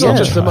 It's not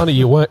just the money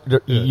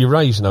you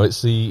raise. No,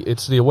 it's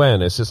the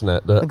awareness, isn't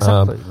it? That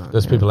Exactly,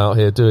 there's people out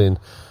here doing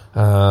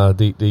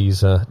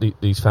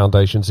these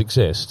foundations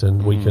exist,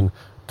 and we can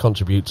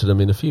contribute to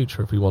them in the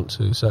future if we want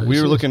to. So we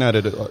were looking at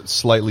it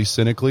slightly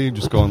cynically,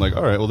 just going like,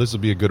 all right, well, this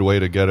would be a good way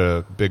to get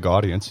a big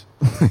audience.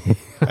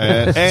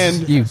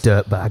 and You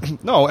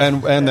dirtbag. no,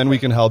 and then we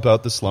can help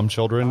out the slum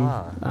children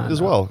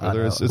as well.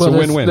 It's a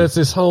win-win. There's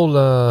this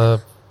whole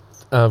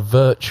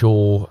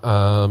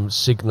virtual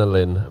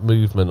signaling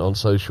movement on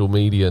social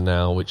media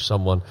now, which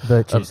someone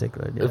Virtue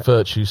signaling, yeah.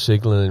 virtue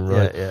signaling,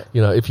 right?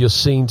 Yeah. If you're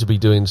seen to be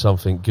doing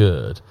something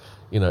good,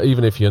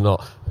 even if you're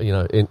not,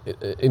 an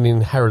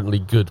inherently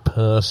good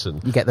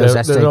person, You get those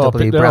there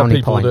SJW are brownie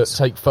people points.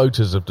 that take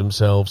photos of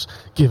themselves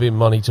giving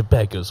money to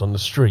beggars on the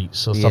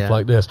streets or Yeah. stuff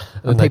like this,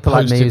 And they people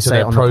like post me it who to say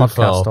their it on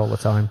profile. the podcast all the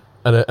time.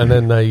 And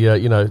then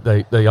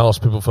they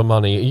ask people for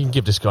money. You can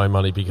give this guy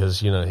money because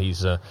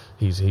he's a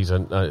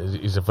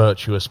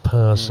virtuous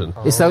person.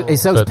 It's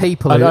those But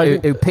people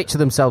who picture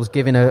themselves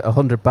giving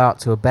 100 baht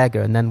to a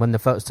beggar, and then when the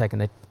photo's taken,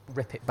 they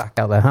rip it back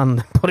out of their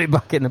hand, put it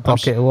back in the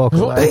pocket, and walk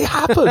Well, away. it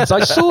happens. I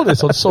saw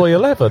this on Soy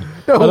 11.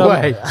 No And,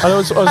 way. And I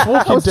was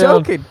walking I was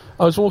down. joking.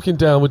 I was walking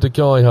down with the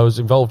guy who was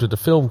involved with the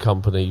film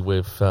company. He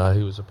was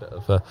a bit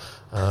of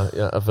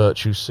a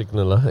virtue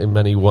signaller in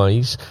many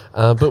ways.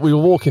 But we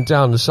were walking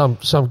down, and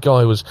some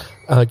guy was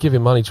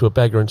giving money to a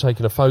beggar and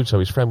taking a photo.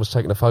 His friend was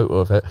taking a photo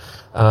of it,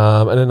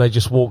 and then they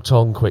just walked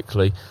on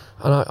quickly.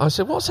 And I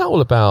said, "What's that all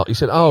about?" He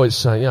said, "Oh,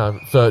 it's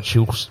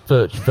virtue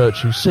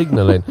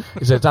signaling."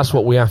 He said, "That's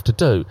what we have to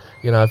do.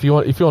 If you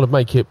want to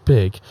make it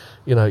big,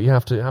 you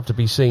have to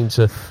be seen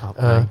to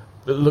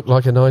look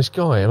like a nice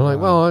guy. And I'm like,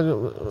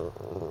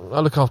 well, I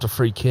look after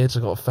 3 kids.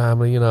 I've got a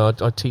family. I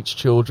teach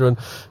children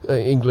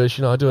English.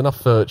 I do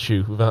enough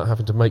virtue without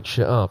having to make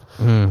shit up.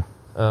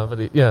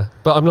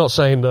 But I'm not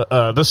saying that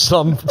there's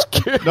some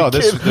No,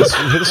 this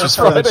was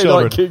for the Friday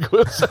children. night gig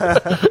was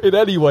in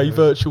any way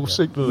virtual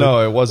signaling. No,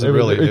 it wasn't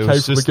really. It It came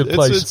was from just, a good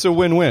place. it's a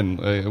win-win.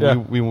 Yeah.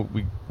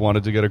 We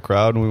wanted to get a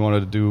crowd, and we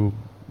wanted to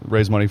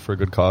raise money for a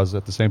good cause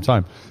at the same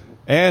time.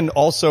 And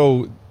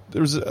also,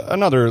 there's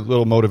another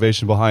little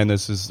motivation behind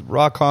this: is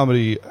rock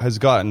comedy has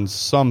gotten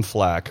some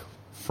flack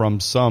from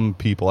some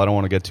people. I don't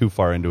want to get too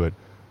far into it.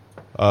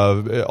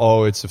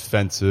 It's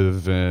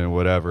offensive and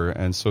whatever.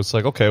 And so it's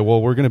like, okay,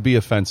 well, we're going to be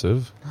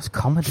offensive. That's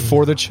comedy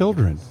for the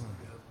children.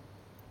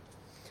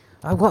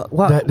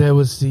 What? There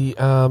was the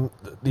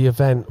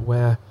event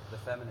where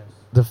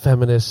the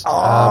feminist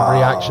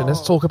reaction.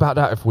 Let's talk about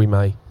that if we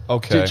may.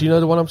 Okay. Do you know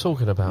the one I'm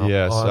talking about?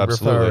 Yes, I'm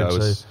absolutely.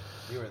 referring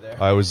You were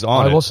there. I was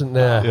on I it. wasn't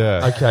there.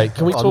 Yeah. Okay.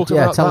 Can we talk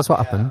Yeah, about tell that? us what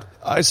happened.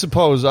 I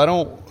suppose I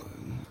don't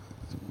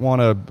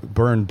want to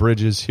burn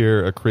bridges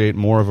here or create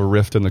more of a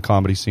rift in the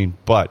comedy scene,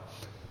 but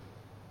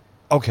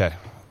okay.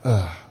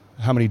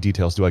 How many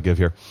details do I give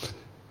here?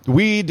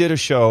 We did a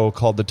show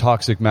called the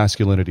Toxic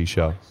Masculinity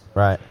Show.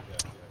 Right.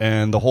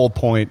 And the whole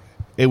point,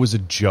 it was a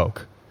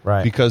joke.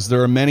 Right. Because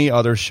there are many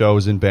other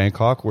shows in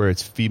Bangkok where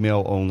it's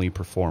female-only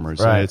performers.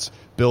 Right. And it's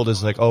billed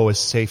as like, a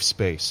safe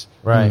space.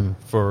 Right.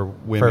 For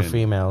women. For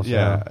females,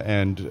 Yeah, yeah.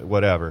 and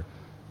whatever.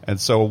 And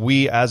so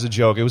we, as a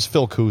joke, it was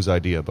Phil Koo's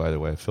idea, by the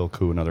way. Phil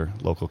Koo, another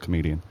local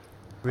comedian.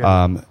 Really?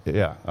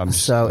 I'm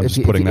So just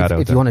if putting that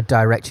out if there. you want to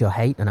direct your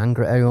hate and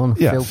anger at everyone,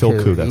 Yeah,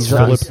 Phil Koo, that's he's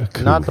Philip on-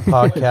 Koo. Not the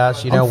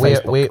podcast. On We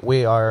Facebook.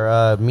 we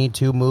are Me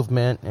Too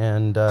movement,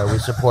 and we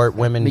support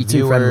women Me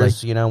Too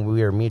viewers.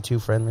 We are Me Too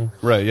friendly.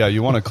 Right, yeah,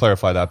 you want to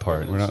clarify that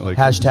part. We're not like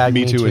Hashtag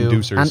Me Me Too Too.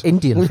 inducers. and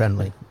Indian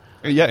friendly.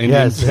 Yeah,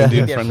 Yes.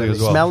 Indian friendly as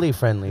well. Smelly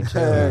friendly too.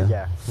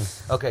 Yeah.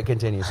 Okay,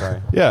 continue.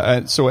 Sorry. Yeah,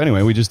 and so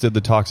anyway, we just did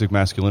the Toxic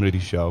Masculinity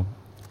Show.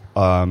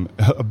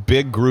 A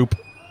big group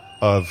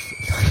of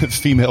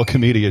female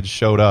comedians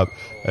showed up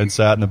and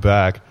sat in the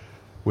back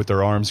with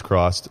their arms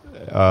crossed.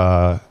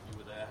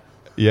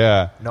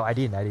 Yeah, No, I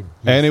didn't.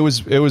 and it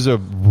was a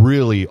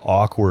really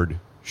awkward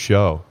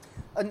show.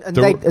 And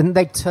There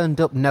they turned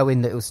up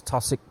knowing that it was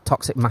toxic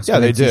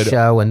masculinity did,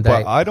 show, and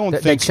but I don't they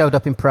think- showed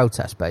up in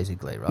protest,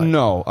 basically, right?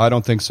 No, I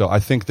don't think so. I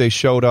think they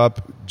showed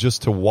up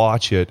just to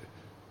watch it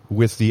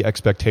with the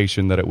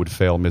expectation that it would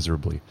fail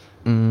miserably.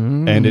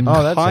 And it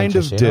Oh, that's kind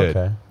of interesting.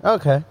 did.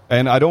 Okay.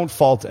 And I don't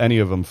fault any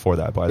of them for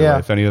that, by the Yeah. way,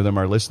 if any of them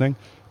are listening.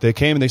 They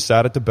came and they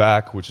sat at the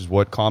back, which is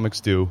what comics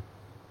do,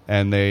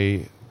 and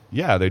they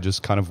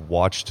just kind of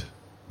watched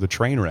the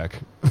train wreck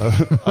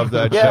of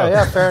that show.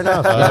 Yeah. Fair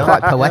enough. It's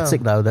quite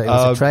poetic, though, that it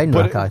was a train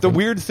but wreck, I the think.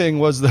 weird thing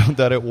was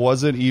that it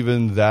wasn't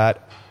even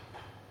that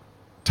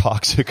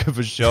toxic of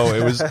a show.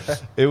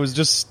 It was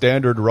just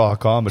standard raw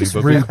comedy. Just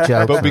rude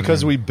jokes, but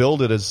because I mean. we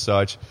billed it as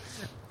such,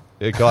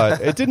 it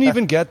didn't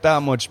even get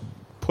that much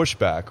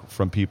pushback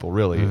from people,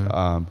 really,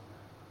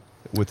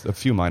 with a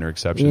few minor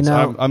exceptions. You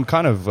know- I'm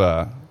kind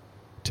of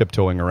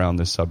tiptoeing around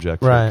this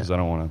subject Right. because I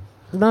don't want to.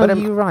 No, But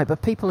you're right,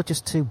 but people are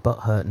just too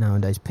butthurt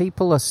nowadays.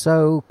 People are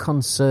so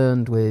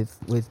concerned with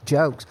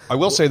jokes. I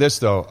will say this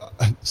though,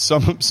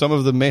 some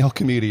of the male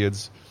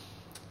comedians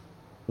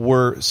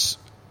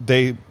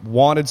they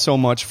wanted so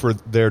much for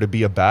there to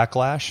be a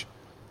backlash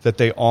that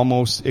they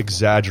almost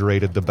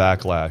exaggerated the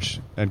backlash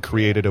and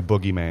created a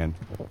boogeyman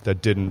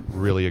that didn't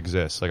really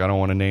exist. Like, I don't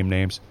want to name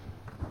names,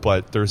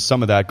 but there's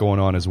some of that going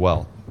on as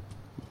well.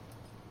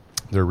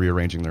 They're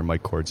rearranging their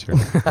mic cords here.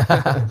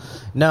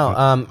 No,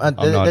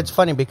 not- it's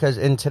funny because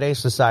in today's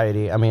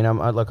society, I mean,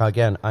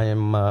 I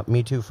am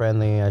Me Too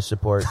friendly. I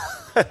support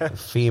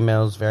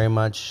females very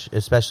much,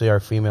 especially our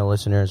female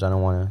listeners. I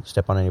don't want to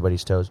step on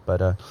anybody's toes,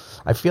 but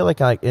I feel like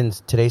in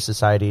today's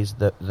societies,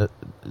 the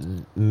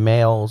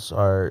males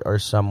are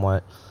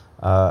somewhat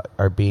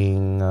are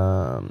being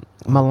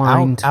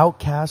Maligned.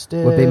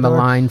 outcasted. Would be or-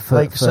 maligned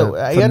for- so for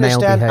I male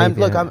understand.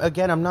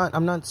 behavior.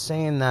 I'm not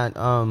saying that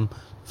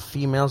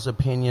females'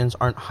 opinions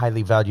aren't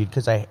highly valued,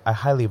 because I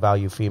highly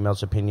value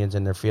females' opinions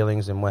and their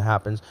feelings and what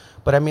happens.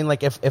 But I mean,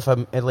 like if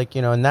in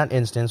that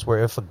instance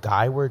where if a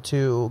guy were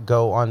to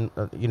go on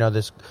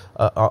this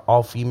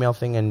all female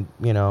thing and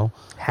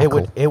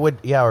Heckle. it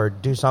would or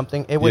do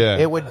something, it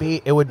would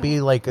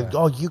be like,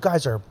 oh, you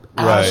guys are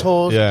Right,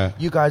 assholes. yeah.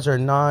 You guys are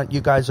not. You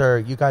guys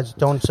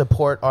don't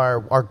support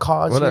our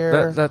cause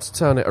here. Let's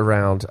turn it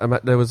around.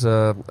 There was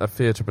a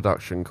theatre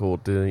production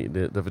called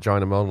the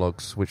Vagina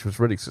Monologues, which was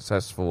really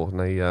successful,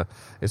 and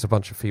it's a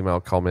bunch of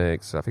female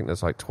comics. I think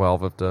there's like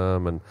 12 of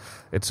them, and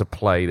it's a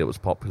play that was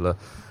popular.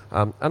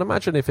 And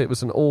imagine if it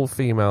was an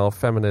all-female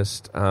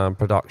feminist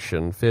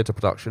production, theatre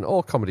production,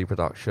 or comedy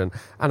production,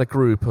 and a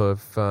group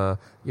of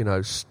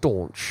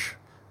staunch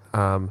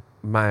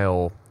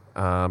male.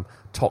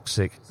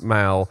 Toxic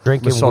male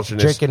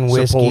misogynist drinking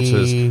whiskey,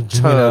 supporters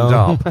turned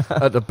up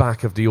at the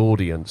back of the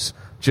audience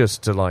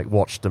just to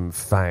watch them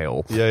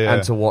fail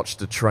and to watch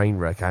the train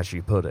wreck, as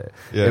you put it.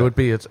 Yeah. It would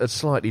be a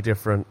slightly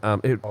different.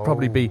 It would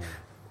probably be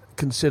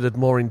considered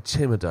more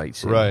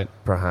intimidating, Right.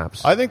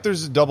 perhaps. I think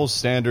there's a double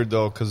standard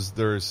though, because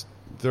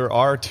there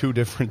are two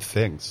different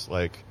things.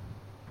 Like,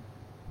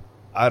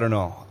 I don't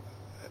know.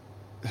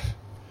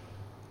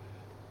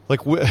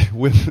 Like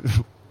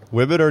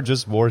women are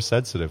just more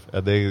sensitive,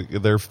 and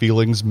their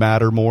feelings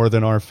matter more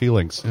than our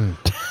feelings.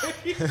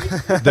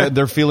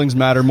 Their feelings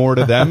matter more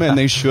to them, and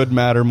they should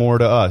matter more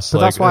to us.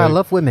 But that's why I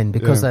love women,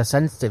 because yeah. they're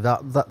sensitive.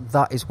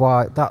 That is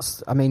why.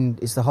 I mean,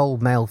 it's the whole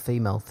male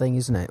female thing,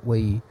 isn't it?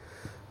 I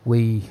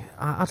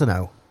don't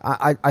know.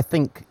 I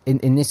think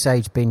in this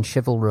age, being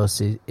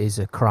chivalrous is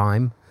a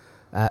crime.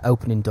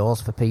 Opening doors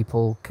for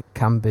people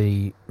can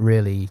be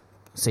really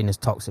seen as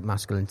toxic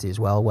masculinity as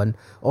well, when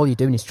all you're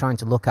doing is trying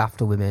to look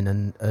after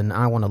women, and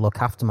I want to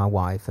look after my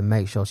wife and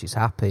make sure she's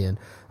happy and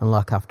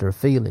look after her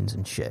feelings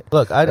and shit.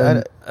 Look,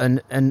 and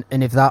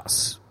if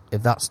that's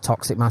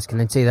toxic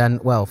masculinity, then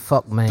well,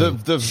 fuck me,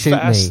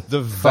 shoot me.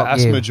 The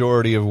vast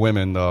majority of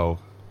women, though,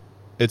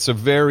 it's a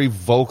very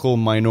vocal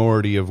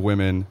minority of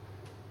women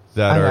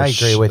that I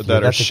agree with you.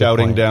 that are That's a good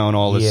shouting point. down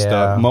all this Yeah.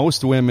 stuff.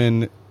 Most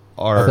women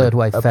are third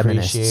wave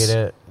feminists. appreciate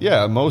it.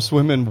 Yeah, most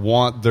women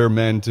want their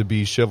men to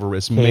be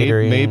chivalrous.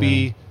 Catering.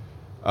 Maybe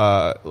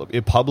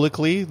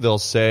publicly they'll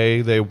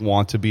say they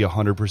want to be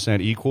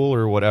 100% equal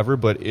or whatever,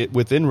 but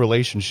within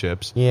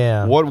relationships,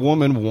 Yeah. what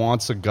woman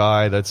wants a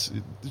guy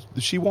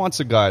she wants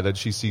a guy that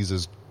she sees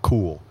as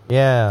cool.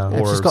 Yeah. If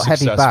or she's got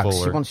heavy successful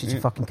bags, she or- wants you to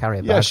fucking carry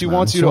a bag. Yeah, she man.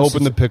 wants you to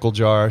open the pickle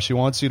jar. She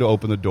wants you to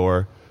open the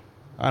door.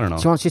 I don't know.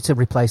 She wants you to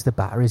replace the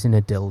batteries in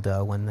a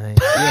dildo when they.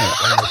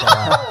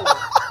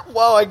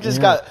 Whoa! I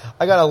got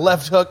a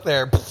left hook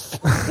there.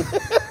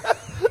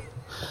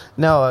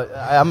 No,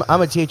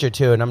 I'm a teacher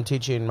too, and I'm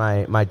teaching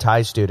my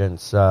Thai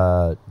students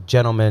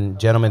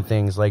gentleman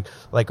things like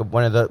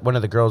one of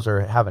the girls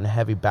are having a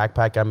heavy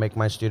backpack. I make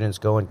my students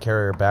go and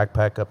carry her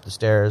backpack up the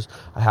stairs.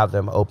 I have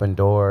them open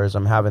doors.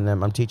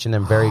 I'm teaching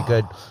them very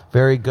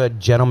good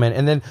gentlemen.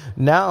 And then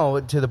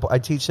now I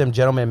teach them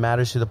gentleman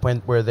matters to the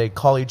point where they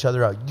call each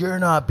other out. You're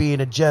not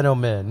being a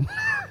gentleman.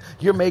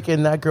 You're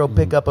making that girl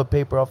pick up a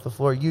paper off the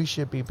floor. You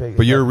should be picking.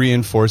 But you're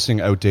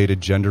reinforcing outdated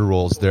gender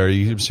roles there.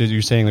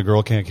 You're saying the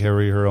girl can't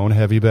carry her own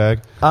heavy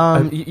bag?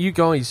 You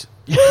guys,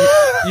 you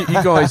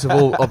guys have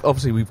all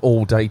obviously we've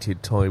all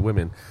dated Thai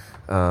women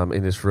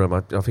in this room. I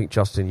think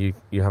Justin, you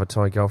have a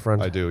Thai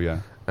girlfriend. I do,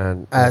 yeah.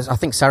 And I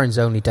think Saren's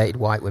only dated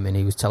white women.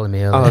 He was telling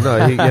me earlier. oh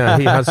no, he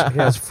has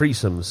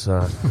threesomes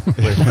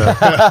with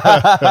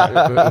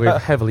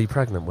heavily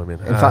pregnant women.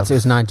 In fact, it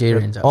was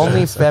Nigerians. actually.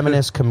 only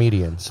feminist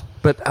comedians.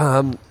 But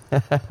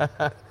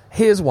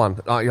here's one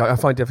I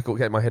find difficult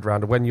getting my head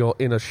around. When you're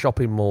in a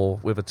shopping mall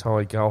with a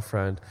Thai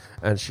girlfriend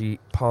and she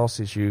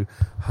passes you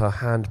her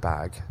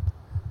handbag.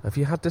 Have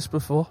you had this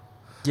before?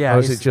 Yeah. Or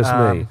is it just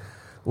me?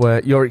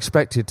 Where you're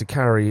expected to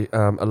carry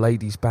a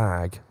lady's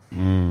bag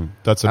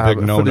That's a big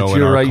for no-no the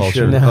in our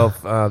culture. duration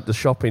of the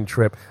shopping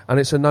trip. And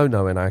it's a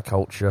no-no in our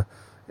culture.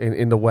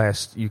 In the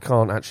West, you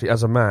can't actually,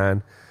 as a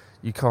man,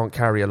 you can't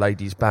carry a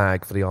lady's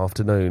bag for the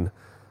afternoon.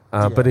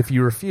 But if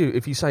you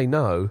say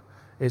no,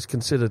 it's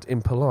considered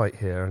impolite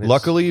here. And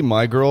Luckily,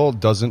 my girl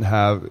doesn't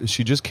have...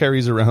 She just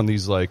carries around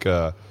these, like,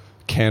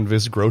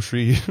 canvas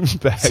grocery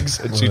bags,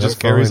 and she just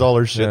carries all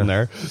her shit in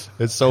there.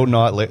 It's so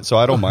not... So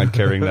I don't mind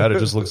carrying that. It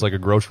just looks like a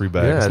grocery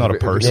bag. It's not a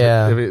purse.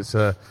 Yeah. If it's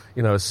a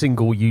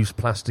single-use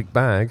plastic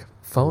bag,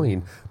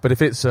 fine. But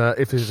if it's a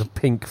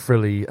pink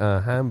frilly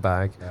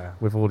handbag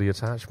with all the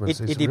attachments,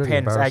 It it's really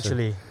depends embarrassing.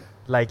 actually.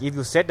 Like if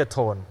you set the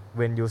tone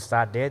when you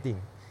start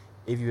dating.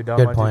 If you don't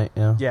Good want point,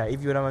 to, yeah.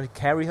 if you don't want to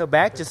carry her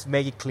back, just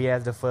make it clear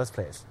at the first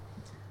place.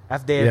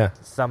 I've dated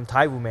some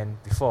Thai women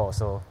before,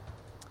 so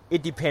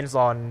it depends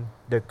on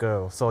the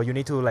girl. So you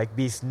need to like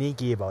be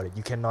sneaky about it.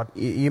 You cannot.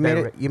 You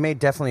made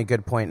definitely a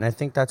good point, and I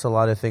think that's a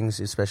lot of things,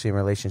 especially in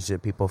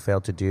relationship, people fail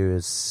to do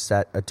is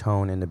set a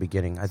tone in the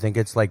beginning. I think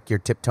it's like you're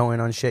tiptoeing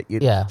on shit.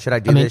 Yeah. Should I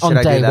do this? On Should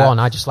I day do that? one,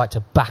 I just like to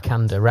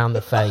backhand her around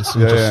the face.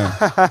 And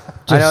Yeah.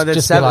 I know that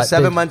just be like,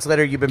 seven dude, months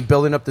later, you've been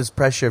building up this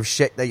pressure of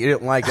shit that you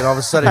didn't like, and all of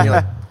a sudden you're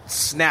like,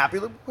 snap.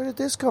 You're like, where did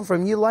this come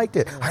from? You liked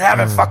it. I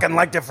haven't fucking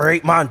liked it for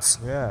 8 months.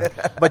 Yeah,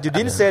 but you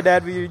didn't say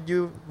that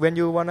when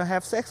you want to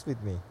have sex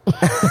with me.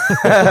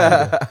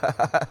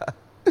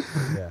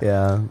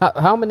 Yeah.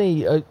 How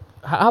many?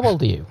 How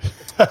old are you?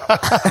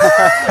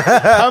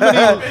 How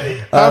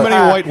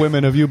many white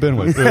women have you been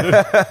with?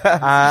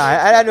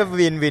 I never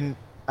been.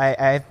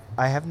 I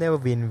have never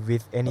been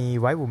with any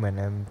white woman.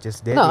 I'm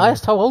just dating. No, I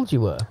asked how old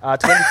you were.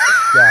 20.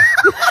 Yeah.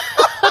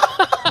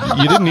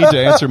 You didn't need to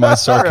answer my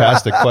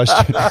sarcastic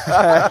question.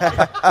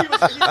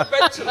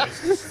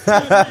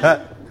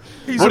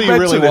 He's What a do you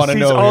really mentalist. wanna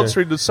know He's here?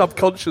 answering the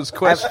subconscious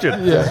question.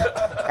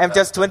 I'm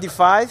just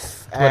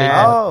 25.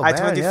 Oh, I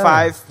man,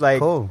 25 like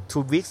Cool.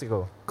 2 weeks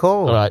ago.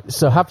 Cool. All right.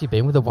 So have you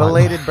been with a white?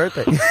 Belated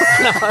birthday.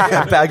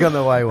 Bag on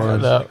the white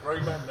one. No.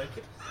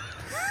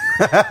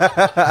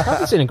 I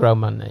haven't seen a grown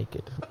man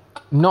naked.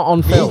 Not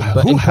on film,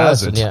 but Who in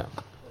person. hasn't? Yeah,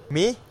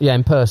 Me? yeah,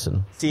 in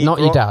person. See, Not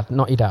your dad.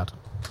 Not your dad.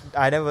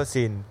 I never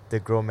seen the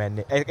grown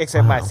man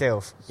except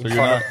myself in you're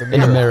front not- of the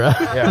In a mirror.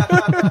 mirror. Yeah.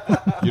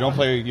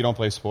 You don't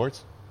play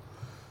sports?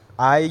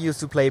 I used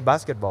to play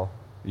basketball.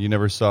 You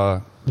never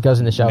saw. He goes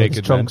in the shower with his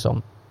Naked trunks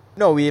on.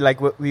 No, we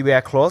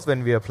were close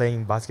when we were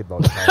playing basketball.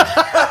 No,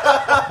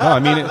 I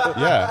mean,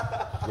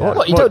 yeah.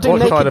 What, you don't do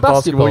naked kind of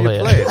basketball you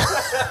here? playing?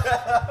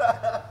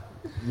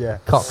 Yeah.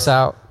 Cocks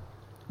out,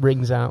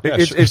 rings out. Yeah,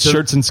 It's a-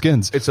 shirts and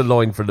skins. It's a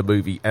line from the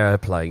movie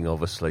Airplane,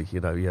 obviously. You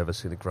know, you ever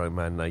seen a grown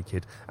man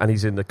naked? And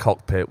he's in the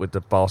cockpit with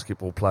the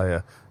basketball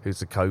player who's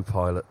the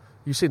co-pilot.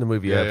 You've seen the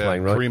movie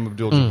Airplane, right? Kareem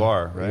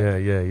Abdul-Jabbar,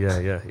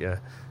 right?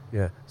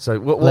 Yeah. So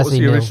what was Leslie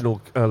the Niel.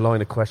 original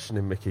line of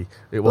questioning, Mickey?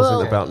 It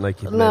wasn't about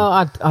naked men. No,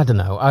 I don't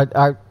know.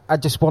 I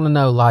just want to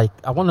know,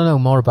 I want to know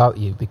more about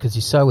you because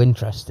you're so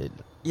interested.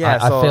 Yeah,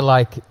 I so- feel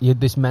like you're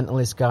this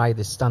mentalist guy,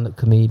 this stand-up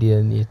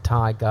comedian, you're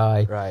Thai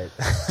guy. Right.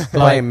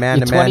 Playing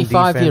man-to-man you're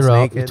 25 defense year old.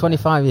 naked. You're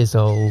 25 years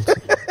old.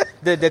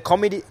 the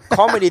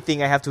comedy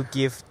thing I have to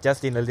give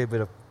Justin a little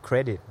bit of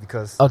credit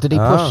because Oh, did he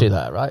push you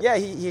there, right? yeah,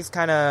 he's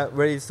kind of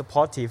very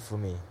supportive for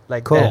me.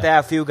 Like Cool. there are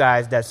a few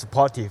guys that's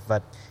supportive,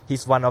 but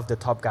he's one of the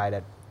top guy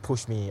that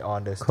pushed me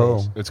on the stage.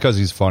 Cool. It's because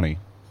he's funny.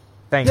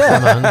 Thanks. Yeah,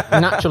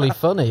 man. Naturally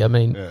funny. I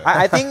mean, Yeah.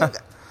 I think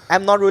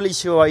I'm not really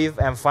sure if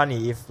I'm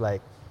funny. If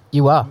like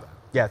you are.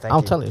 yeah, thank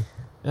I'll you. tell you.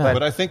 Yeah. But-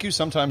 But I think you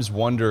sometimes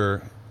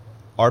wonder,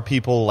 are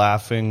people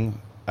laughing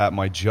at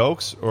my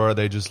jokes, or are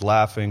they just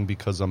laughing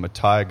because I'm a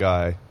Thai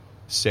guy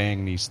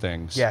saying these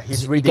things? Yeah,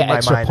 he's you reading get my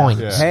extra mind.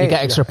 points. Yeah. You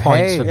get extra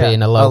points for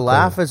being a A local.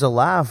 laugh is a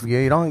laugh.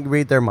 You don't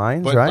read their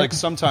minds, But right? like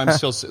sometimes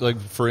he'll like,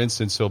 for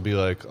instance, he'll be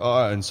like,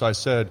 "Oh," and so I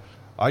said,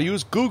 "I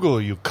use Google,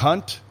 you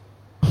cunt,"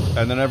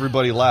 and then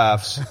everybody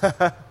laughs,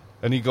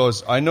 and he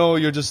goes, "I know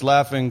you're just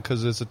laughing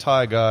because it's a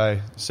Thai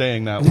guy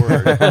saying that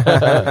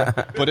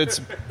word, but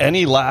it's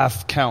any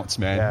laugh counts,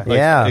 man. Yeah. Like,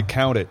 Yeah. it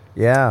counted.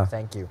 yeah.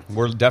 Thank you.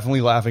 We're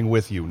definitely laughing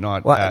with you,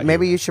 not Well, at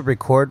maybe you. you should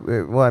record.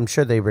 Well, I'm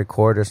sure they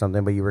record or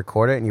something, but you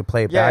record it and you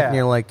play it back, Yeah. and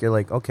you're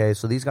like, okay,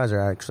 so these guys are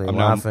actually I'm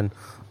not- laughing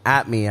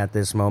at me at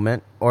this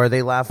moment, or are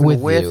they laughing With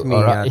with, you, me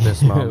all right. at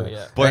this moment?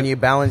 Yeah. But- Then you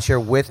balance your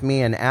with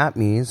me and at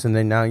me's, and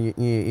then now you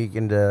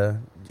can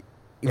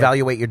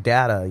evaluate your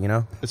data. You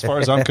know. As far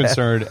as I'm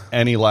concerned,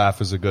 any laugh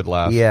is a good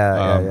laugh.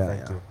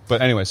 Yeah.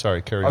 But anyway,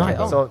 sorry, carry Okay.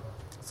 on.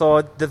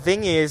 So the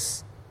thing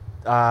is,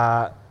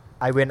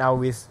 I went out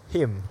with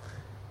him,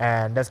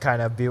 and that's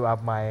kind of built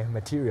up my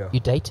material. You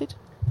dated?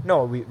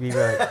 No, we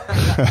were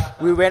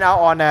we went out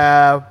on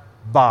a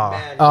bar.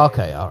 Oh,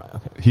 okay, all right.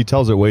 Okay. He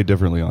tells it way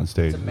differently on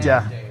stage.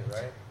 Yeah.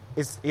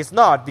 It's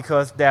not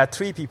because there are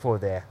three people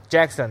there: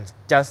 Jackson,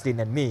 Justin,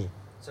 and me.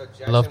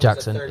 Love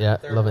Jackson. Yeah,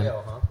 love him.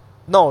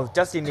 No,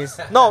 Justin is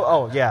no.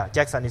 Oh yeah,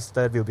 Jackson is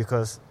third wheel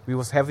because we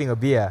was having a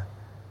beer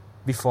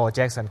before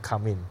Jackson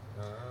come in,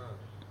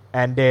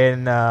 and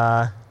then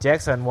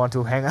Jackson want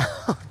to hang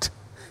out,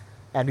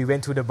 and we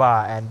went to the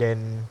bar, and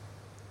then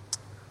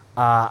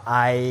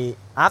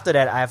after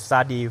that I have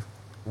studied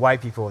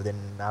white people. Then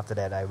after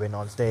that I went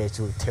on stage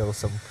to tell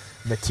some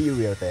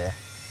material there.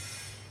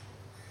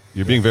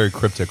 You're being very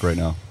cryptic right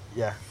now.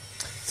 Yeah.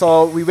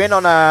 So we went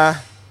on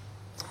a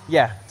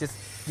just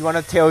you want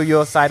to tell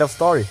your side of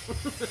story?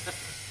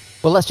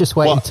 Well, let's just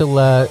wait Well, until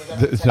No,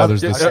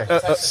 there's this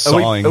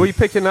sawing. Are we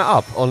picking that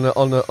up on the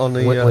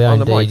We are on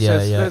the mic? indeed, yeah,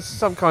 There's, yeah. there's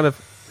some kind of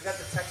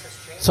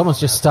someone's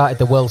just started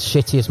the world's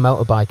shittiest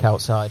motorbike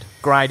outside.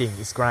 Grinding.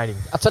 It's grinding.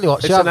 I'll tell you what.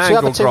 it's Shall an I have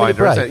a angle 2-minute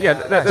grinder. break? Yeah,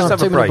 let's No,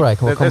 have a 2-minute break. break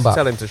and we'll come Let's back.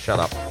 tell him to shut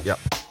up. Yeah.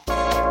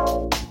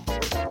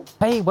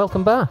 Hey,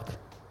 welcome back.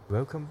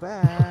 Welcome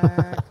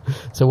back.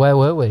 So where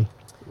were we?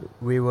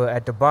 We were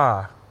at the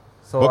bar.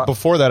 So But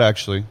before that,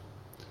 actually,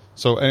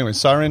 so anyway,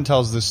 Siren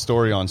tells this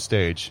story on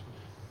stage.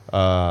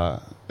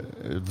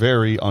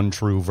 Very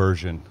untrue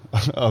version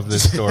of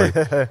this story.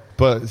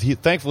 But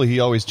thankfully, he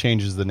always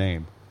changes the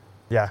name.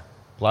 yeah,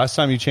 Last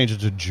time you changed it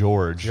to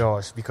George.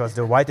 George, because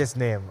the whitest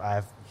name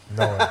I've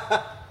known.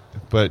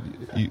 But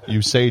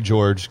you say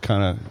George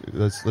kind of.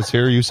 Let's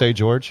hear you say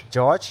George.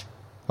 George.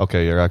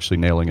 Okay, you're actually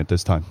nailing it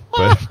this time.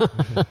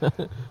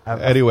 But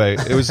anyway,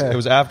 it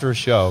was after a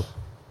show,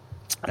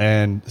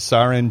 and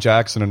Siren,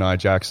 Jackson, and I,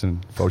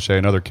 Jackson Fauché,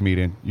 another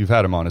comedian. You've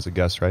had him on as a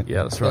guest, right?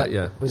 Yeah, that's right.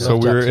 Yeah. So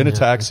love we were Jackson, in a yeah.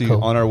 taxi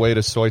Cool. on our way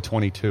to Soy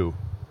 22,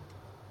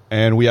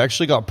 and we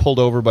actually got pulled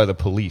over by the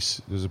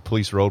police. There's a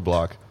police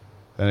roadblock,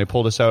 and they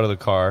pulled us out of the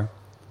car,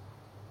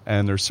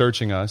 and they're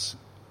searching us,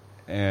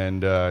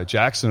 and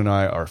Jackson and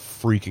I are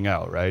freaking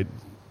out, right?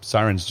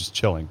 Siren's just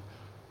chilling.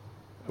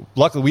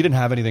 Luckily, we didn't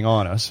have anything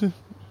on us,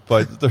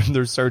 but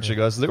they're searching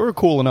us. They were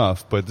cool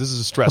enough, but this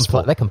is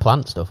stressful. They can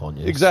plant stuff on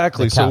you.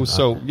 Exactly. They can,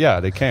 So okay. yeah,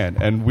 they can.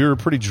 And we were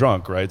pretty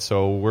drunk, right?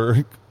 So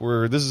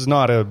we're this is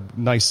not a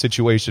nice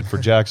situation for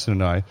Jackson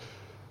and I.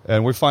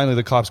 And we're finally,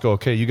 the cops go,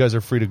 okay, you guys are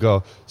free to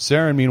go.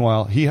 Saren,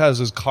 meanwhile, he has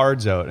his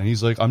cards out and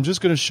he's like, I'm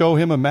just going to show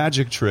him a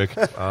magic trick.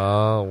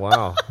 Oh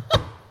wow.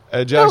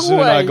 And Jackson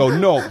and I way. go,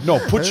 no,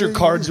 put your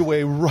cards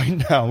away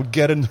right now.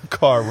 Get in the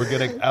car. We're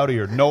getting out of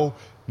here. No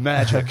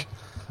magic.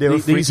 They were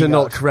These are freaking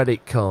not out.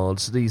 credit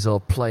cards. These are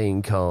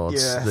playing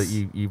cards Yes. that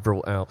you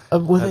brought out.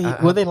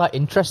 Were they like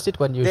interested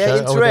when you They're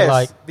showed? Or were they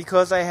interested like,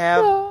 because I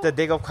have the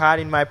deck of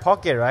cards in my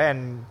pocket, right?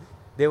 And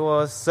they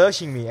were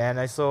searching me, and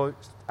I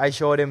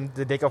showed them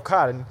the deck of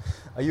cards. And,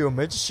 are you a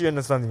magician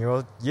or something? They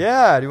were,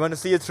 yeah. Do you want to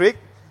see a trick?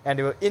 And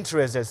they were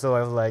interested, so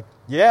I was like,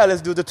 yeah,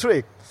 let's do the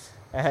trick.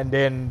 And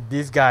then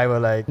these guys were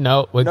like,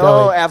 No, we're no,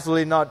 going.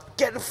 absolutely not.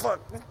 Get the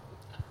fuck.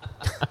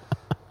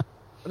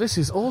 This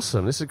is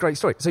awesome. This is a great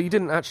story. So they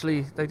didn't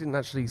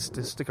actually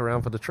stick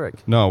around for the trick.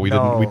 No, we No.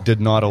 didn't. We did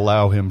not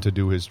allow him to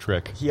do his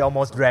trick. He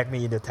almost dragged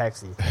me in the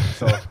taxi,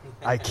 so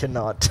I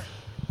cannot.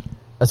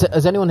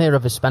 Has anyone here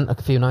ever spent a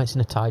few nights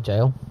in a Thai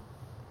jail?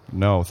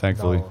 No,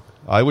 thankfully, No.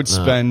 I would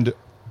spend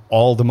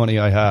all the money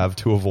I have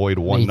to avoid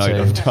one Me night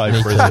too. of Thai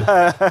Me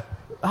prison.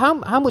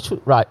 How much?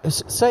 Right.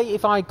 Say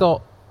if I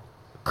got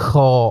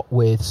caught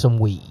with some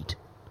weed,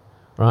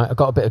 right? I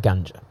got a bit of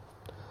ganja.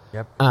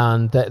 Yep.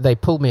 And they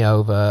pulled me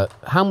over.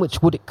 How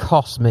much would it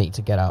cost me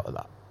to get out of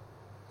that?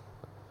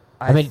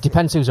 I mean, it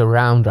depends who's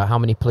around, or how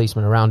many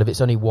policemen are around. If it's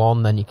only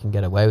one, then you can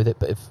get away with it.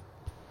 But if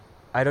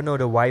I don't know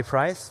the white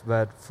price,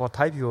 but for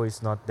Thai people,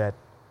 it's not that.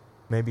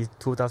 Maybe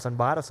 2,000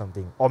 baht or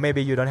something, or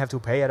maybe you don't have to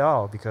pay at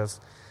all because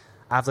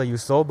after you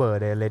sober,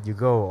 they let you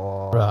go.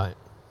 Or right,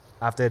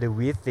 after the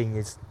weed thing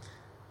is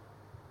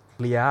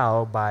clear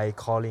out by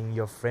calling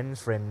your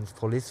friends,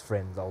 police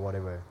friends, or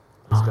whatever.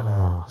 It's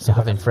gonna. so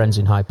having friends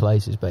in high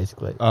places,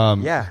 basically.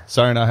 Yeah.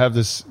 Sorry, and I have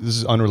this. This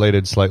is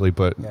unrelated slightly,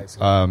 but Yeah, it's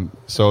okay.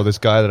 so this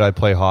guy that I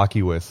play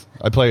hockey with,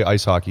 I play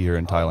ice hockey here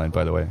in Thailand,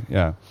 by the way.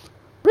 Yeah,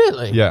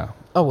 Really? yeah,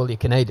 Oh well, you're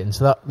Canadian,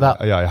 so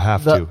that yeah. I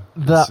have that to.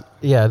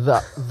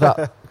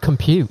 that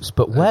computes.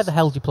 But where the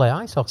hell do you play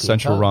ice hockey?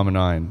 Central in Thailand?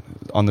 Ramanine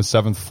on the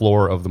 7th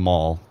floor of the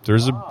mall.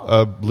 There's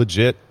a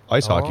legit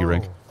ice hockey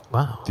rink.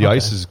 Wow. The okay.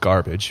 ice is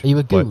garbage. Are you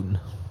a but- goon?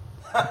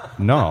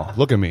 No,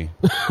 look at me.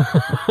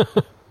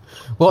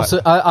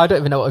 I don't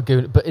even know what a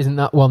goon. But isn't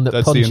that one that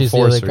That's the punches the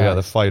enforcer. other guy? Yeah,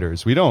 the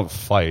fighters. We don't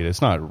fight.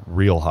 It's not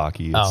real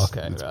hockey. It's, Oh,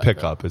 okay, it's right,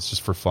 pickup. It's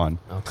just for fun.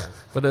 Okay.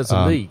 But there's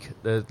a league.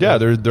 Yeah,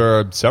 there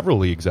are several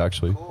leagues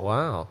actually.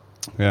 Wow.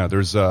 Yeah,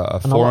 there's a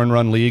foreign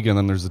run league, and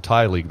then there's the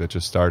Thai league that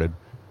just started.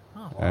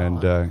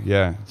 And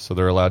yeah, so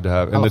they're allowed to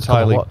have in I'll the have to come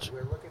Thai and league. watch.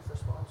 We're looking for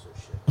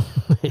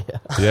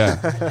sponsorship.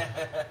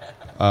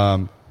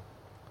 Yeah.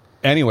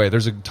 Anyway,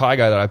 there's a Thai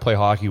guy that I play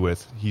hockey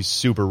with. He's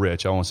super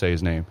rich. I won't say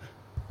his name.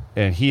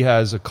 And he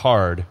has a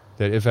card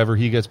that if ever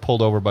he gets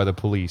pulled over by the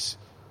police,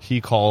 he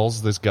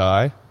calls this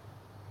guy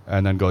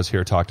and then goes,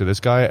 here, talk to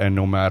this guy. And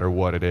no matter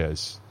what it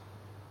is,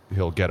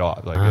 he'll get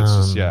off. Like, it's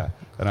just, yeah.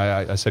 And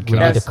I said, We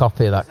can I? need a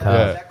copy of that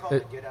card.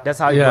 Yeah. That's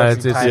how it Yeah,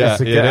 works in it's- Thailand. Yeah,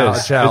 a it get out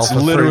is. of jail It's for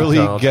free literally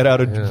card. get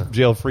out of Yeah.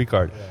 jail free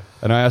card.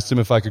 And I asked him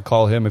if I could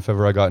call him if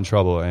ever I got in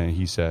trouble, and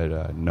he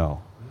said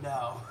no.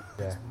 No,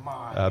 it's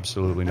mine.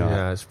 Absolutely not.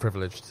 Yeah, it's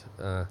privileged.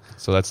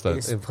 So that's the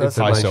It's ISO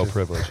privileged.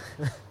 privilege.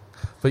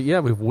 But yeah,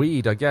 with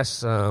weed, I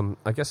guess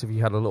if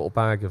you had a little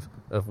bag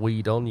of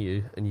weed on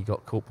you and you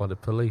got caught by the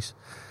police,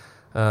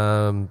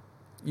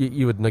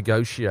 you would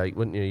negotiate,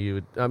 wouldn't you? You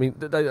would. I mean,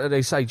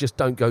 they say just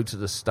don't go to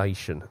the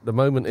station. The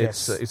moment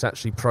Yes. it's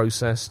actually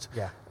processed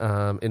Yeah.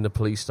 in the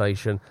police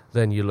station,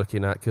 then you're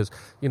looking at, because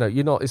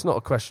you're not. It's not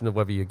a question of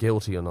whether you're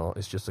guilty or not.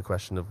 It's just a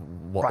question of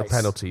what Price. the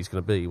penalty is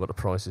going to be, what the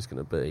price is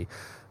going to be.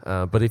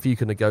 But if you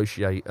can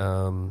negotiate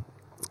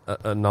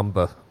a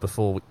number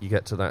before you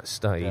get to that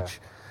stage.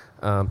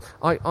 I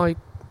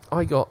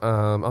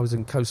was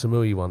in Koh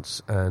Samui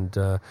once, and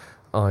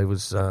I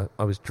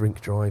was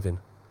drink driving.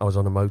 I was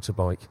on a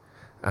motorbike,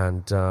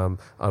 and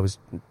I was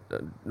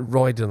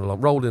rolling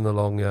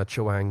along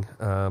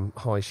Chawang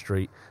High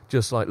Street,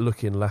 just like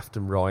looking left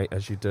and right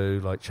as you do,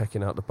 like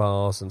checking out the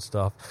bars and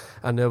stuff.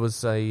 And there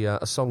was a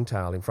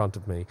Songthaew in front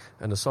of me,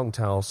 and the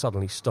Songthaew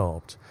suddenly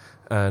stopped.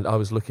 And I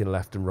was looking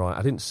left and right.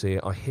 I didn't see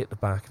it. I hit the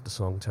back of the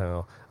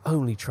Songthaew,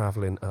 only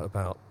travelling at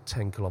about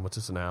 10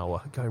 kilometres an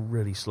hour, going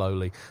really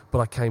slowly. But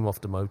I came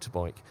off the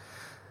motorbike.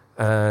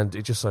 And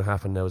it just so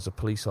happened there was a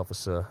police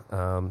officer,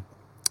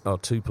 or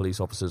two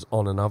police officers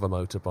on another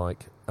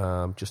motorbike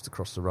just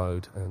across the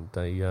road. And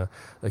they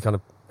kind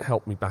of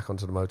helped me back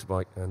onto the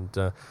motorbike. And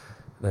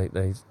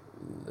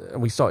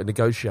and we started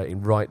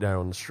negotiating right there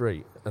on the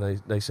street.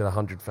 And they said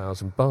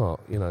 100,000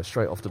 baht,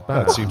 straight off the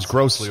bat. That seems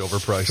grossly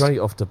overpriced. Straight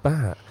off the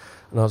bat.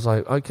 And I was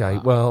like, okay,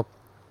 well,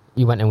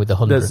 You went in with the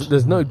 100.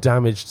 there's no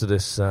damage to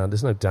this.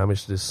 There's no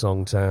damage to this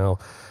Songthaew,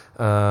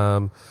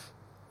 and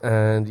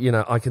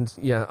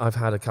I've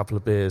had a couple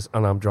of beers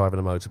and I'm driving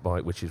a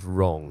motorbike, which is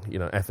wrong.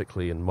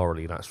 Ethically and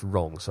morally, that's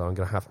wrong. So I'm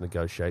going to have to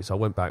negotiate. So I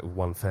went back with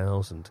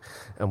 1,000,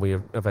 and we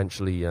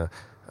eventually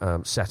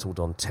settled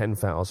on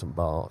 10,000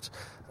 baht,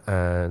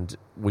 and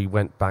we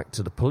went back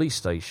to the police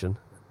station,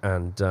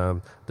 and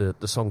the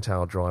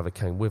Songthaew driver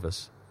came with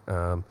us.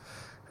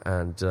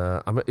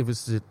 It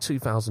was the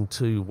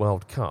 2002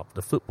 World Cup.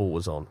 The football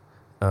was on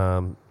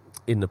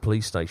in the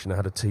police station. They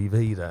had a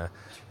TV there,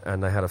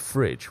 and they had a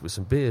fridge with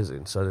some beers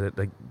in. So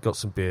they got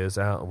some beers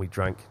out, and we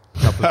drank a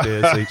couple of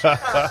beers each.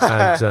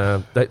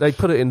 And they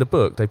put it in the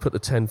book. They put the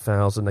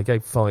 10,000. They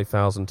gave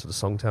 5,000 to the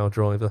Songthaew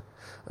driver.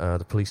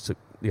 The police took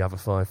the other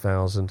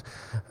 5,000,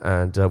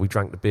 and we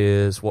drank the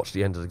beers, watched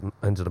the end of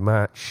the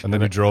match, And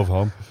then you drove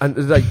home. And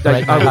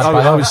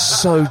I was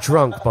so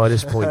drunk by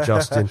this point,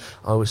 Justin.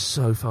 I was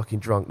so fucking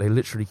drunk. They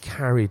literally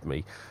carried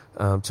me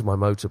to my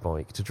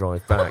motorbike to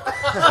drive back.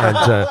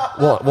 And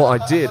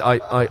what I did,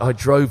 I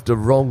drove the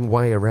wrong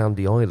way around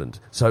the island.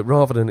 So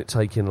rather than it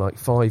taking like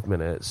 5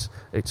 minutes,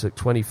 it took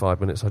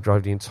 25 minutes. I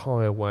drove the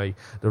entire way,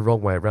 the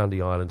wrong way around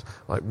the island,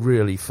 like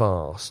really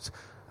fast,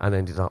 and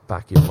ended up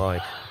back in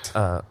my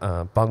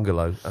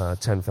bungalow,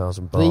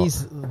 10,000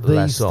 baht.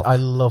 less off.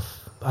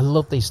 I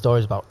love these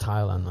stories about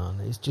Thailand, man.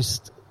 It's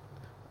just,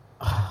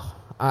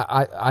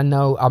 I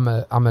know I'm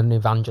an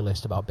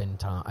evangelist about being in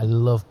Thailand. I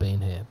love being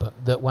here,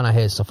 but when I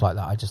hear stuff like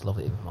that, I just love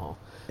it even more.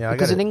 Yeah,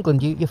 because in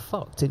England, you're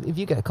fucked. If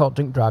you get caught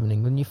drink driving in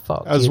England, you're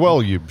fucked.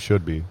 Well, you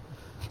should be.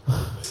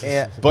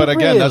 Yeah. But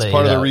again, that's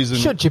part of the though, reason.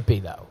 Should you be,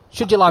 though?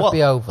 Should your life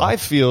be over? I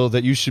feel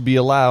that you should be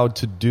allowed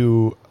to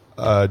do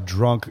a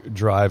drunk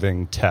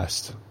driving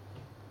test.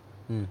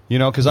 You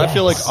know, because I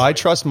feel like I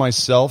trust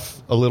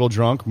myself a little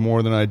drunk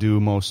more than I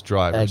do most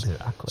drivers.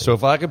 Exactly. So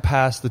if I could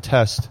pass the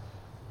test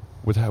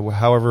with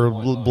however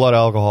blood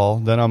alcohol,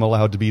 then I'm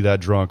allowed to be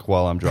that drunk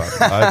while I'm driving.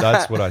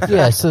 That's what I think.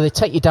 Yeah, so they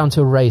take you down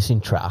to a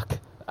racing track,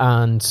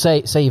 and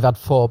say you've had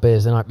 4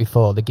 beers the night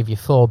before, they give you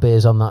 4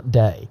 beers on that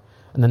day,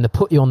 and then they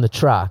put you on the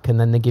track, and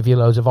then they give you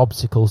loads of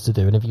obstacles to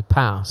do, and if you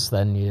pass,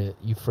 then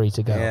you're free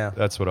to go. Yeah.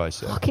 That's what I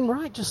say. Fucking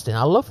right, Justin.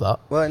 I love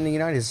that. Well, in the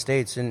United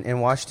States, in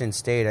Washington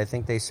State, I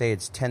think they say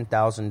it's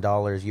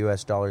 $10,000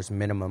 US dollars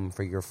minimum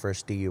for your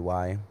first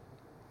DUI,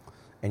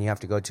 and you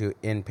have to go to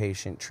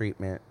inpatient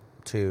treatment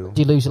too.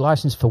 Do you lose your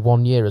license for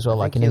 1 year as well,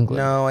 like in England?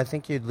 No, I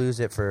think you'd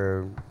lose it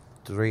for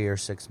 3 or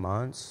 6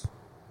 months.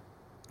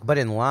 But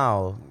in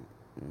Laos,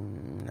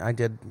 I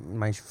did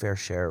my fair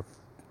share of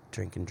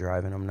drinking,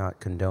 driving. I'm not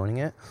condoning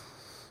it.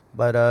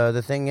 But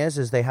the thing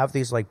is they have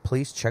these like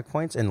police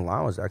checkpoints. And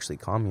Laos is actually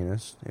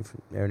communist,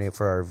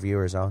 for our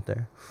viewers out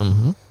there.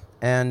 Mm-hmm.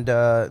 And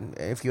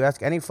if you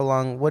ask any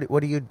Falun,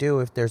 what do you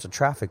do if there's a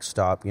traffic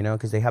stop? You know,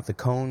 because they have the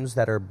cones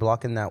that are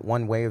blocking that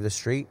one way of the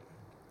street.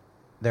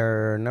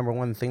 Their number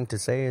one thing to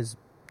say is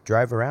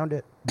drive around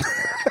it.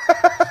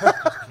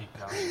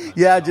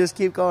 Just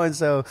keep going.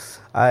 So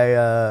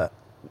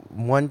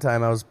one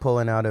time I was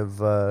pulling out of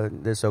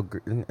and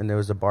there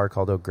was a bar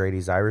called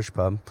O'Grady's Irish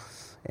Pub,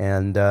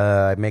 and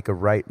I make a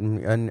right,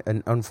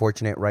 an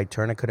unfortunate right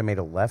turn. I could have made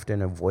a left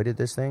and avoided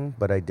this thing,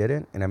 but I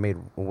didn't, and I made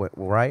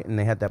right, and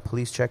they had that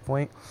police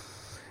checkpoint,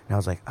 and I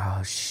was like,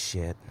 oh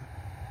shit,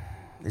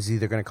 this is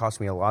either going to cost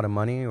me a lot of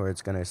money or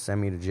it's going to send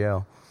me to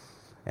jail.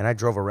 And I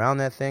drove around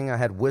that thing. I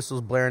had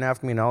whistles blaring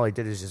after me, and all I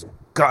did is just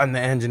got in the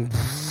engine.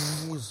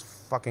 It was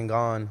fucking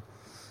gone.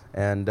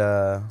 And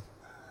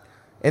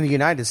in the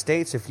United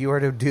States, if you were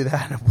to do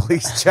that at a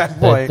police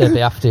checkpoint, they'd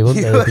be after you,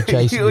 wouldn't they? They'd be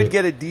chasing you would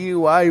get a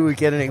DUI, you would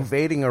get an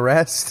evading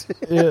arrest.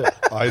 Yeah.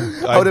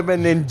 I would have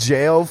been in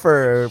jail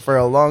for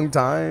a long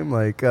time.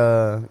 Like,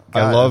 I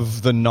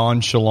love the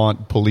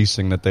nonchalant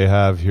policing that they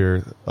have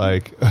here.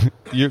 Like,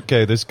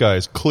 this guy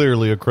is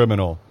clearly a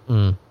criminal.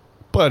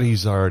 But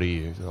he's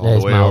already all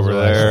the way over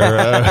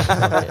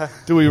there.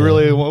 Do we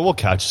really? We'll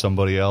catch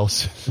somebody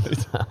else.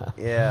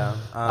 Yeah.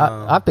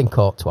 I've been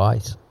caught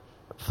twice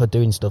for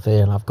doing stuff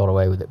here, and I've got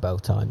away with it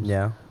both times.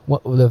 Yeah.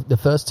 The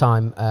first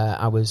time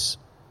I was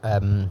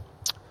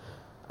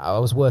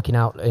working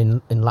out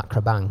in Lac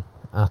Krabang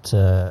at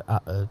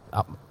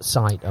a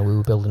site, and we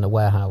were building a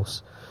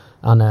warehouse,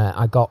 and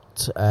I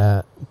got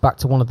back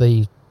to one of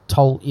the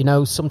toll. You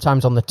know,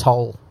 sometimes on the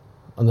toll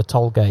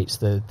gates,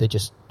 they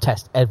just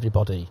test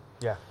everybody.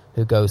 Yeah.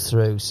 Who goes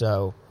through.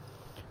 So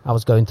I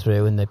was going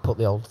through, and they put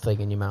the old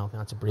thing in your mouth, and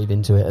I had to breathe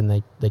into it, and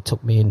they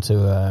took me into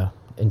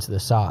the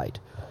side,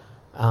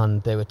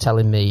 and they were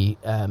telling me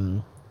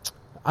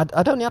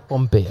I'd only had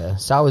 1 beer,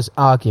 so I was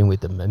arguing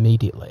with them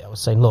immediately. I was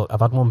saying, look,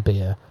 I've had 1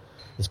 beer,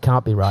 this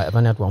can't be right, I've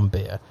only had 1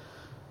 beer.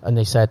 And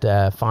they said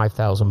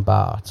 5,000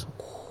 baht,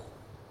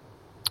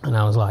 and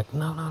I was like,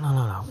 no,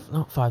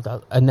 not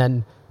 5,000. And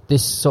then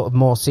this sort of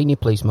more senior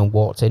policeman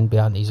walked in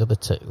behind these other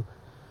 2,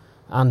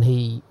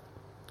 and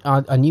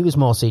I knew he was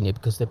more senior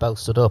because they both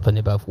stood up and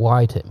they both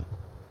wide him.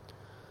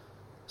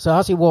 So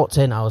as he walked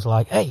in, I was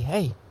like,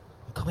 hey,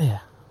 come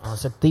here. And I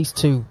said, these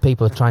 2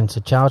 people are trying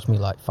to charge me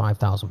like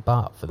 5,000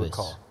 baht for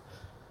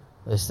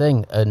this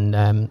thing. And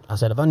I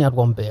said, I've only had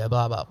 1 beer,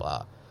 blah, blah,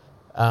 blah.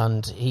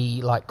 And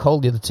he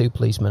called the other 2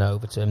 policemen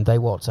over to him. They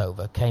walked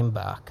over, came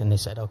back, and they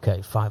said,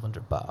 okay,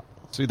 500 baht.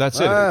 See, that's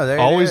it.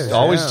 Always,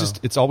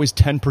 it's always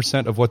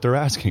 10% of what they're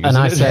asking. And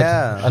I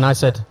Yeah.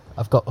 said,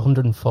 I've got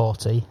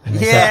 140. And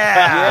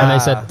they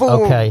said,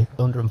 Boom. okay,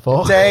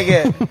 140. Take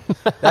it.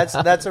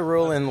 That's a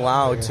rule in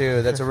Laos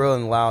too. That's a rule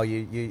in Laos.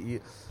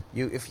 You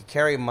if you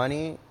carry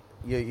money,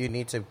 you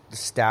need to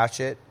stash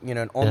it. You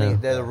know,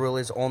 and the rule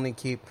is only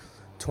keep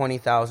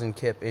 20,000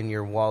 kip in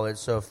your wallet.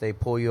 So if they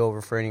pull you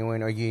over for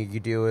anyone, or you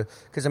do it,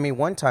 because I mean,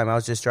 one time I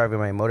was just driving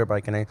my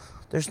motorbike, and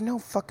there's no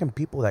fucking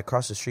people that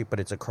cross the street, but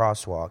it's a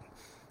crosswalk.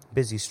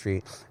 busy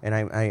street, and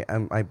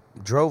I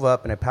drove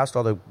up and I passed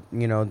all the,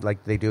 you know,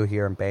 like they do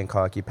here in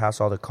Bangkok, you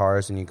pass all the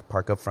cars and you can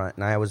park up front,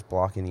 and I was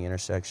blocking the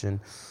intersection,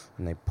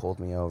 and they pulled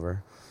me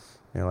over.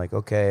 And they're like,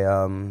 okay,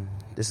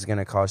 this is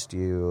gonna cost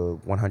you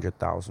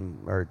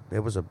 100,000, or it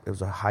was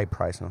a high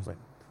price, and I was like,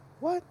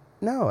 what?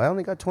 No, I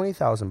only got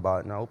 20,000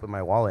 baht, and I opened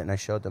my wallet and I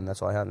showed them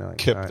that's all I had. And they're like,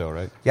 Kip all right. though,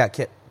 right? Yeah,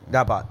 kip.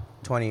 Not baht.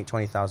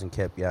 20,000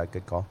 kip. Yeah,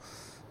 good call.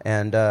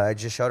 And I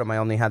just showed them I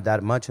only had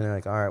that much, and they're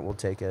like, all right, we'll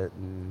take it,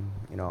 and,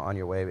 you know, on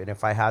your way. And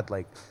if I had,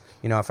 like,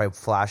 you know, if I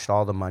flashed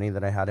all the money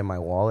that I had in my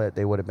wallet,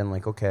 they would have been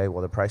like, okay,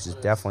 well, the price is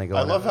definitely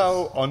going up. I love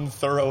how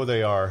unthorough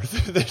they are.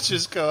 They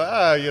just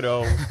go, you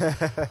know,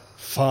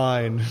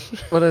 fine.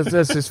 Well,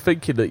 there's this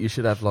thinking that you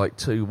should have like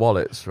two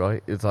wallets,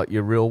 right? It's like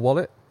your real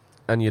wallet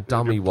and your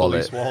dummy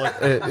police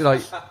wallet.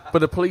 wallet.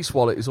 But a police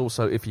wallet is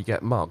also if you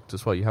get mugged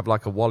as well. You have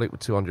like a wallet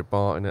with 200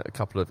 baht in it, a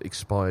couple of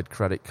expired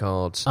credit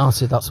cards. Oh,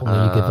 see, that's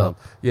one you give up.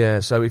 Yeah,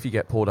 so if you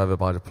get pulled over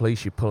by the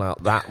police, you pull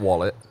out that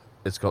wallet.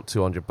 It's got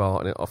 200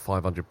 baht in it or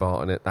 500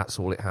 baht in it. That's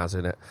all it has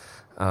in it.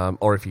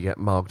 Or if you get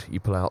mugged, you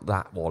pull out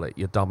that wallet,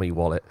 your dummy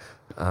wallet.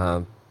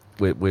 Sarin,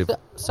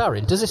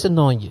 does this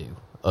annoy you,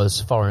 as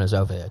foreigners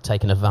over here,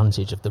 taking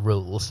advantage of the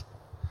rules?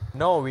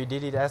 No, we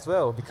did it as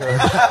well because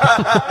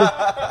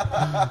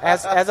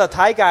as a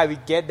Thai guy, we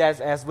get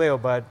that as well.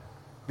 But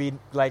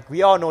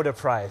we all know the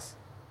price.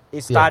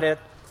 It started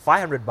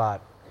 500 baht,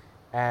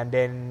 and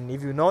then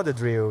if you know the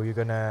drill, you're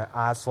gonna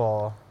ask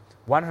for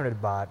 100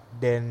 baht.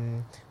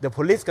 Then the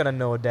police gonna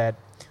know that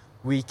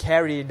we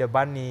carry the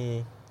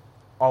money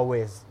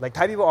always. Like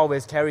Thai people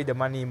always carry the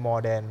money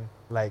more than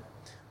like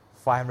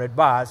 500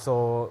 baht,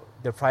 so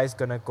the price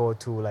gonna go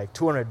to like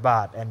 200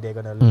 baht, and they're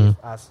gonna leave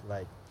us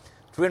like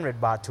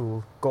 300 baht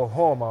to go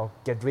home or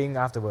get drink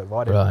afterward,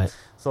 whatever. Right.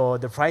 So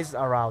the price is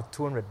around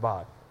 200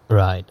 baht.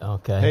 Right,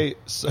 okay. Hey,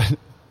 so,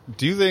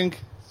 do you think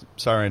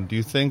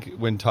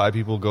when Thai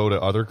people go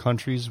to other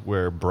countries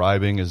where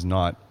bribing is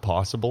not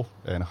possible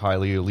and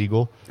highly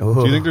illegal, do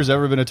you think there's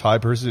ever been a Thai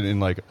person in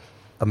like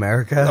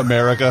America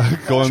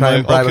going try like,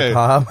 and bribe okay, a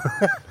cop.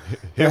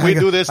 here we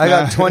do this I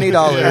now. got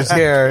 $20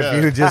 here.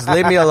 If you just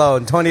leave me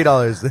alone,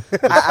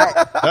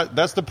 $20.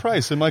 That's the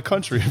price in my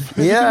country.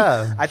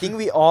 Yeah. I think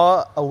we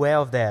all aware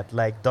of that.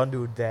 Like, don't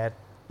do that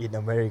in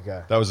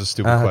America. That was a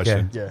stupid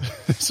question. Yeah.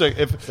 So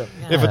if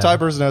a Thai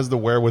person has the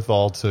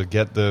wherewithal to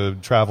get the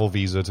travel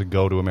visa to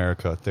go to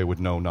America, they would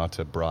know not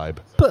to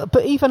bribe.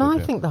 But even I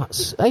think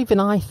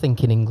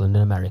in England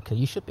and America,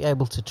 you should be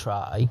able to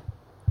try,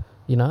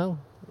 you know?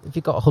 If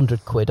you've got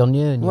 100 quid on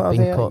you and you've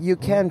been caught... You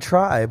can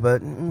try,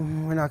 but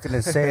we're not going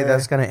to say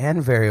that's going to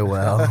end very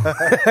well.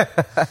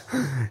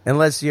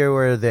 Unless you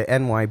were the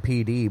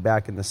NYPD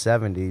back in the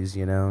 70s,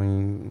 you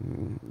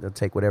know, they'll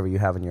take whatever you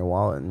have in your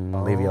wallet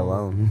and leave you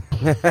alone.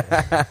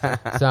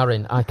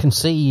 Zarin, I can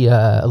see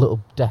a little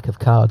deck of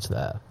cards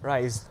there.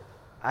 Right.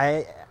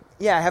 I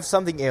have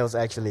something else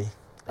actually.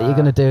 Are you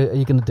gonna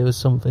do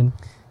something?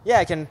 Yeah,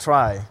 I can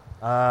try.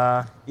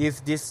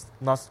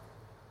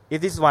 If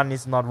this one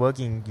is not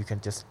working, you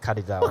can just cut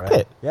it out, Fuck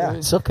right? it. Yeah.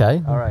 It's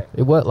okay. All right.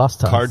 It worked last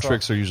time. Card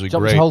tricks are usually Do you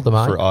want me great to hold them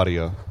out? for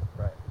audio.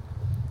 Right.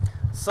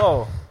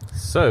 So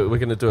we're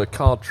going to do a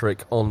card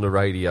trick on the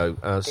radio.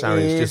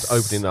 Sarin's just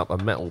opening up a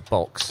metal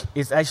box.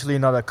 it's actually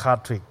not a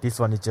card trick. This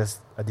one is just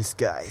a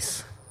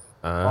disguise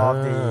of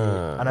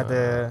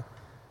another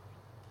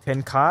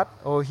 10 card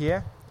over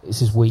here.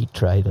 This is weed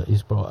tray that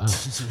he's brought out.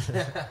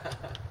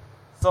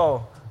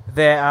 So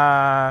there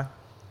are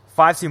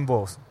 5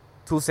 symbols,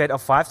 2 sets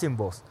of 5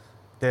 symbols.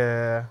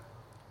 The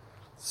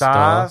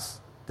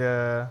stars,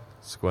 the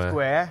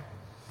square,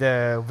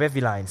 the wavy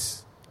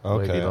lines,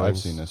 Okay, Wavy I've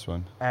lines. seen this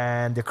one.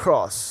 and the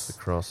cross. The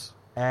cross.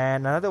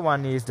 And another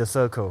one is the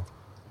circle.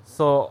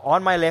 So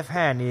on my left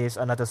hand is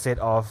another set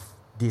of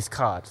these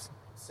cards.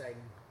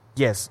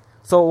 Yes.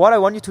 So what I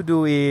want you to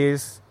do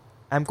is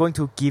I'm going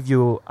to give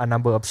you a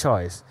number of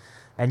choice,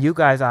 and you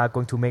guys are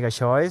going to make a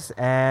choice,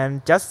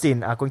 and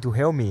Justin are going to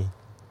help me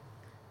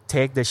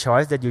take the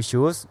choice that you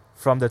choose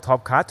from the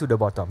top card to the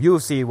bottom. You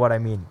will see what I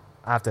mean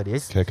after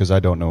this. Okay, because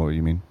I don't know what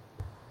you mean.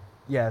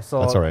 Yeah.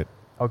 So That's all right.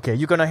 Okay,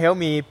 you're gonna help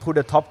me put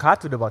the top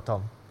card to the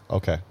bottom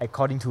Okay.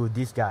 according to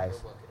these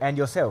guys and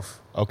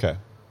yourself. Okay.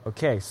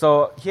 Okay,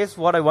 so here's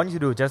what I want you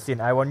to do, Justin.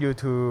 I want you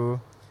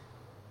to.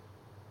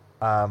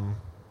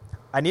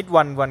 I need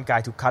one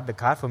guy to cut the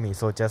card for me.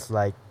 So just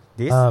like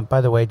this.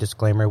 By the way,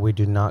 disclaimer, we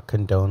do not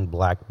condone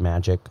black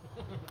magic,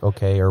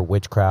 okay, or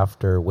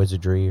witchcraft or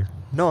wizardry.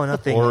 No,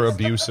 nothing. Or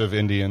abuse of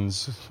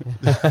Indians.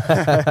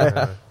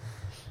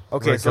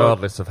 Okay,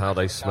 Regardless of how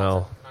they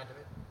smell.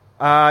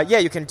 yeah,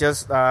 you can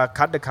just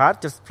cut the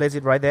card. Just place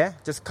it right there.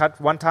 Just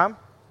cut one time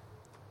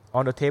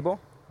on the table.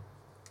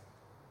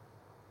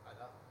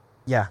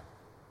 Yeah.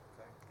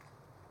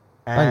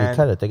 And you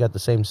cut it. They got the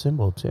same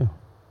symbol too.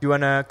 You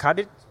wanna cut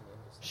it?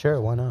 Sure,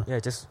 why not? Yeah,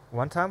 just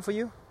one time for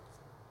you.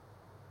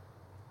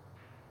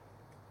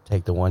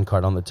 Take the one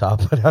card on the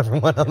top, put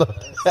everyone on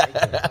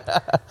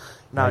the.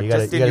 Now, you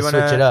gotta, Justin, you you gotta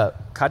wanna switch it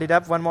up. cut it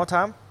up one more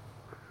time.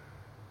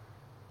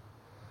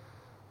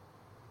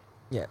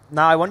 Yeah.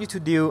 Now I want you to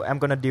deal. I'm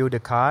gonna deal the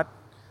card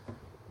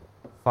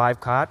 5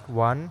 cards.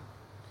 1,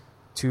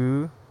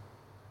 2,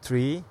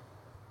 3,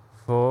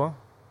 4,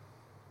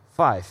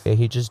 5. Okay,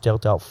 he just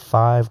dealt out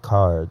 5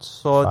 cards.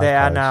 So 5 there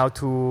are cards. now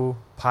 2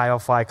 pile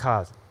of 5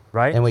 cards,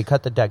 right? And we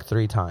cut the deck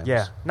 3 times.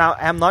 Yeah. Now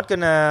I'm not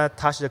gonna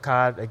touch the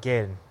card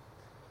again,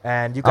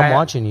 and you guys. I'm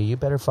watching you. You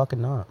better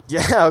fucking not.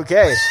 Yeah.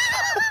 Okay.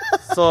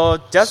 So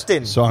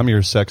Justin. So I'm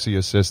your sexy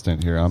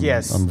assistant here.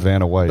 Yes. I'm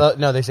Vanna White.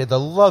 No, they say the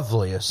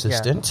lovely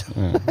assistant.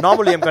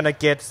 Normally I'm gonna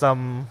get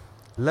some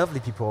lovely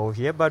people over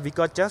here, but we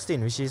got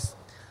Justin, which is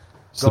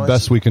It's the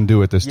best we can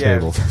do at this yeah.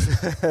 table.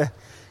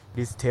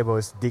 This table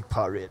is dick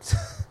parade.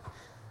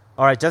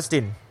 All right,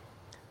 Justin.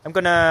 I'm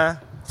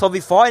gonna. So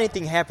before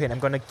anything happens, I'm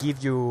gonna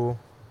give you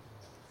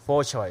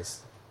 4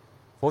 choice.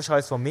 4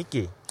 choice for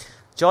Mickey.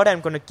 Jordan,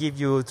 I'm gonna give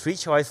you 3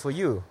 choice for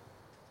you.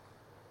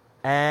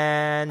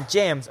 And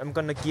James, I'm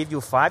gonna give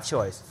you 5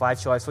 choice. 5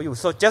 choice for you.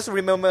 So just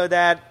remember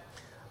that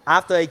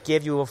after I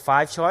gave you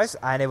 5 choice,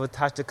 I never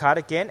touch the card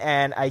again,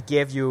 and I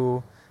gave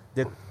you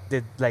the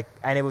like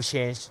I never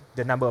change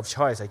the number of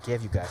choice I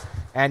gave you guys.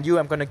 And you,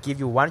 I'm gonna give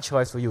you 1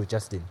 choice for you,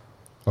 Justin.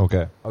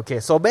 Okay. Okay.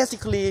 So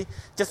basically,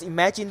 just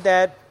imagine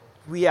that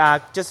we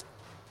are just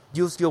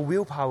use your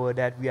willpower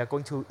that we are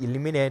going to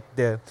eliminate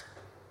the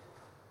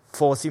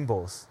 4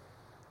 symbols.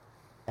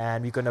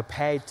 And we're going to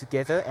pair it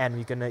together and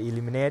we're going to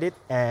eliminate it.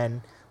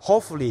 And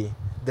hopefully,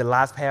 the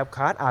last pair of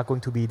cards are going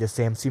to be the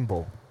same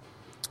symbol.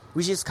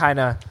 Which is kind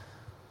of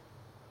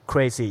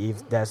crazy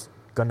if that's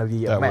going to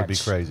be a match. That would be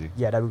crazy.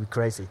 Yeah, that would be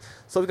crazy.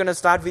 So we're going to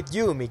start with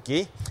you,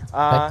 Mickey.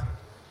 Okay.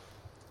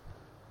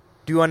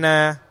 Do you want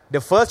to... The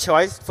first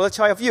choice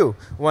of you.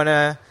 Want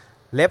to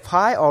left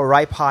pie or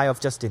right pie of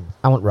Justin?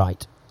 I want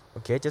right.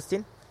 Okay,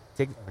 Justin?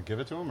 Take, Give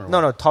it to him? Or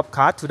no, top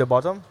card to the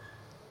bottom.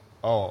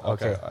 Oh,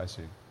 okay. Okay. I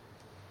see.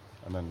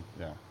 And then,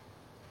 yeah.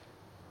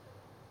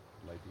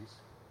 Like these?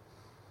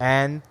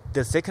 And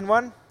the second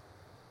one?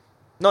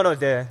 No,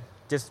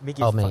 just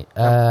Mickey. Oh, me.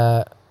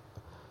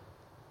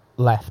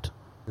 Left.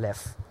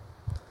 Left.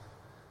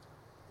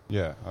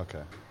 Yeah,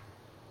 okay.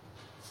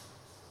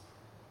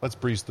 Let's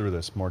breeze through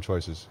this. More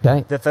choices.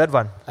 Okay. The third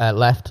one.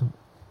 Left.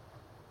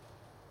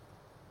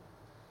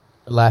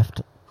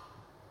 Left.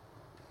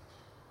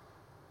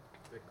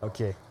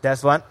 Okay,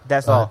 that's one.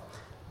 That's all.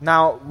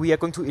 Now we are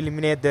going to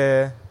eliminate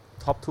the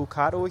top 2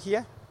 cards over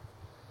here.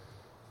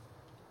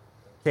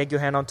 Take your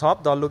hand on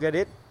top. Don't look at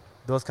it.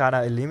 Those cards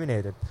are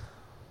eliminated.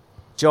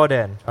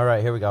 Jordan, All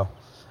right, here we go.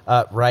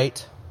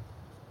 Right.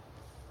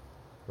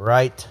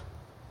 Right.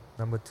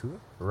 number 2.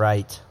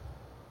 Right.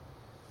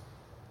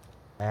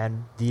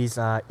 And these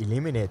are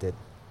eliminated.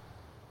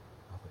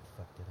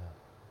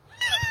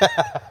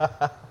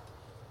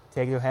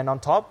 Take your hand on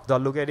top.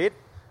 Don't look at it.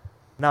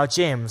 Now,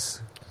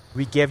 James,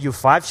 we gave you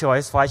 5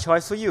 choice. 5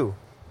 choice for you.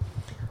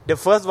 The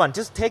first one,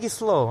 just take it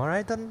slow, all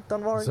right? Don't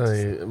worry.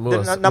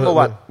 So, number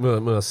 1.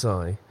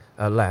 Muasai,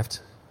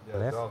 left. Yeah,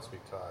 Left. don't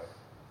speak Thai.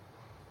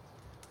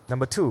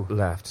 Number 2.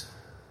 Left.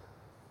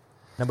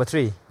 Number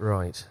 3.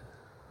 Right.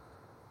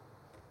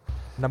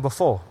 Number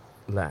 4.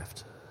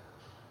 Left.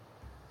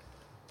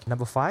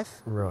 Number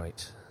 5.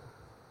 Right.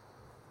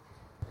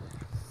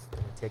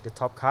 Take the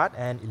top card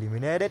and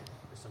eliminate it.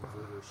 There's some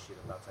voodoo shit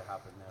about to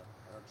happen now.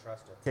 I don't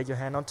trust it. Take your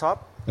hand on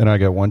top. And I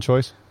get 1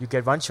 choice? You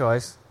get 1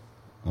 choice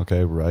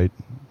Okay, right.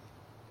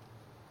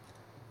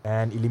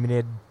 and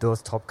eliminate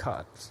those top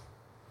cards.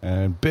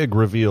 And big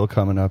reveal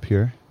coming up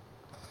here.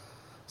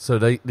 So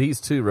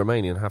these 2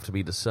 remaining have to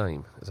be the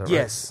same. Is that right?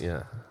 Yes.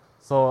 Yeah.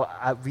 So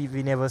we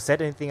never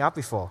set anything up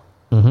before.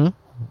 Mm-hmm.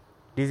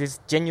 This is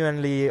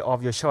genuinely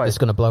of your choice. It's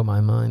going to blow my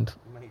mind.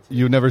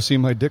 You've never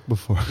seen my dick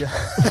before.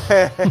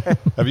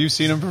 Have you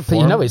seen him But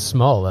perform? you know it's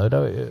small, though,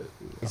 don't you?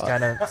 It's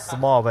kind of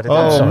small, but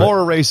Oh, more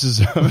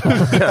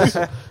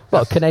racism.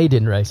 Well,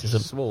 Canadian racism.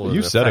 Small.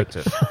 You and said it.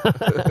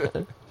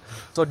 effective.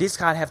 So this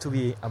card have to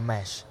be a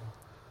mesh.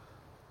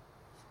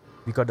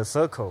 We got the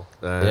circle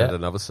And Yeah.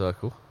 another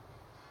circle.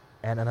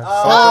 and another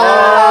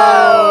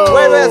circle.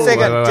 Wait a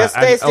second. Wait. Just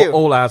stay And still.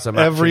 all ads are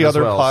matching Every as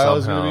other well, pile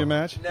is somehow. going to be a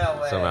match?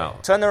 No way. Somehow.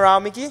 Turn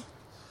around, Mickey.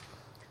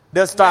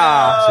 The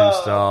star,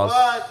 2 stars.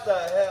 What the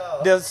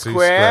hell? the 2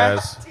 square,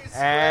 squares.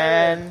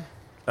 and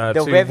the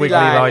 2 wavy wiggly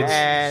line, lines.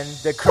 and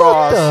the What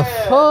cross. the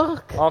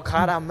fuck? All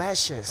cards are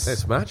meshes.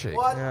 It's magic.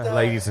 What the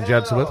Ladies and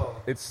hell? gentlemen,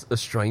 it's a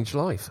strange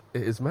life.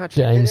 It is magic.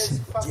 James.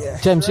 Yeah.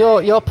 James,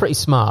 you're pretty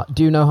smart.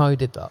 Do you know how he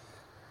did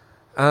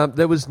that?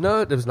 There was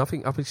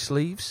nothing up his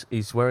sleeves.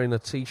 He's wearing a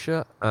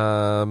t-shirt.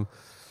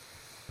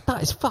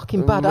 That is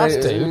fucking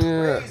badass, dude.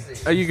 Yeah.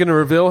 Are you going to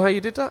reveal how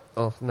you did that?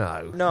 Oh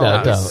no, No,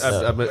 No, it's,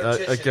 don't.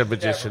 A good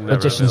magician. Never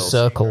Magician's reveals.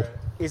 circle.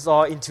 it's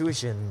all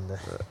intuition.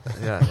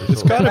 Yeah,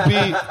 It's got to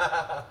be.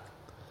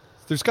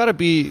 There's got to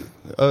be.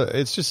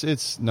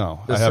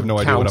 No. There's I have some no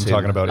idea what I'm counting.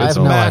 talking about. I It's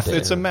have no math. idea.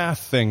 It's a math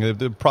thing.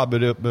 The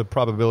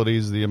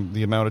probabilities, the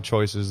amount of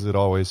choices that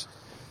always.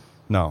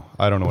 No,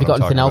 I don't know. Have you what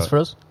got I'm anything talking else about. for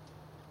us?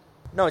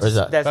 No, Or is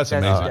that- That's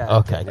amazing. yeah.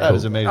 Okay, That cool.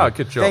 is amazing. Oh,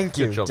 good job. Thank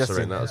you, Good job, Justin.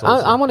 Serena. That's I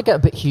awesome. want to get a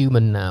bit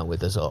human now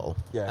with us all.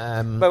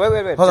 Yeah. But wait.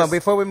 Hold on, just-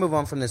 before we move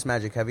on from this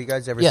magic, have you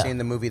guys ever Yeah. seen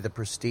the movie The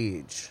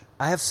Prestige?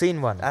 I have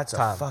seen one. That's a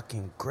time.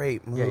 fucking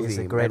great movie. Yeah, it's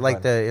a great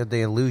like one. the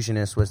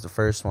Illusionist was the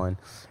first one,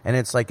 and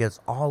it's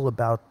all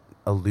about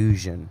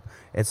illusion.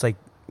 It's like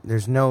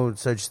there's no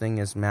such thing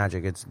as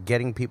magic. It's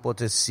getting people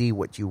to see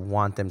what you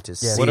want them to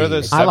see. What are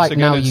the steps I like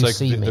again? Now It's You like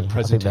See Me. the I think they're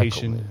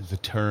presentation, called. the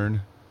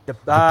turn. We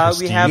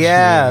Prestige. have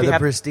Yeah, we The have,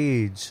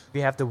 Prestige.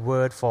 we have the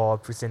word for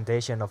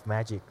presentation of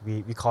magic.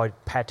 We call it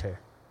patter.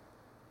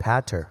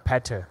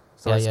 Patter.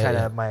 So Yeah, it's yeah, kind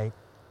yeah. of my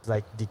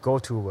like the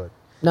go-to word.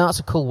 No, that's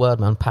a cool word,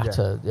 man.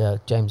 Patter. Yeah,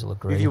 James will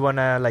agree. If you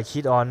wanna like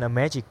hit on a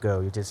magic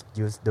girl, you just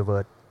use the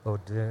word. I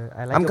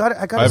like.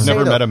 I gotta I've say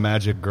never though, met a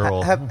magic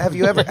girl. Have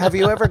you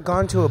ever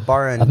gone to a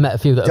bar and I've met a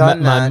few that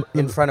done have that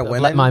in front of have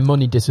women let my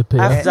money disappear.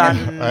 I've done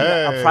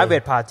Hey. a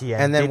private party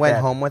and then did went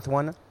that. home with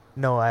one?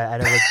 No, I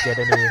never get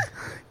any.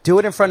 Do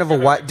it in front of a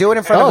white. Do it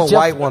in front of a Jeff,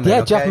 white woman. Yeah,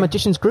 okay? Jeff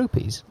Magician's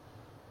groupies.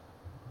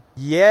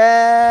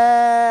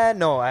 Yeah,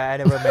 no, I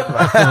never met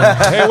one.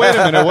 Hey, wait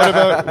a minute.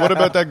 What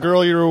about that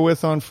girl you were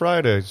with on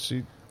Friday?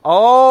 She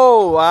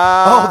Oh,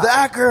 Oh,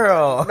 that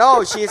girl.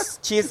 no,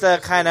 she's a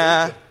kind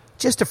of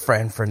Just a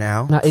friend for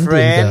now. That Indian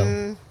girl.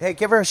 friend. Hey,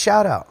 give her a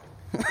shout out.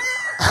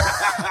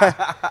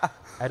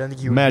 I don't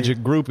think you would magic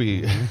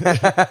groupie.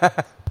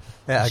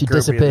 Yeah, She groupie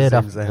is the disappeared same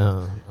after. thing.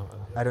 Oh.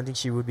 I don't think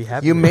she would be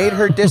happy. You made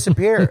her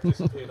disappear.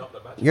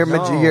 Your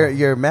No.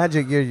 your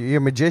magic your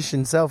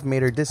magician self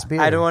made her disappear.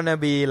 I don't want to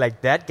be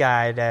like that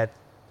guy that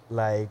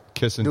like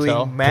Kiss and doing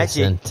tell. Kiss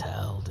magic, and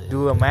tell, dude.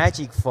 do a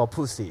magic for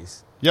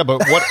pussies. Yeah,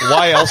 but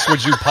why else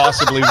would you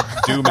possibly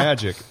do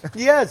magic?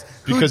 Yes,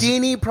 Because-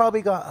 Houdini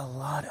probably got a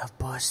lot of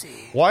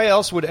pussy. Why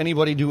else would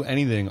anybody do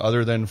anything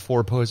other than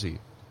for pussy?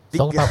 It's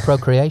all about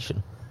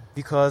procreation.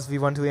 Because we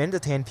want to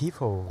entertain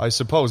people. I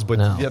suppose, but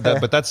No. yeah,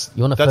 but that's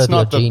You wanna that's further not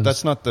your the genes.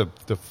 that's not the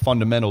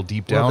fundamental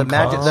deep Well, down.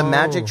 the Oh.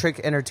 magic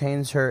trick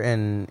entertains her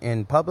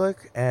in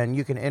public, and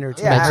you can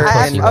entertain Yeah, Makes her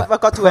pussy in wet.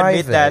 I've got to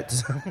admit that,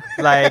 private.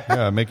 like,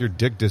 Yeah, make your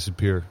dick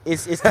disappear.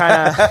 it's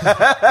kind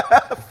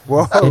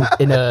of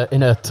in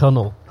a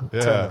tunnel.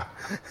 Yeah,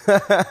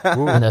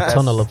 In a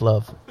tunnel of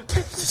love.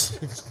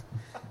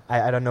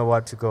 I don't know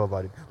what to go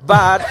about it,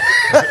 but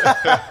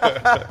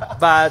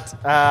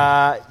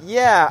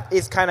yeah,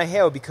 it's kind of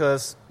hell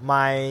because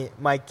my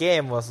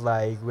game was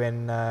like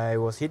when I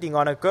was hitting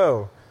on a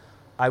girl,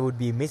 I would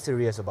be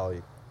mysterious about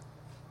it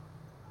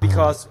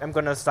because I'm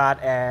gonna start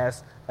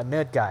as a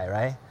nerd guy,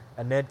 right?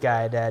 A nerd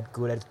guy that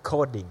good at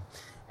coding,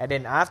 and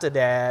then after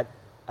that,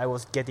 I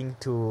was getting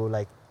to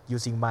like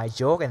using my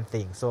joke and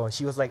things. So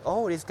she was like,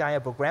 "Oh, this guy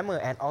a programmer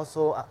and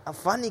also a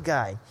funny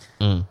guy.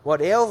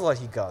 What else was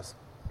he got?"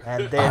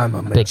 And then I'm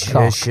a Big cock.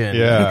 magician.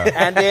 yeah.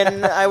 and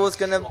then I was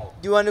gonna,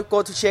 you want to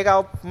go to check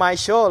out my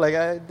show? Like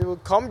I do a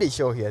comedy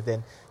show here.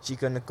 Then she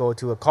gonna go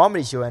to a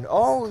comedy show and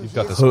You've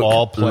got he's- this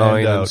all Hook, planned line,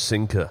 and out.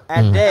 sinker.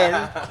 and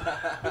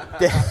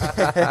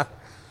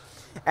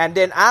and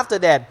then after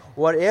that,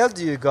 what else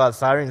do you got,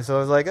 Siren? So I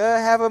was like, I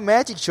have a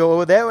magic show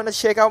over there. Wanna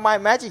check out my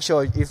magic show?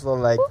 It's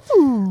like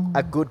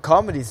a good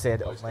comedy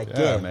set of my Yeah,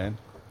 game. man.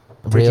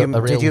 Did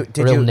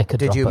you knicker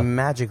dropper.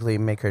 magically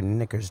make her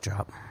knickers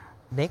drop?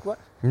 Nick, what?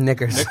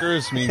 Knickers.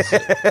 Knickers means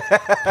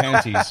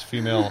panties,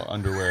 female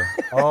underwear.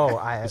 Oh,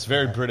 It's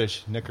very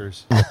British.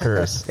 Knickers.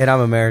 Knickers. And I'm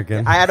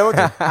American. I don't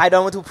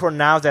want to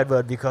pronounce that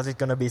word because it's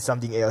gonna be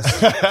something else.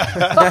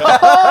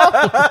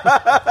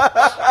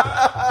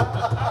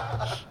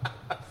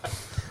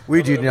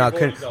 We do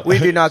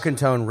not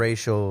condone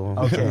racial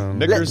Okay.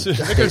 Knickers,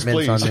 knickers,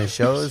 statements on please. this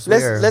shows. We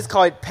are- Let's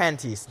call it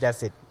panties.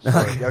 That's it.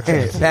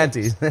 Okay.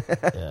 panties.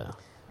 Yeah.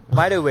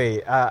 By the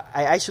way,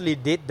 I actually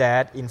did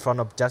that in front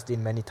of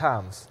Justin many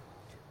times,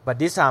 but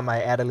this time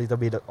I add a little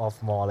bit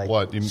of more like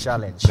What? You-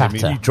 challenge. I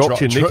mean, You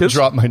dropped your knickers?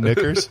 Drop my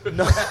knickers.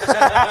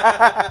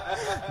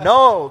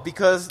 No,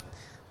 because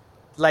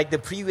like the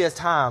previous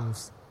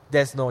times,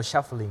 there's no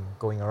shuffling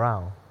going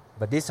around,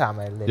 but this time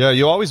I let Yeah,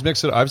 you always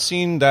mix it. I've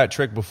seen that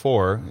trick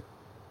before.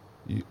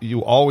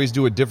 You always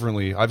do it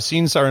differently. I've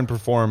seen Siren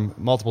perform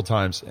multiple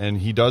times, and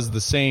he does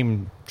the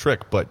same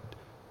trick, but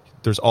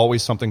there's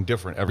always something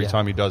different every Yeah.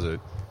 time he does it.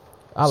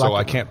 I So like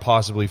I it. can't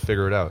possibly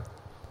figure it out.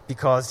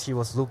 because he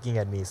was looking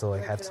at me, so I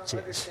had to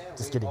change.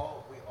 Just kidding.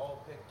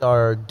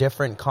 Are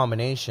different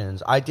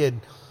combinations. I did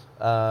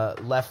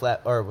left,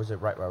 or was it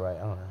right? I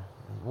don't know.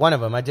 One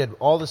of them, I did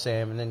all the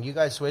same, and then you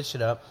guys switched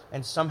it up,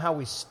 and somehow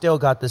we still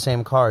got the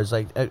same cards.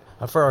 Like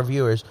for our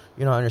viewers,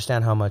 you don't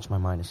understand how much my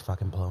mind is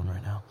fucking blown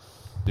right now.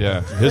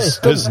 Yeah, It's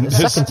the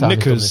second time he's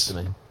done this to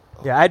me.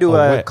 Yeah, I do Oh,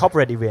 a wait.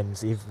 corporate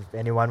events. If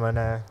anyone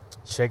wanna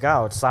check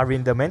out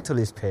Sarin the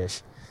Mentalist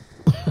page.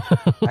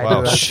 I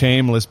Wow, do a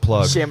shameless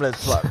plug. shameless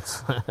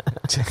plugs.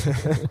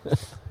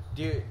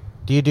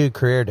 Do you do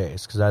career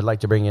days? Because I'd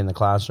like to bring you in the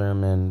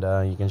classroom, and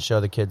you can show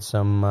the kids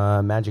some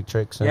magic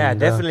tricks. And, Yeah,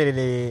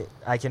 definitely.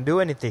 I can do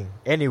anything,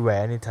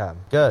 anywhere, anytime.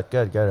 Good.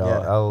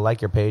 Yeah. I'll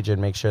like your page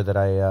and make sure that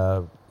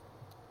I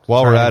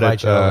While Trying we're to at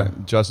invite it, you over.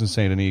 Justin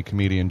Saint Denis,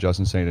 comedian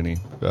Justin Saint Denis.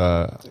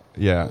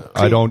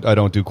 I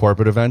don't do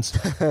corporate events.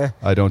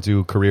 I don't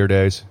do career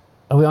days.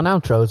 Are we on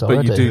outros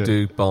already? But you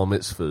do bar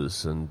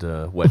mitzvahs and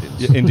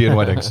weddings. Indian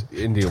weddings.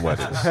 Indian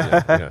weddings,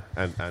 yeah.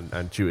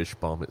 And Jewish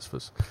bar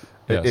mitzvahs.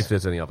 Yes. If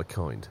there's any other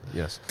kind,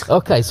 yes.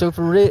 Okay, so if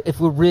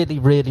we're really,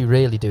 really,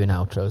 really doing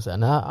outros,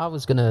 then I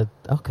was gonna.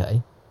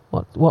 Okay,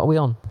 what are we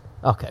on?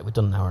 Okay, we've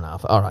done an hour and a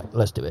half. All right,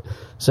 let's do it.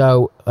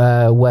 So,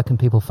 where can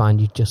people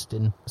find you,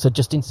 Justin? So,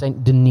 Justin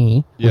Saint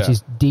Denis, which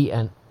is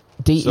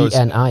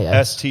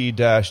D-E-N-I-S.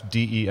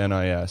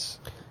 ST-DENIS.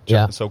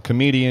 Yeah. So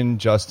comedian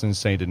Justin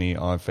Saint Denis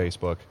on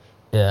Facebook.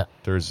 Yeah.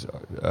 There's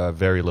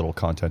very little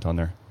content on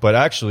there. But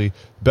actually,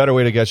 better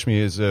way to catch me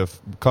is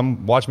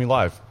come watch me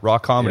live.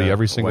 Rock comedy Yeah,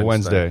 every single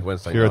Wednesday here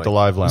at the night.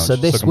 Live Lounge. So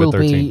this will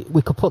be.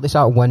 We could put this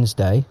out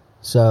Wednesday.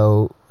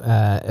 So,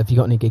 have you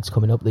got any gigs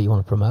coming up that you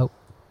want to promote?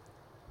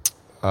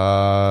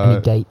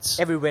 Any dates?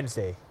 Every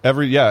Wednesday.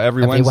 Every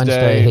Wednesday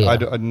Wednesday. here. I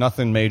do,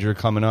 nothing major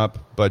coming up,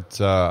 but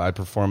I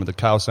perform at the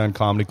Khao-San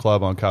Comedy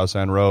Club on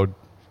Khao-San Road.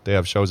 They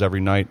have shows every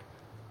night.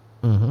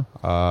 Mm-hmm.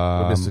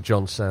 With Mr.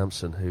 John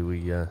Sampson, who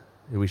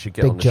we should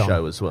get Big on the John.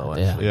 show as well.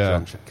 Actually, Yeah.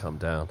 John should come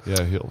down.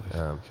 Yeah,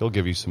 he'll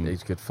give you some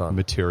He's good fun.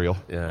 material.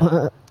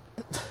 Yeah.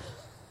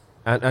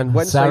 and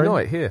Wednesday Saren?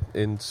 night here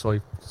in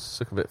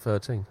Sukhumvit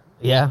 13.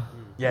 Yeah.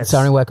 Yes.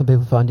 Sarin, where can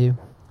people find you?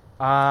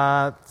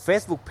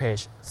 Facebook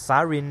page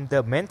Sarin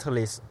the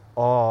Mentalist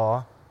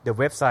or the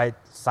website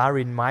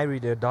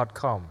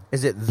sarinmyreader.com.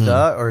 Is it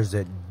the or is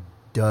it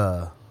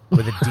duh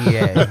with a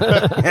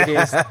D-A? It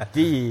is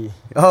the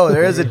Oh,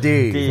 there is a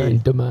D. D.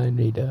 Domain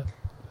reader.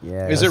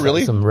 Yeah. Is it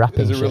really? some rapping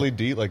Is it shit. really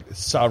deep? Like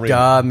sorry,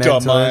 Duh, dumb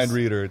mentalist. mind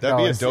reader. That'd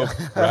No, be a it's- dope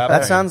rap. That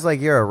name. sounds like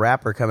you're a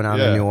rapper coming out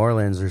Yeah. of New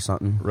Orleans or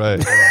something. right.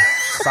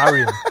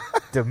 Sarin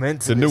the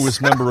Mentalist. The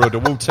newest member of the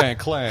Wu-Tang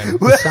Clan.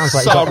 Sounds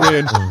like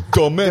Sorry,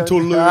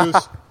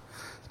 Mentalist.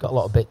 It's got a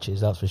lot of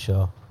bitches, that's for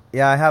sure.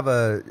 Yeah, I have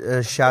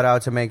a shout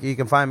out to make. You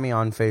can find me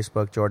on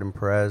Facebook, Jordan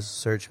Perez.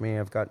 Search me.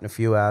 I've gotten a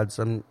few ads.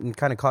 I'm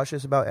kind of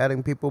cautious about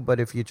adding people, but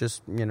if you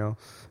just,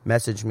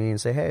 message me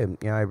and say, hey,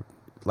 I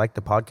like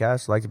the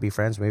podcast, like to be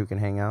friends, maybe we can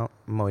hang out.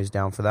 I'm always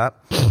down for that.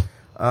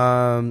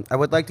 I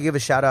would like to give a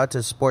shout out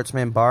to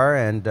Sportsman Bar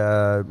and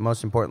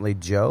most importantly,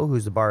 Joe,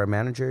 who's the bar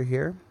manager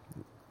here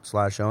 /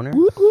 owner.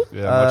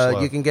 Yeah, much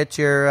love. You can get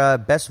your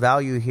best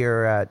value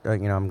here at. I'm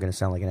going to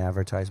sound like an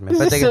advertisement,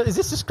 but Is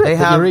this a script they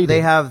that have you're reading?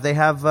 they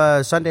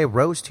have Sunday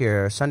roast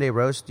here. Sunday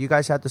roast. You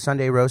guys had the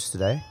Sunday roast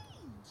today.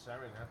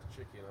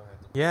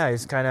 Yeah,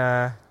 it's kind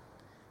of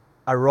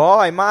a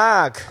raw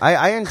mark.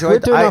 I enjoyed. We're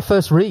doing our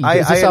first read.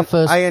 Is this our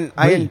first read?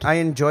 I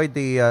enjoyed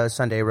the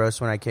Sunday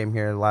roast when I came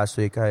here last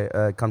week.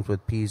 It comes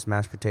with peas,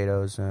 mashed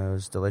potatoes. It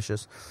was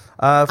delicious.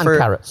 And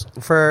carrots.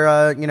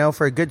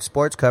 For good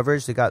sports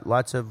coverage, they got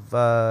lots of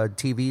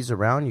TVs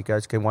around. You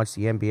guys can watch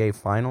the NBA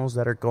finals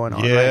that are going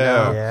on right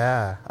now.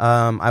 Yeah.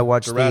 I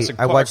watched Jurassic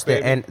the Park, the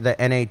baby. the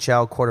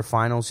NHL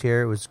quarterfinals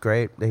here. It was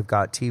great. They've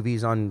got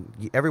TVs on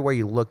everywhere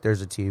you look.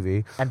 There's a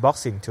TV. And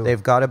boxing too.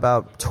 They've got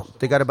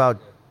about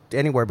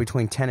anywhere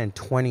between 10 and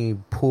 20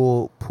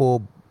 pool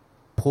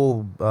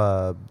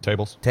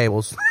Tables.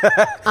 tables.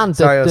 And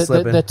Sorry, I was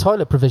the slipping.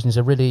 toilet provisions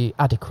are really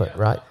adequate,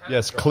 right?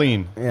 Yes,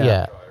 clean.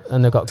 Yeah.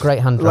 And they've got great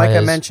hand Like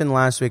dryers. I mentioned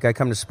last week, I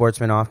come to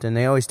Sportsman often.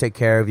 They always take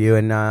care of you,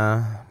 and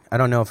I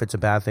don't know if it's a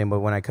bad thing, but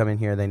when I come in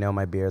here, they know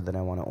my beer that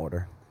I want to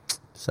order.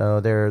 So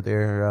they're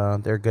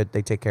good.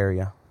 They take care of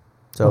you.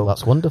 So Well,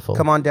 that's wonderful.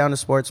 come on down to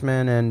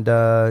Sportsman, and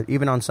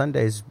even on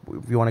Sundays,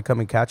 if you want to come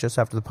and catch us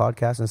after the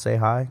podcast and say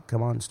hi,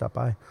 come on, stop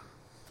by.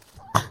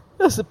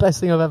 That's the best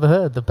thing I've ever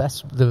heard.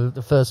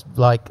 The first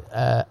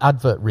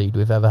advert read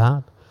we've ever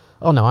had.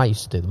 Oh no, I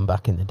used to do them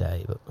back in the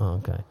day. But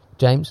okay,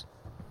 James.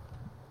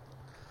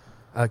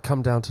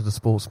 Come down to the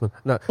Sportsman.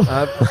 No.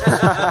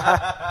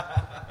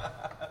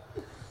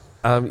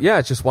 Yeah,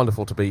 it's just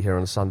wonderful to be here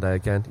on a Sunday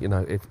again.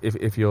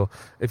 If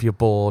you're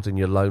bored and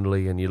you're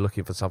lonely and you're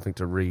looking for something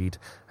to read,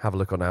 have a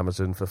look on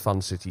Amazon for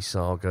Fun City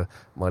Saga,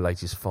 my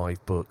latest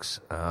 5 books,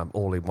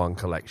 all in one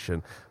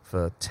collection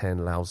for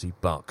 10 lousy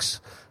bucks.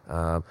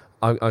 I'm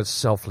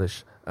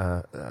selfish.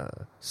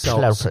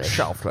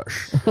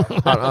 Selfish.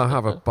 I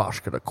have a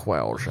basket of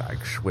quail's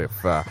eggs with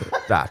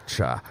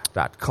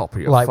that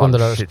copy of Like Fun one of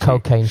those City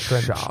cocaine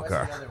shrimps.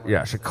 Saga.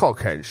 Yes, a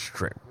cocaine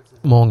shrimp.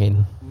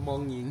 Morning.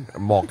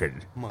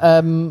 Morgan.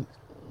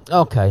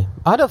 Okay,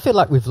 I don't feel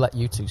like we've let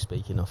you two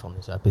speak enough on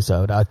this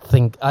episode. I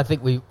think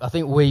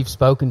we've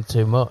spoken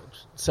too much.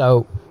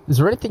 So, is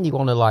there anything you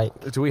want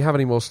to Do we have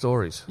any more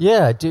stories?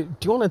 Yeah. Do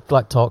you want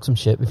to talk some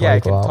shit before Yeah, we I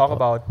go can out? talk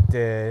about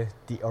the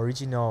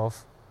original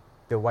of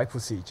the white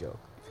pussy joke.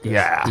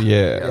 Yeah.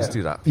 Yeah. Let's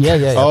do that.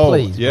 Yeah. Oh,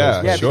 please.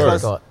 yeah, please. sure.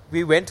 Because God.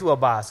 we went to a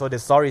bar. So the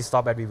story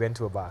stopped at we went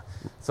to a bar.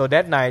 So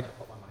that night,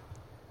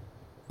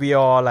 we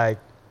all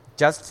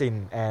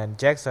Justin and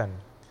Jackson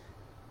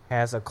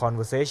has a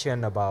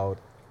conversation about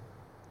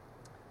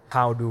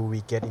how do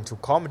we get into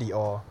comedy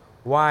or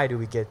why do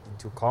we get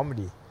into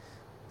comedy.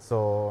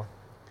 So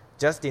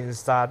Justin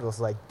start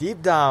was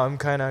deep down, I'm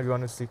kind of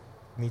want to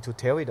me to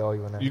tell it or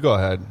you wanna? You go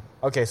ahead.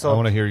 Okay, I so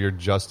want to hear your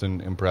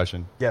Justin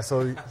impression. yeah,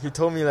 so he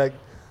told me like,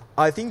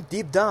 I think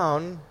deep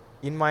down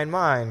in my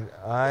mind,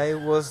 I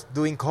was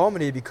doing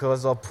comedy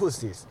because of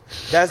pussies.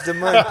 That's the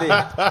main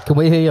thing. Can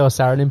we hear your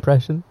Saren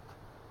impression?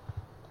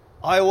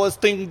 I was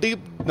thinking deep.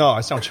 No,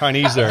 I sound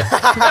Chinese there.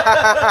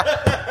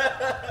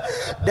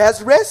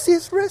 That's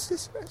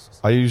racist.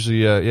 I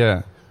usually,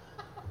 yeah.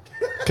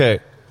 Okay,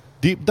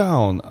 deep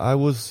down, I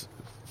was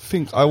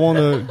think I want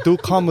to do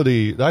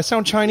comedy. I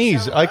sound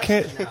Chinese. I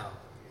can't.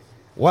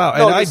 Wow,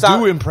 No, and you I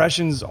sound- do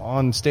impressions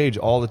on stage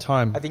all the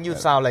time. I think you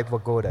sound like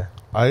Wagoda.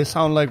 I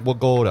sound like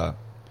Wagoda.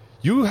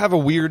 You have a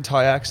weird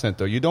Thai accent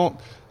though. You don't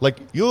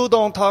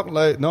talk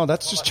like no.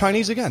 That's just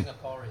Chinese again.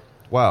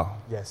 Wow,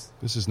 Yes.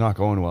 this is not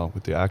going well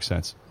with the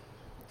accents.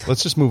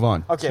 Let's just move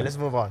on. Okay, let's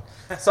move on.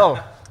 So,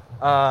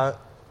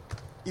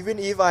 even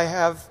if I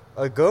have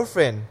a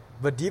girlfriend,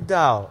 but deep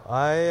down,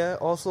 I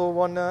also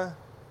want a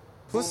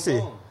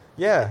pussy.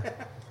 Yeah.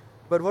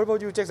 But what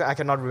about you, Jackson? I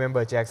cannot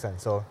remember Jackson,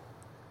 so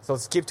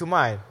skip to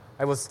mine.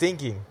 I was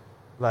thinking,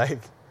 like,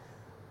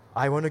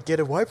 I want to get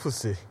a white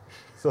pussy.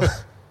 So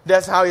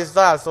that's how it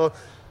starts. So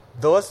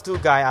those two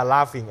guys are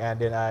laughing, and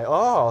then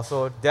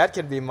so that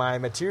can be my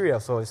material.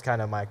 So it's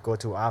kind of my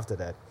go-to after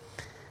that.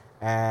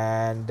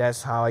 And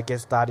that's how I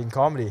get started in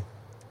comedy.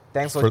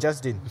 Thanks for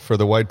Justin For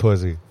the white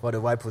pussy. for the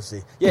white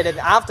pussy. Yeah, then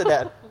after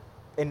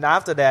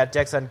that,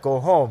 Jackson go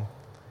home,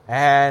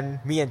 and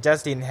me and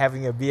Justin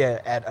having a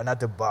beer at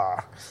another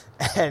bar,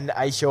 and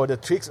I show the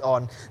tricks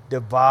on the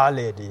bar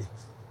lady.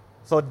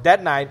 So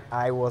that night,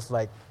 I was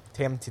like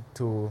tempted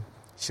to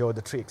show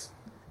the tricks,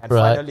 and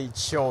Right. finally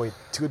show it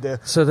to the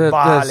So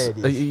bar there's,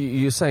 lady.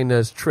 you're saying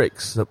there's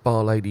tricks that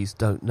bar ladies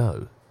don't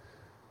know?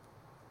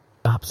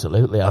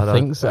 Absolutely, I don't-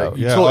 think so.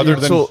 You Yeah, taught- other you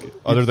than taught-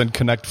 other than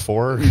Connect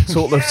 4. You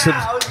taught them some.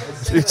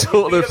 You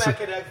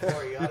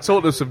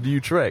taught them some new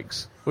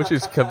tricks, which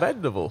is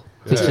commendable.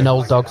 Teaching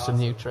old dogs some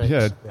new tricks.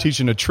 Yeah,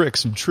 teaching a trick,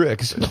 some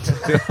tricks.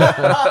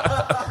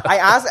 I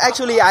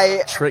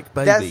asked Trick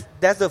baby.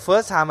 That's the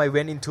first time I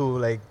went into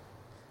like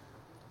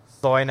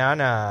Soi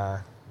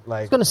Nana. Like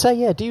I was going to say,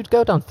 yeah, do you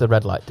go down to the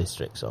red light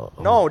districts? Or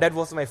no, that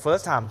was my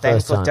first time.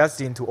 Thanks for time.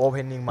 Justin to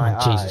opening my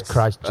eyes. Jesus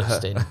Christ,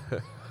 Justin.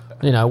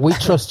 You know, we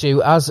trust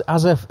you as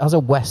a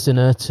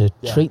Westerner to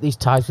Yeah. treat these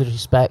Thais with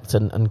respect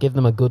and give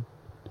them a good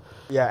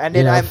Yeah, and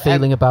then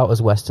feeling about us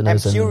I'm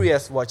Westerners. and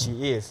curious what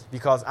she is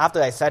because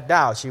after I sat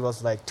down, she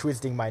was like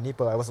twisting my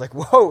nipple. I was like,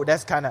 whoa,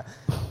 that's kind of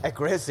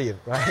aggressive,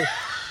 right?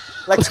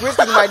 Like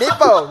twisting my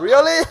nipple,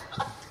 really?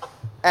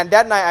 And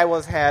that night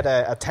I had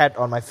a tat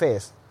on my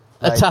face.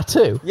 a Like-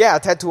 tattoo, Yeah, a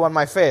tattoo on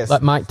my face.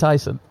 like Mike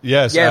Tyson.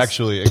 Yes, Yes.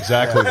 actually,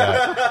 exactly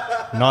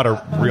that. Not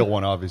a real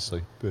one,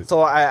 obviously. But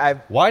So I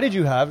why did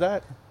you have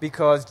that?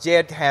 because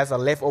Jed has a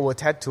leftover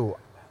tattoo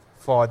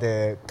for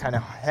the kind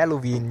of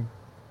Halloween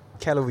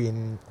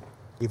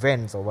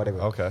events or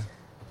whatever. Okay.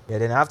 Yeah,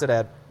 then after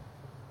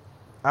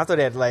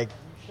that, like,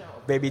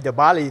 baby, the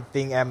Bali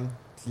thing, I'm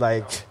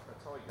like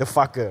the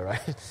fucker,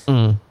 right?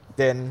 Mm.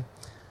 Then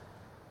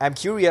I'm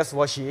curious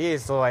what she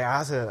is, so I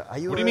asked her, "Are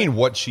you?" What do you mean?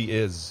 What she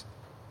is?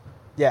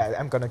 Yeah,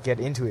 I'm gonna get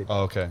into it.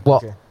 Oh, okay.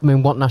 What? Okay. I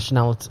mean, what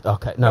nationality?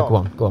 Okay, no,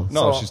 No. go on.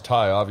 No, So- she's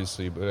Thai,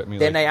 obviously, but I mean,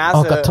 Then like, I asked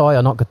Oh, her. Gatoy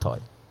or not Gatoy?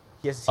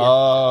 Yes,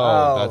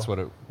 oh, that's what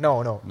it.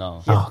 No.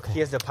 No. Here's, Oh, okay.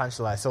 here's the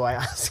punchline. So I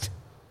asked.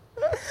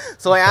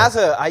 So I asked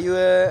her, "Are you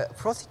a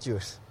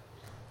prostitute?"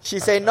 She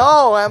said,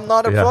 "No, I'm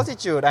not a Yeah.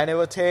 prostitute. I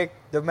never take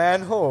the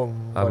man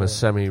home." I'm a Whatever.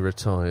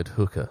 semi-retired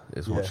hooker,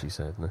 is what Yeah. she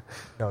said. No?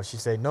 No, she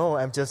said, "No,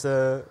 I'm just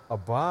a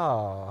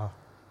bar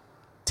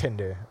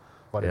tender."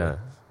 Whatever.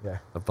 Yeah.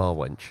 A bar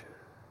wench.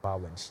 Bar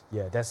wench.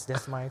 Yeah,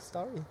 that's my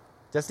story.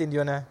 Justin, do you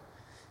wanna?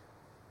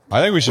 I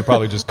think we should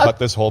probably just cut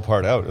this whole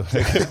part out.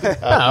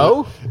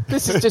 No,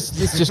 this is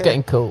just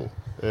getting cool.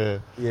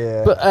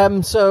 Yeah.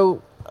 But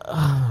so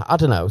I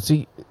don't know. So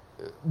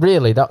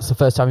really, that's the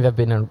first time you've ever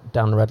been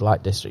down the red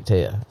light district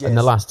here, and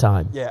the Yes. last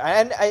time. yeah,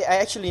 and I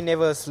actually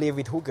never slept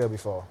with hooker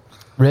before.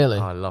 Really,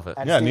 I love it.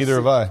 And Yeah, since- neither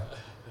have I.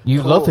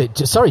 you Cool. love it.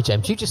 Sorry,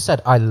 James, you just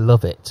said I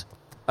love it.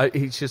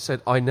 He just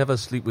said, I never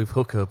sleep with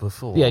hooker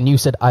before. Yeah, and you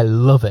said I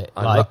love it.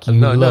 I Like lo- you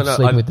no, love no,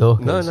 sleeping I- with the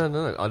hookers.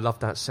 No. I love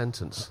that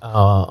sentence.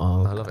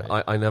 Oh, I love it.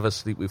 I never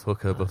sleep with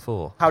hooker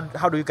before. How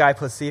do you guys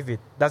perceive it?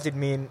 Does it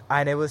mean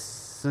I never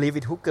sleep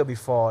with hooker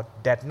before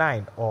that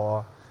night,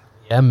 or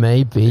Yeah,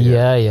 maybe.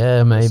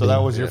 Yeah, maybe. So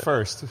that was your Yeah.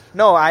 first.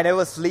 no? I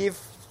never sleep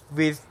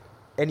with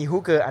any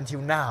hooker until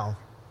now.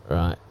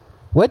 right.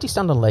 Where do you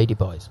stand on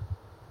ladyboys?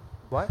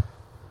 What?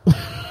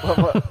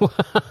 what?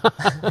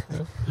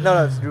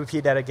 No,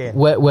 repeat that again.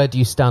 Where do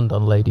you stand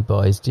on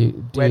ladyboys? Do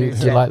you Where do you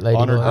do you like stand?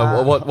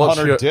 ladyboys? What's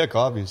on her your dick,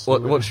 obviously.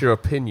 what's your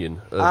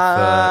opinion of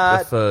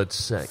the third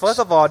sex? First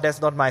of all, that's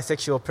not my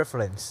sexual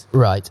preference,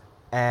 Right.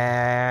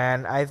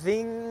 and I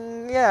think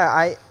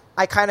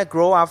I kind of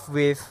grow up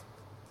with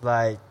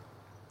like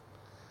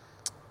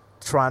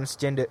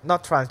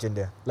not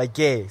transgender, like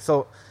gay.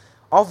 So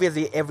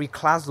obviously, every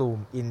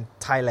classroom in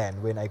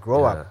Thailand when I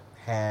grow up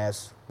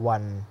has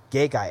one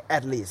gay guy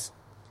at least.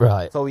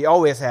 Right. So we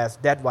always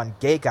have that one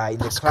gay guy in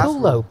That's the classroom.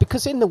 cool though,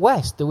 because in the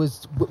West there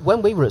was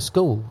when we were at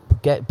school,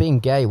 being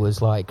gay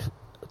was like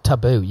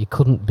taboo. You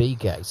couldn't be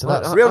gay. So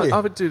Well, that's Really? I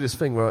would do this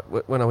thing where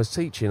when I was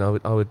teaching, I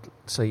would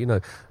say,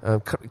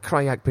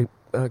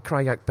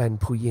 Krayak ben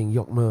puyin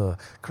yok mer,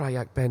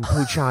 Krayak ben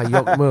puchai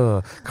yok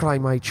mer, Kray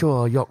mai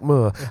chua yok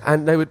mer,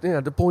 and they would,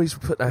 the boys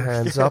would put their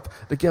hands up,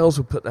 the girls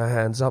would put their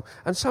hands up,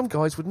 and some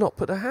guys would not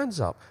put their hands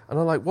up, and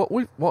I'm like,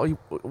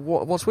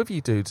 what's with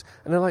you dudes?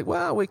 And they're like,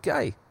 well, we're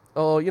gay,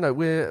 or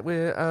we're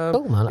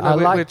cool, man. I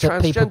we're like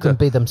that people transgender. can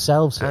be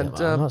themselves here, And,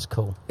 man. That's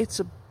cool. It's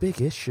a big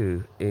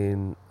issue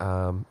in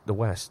the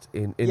West,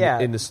 in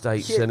Yeah. the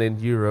States Here- and in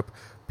Europe.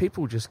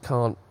 People just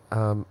can't.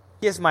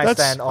 Here's my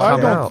That's, stand I on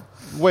Come that. out.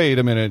 Wait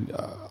a minute.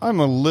 I'm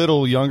a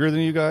little younger than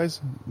you guys.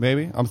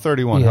 Maybe I'm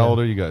 31. Yeah. How old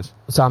are you guys?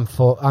 So I'm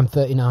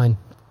 39,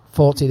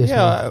 40 this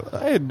month. Yeah,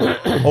 I had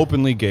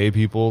openly gay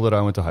people that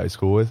I went to high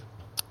school with.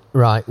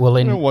 Right. Well,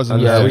 It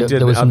wasn't yeah, that-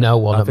 there was no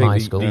one I at think my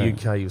the, school. The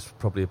UK was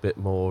probably a bit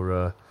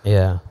more,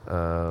 Yeah.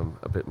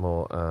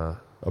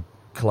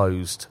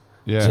 closed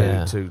Yeah.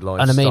 Yeah. to lifestyle.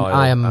 And I mean,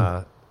 I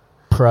am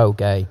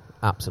pro-gay.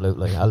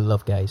 Absolutely. I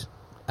love gays.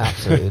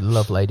 Absolutely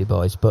love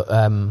ladyboys. But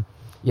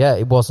yeah,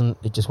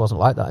 it just wasn't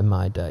like that in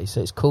my day.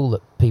 So it's cool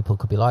that people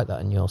could be like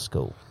that in your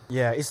school.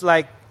 Yeah, it's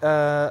like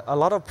a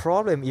lot of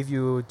problem if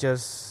you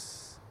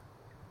just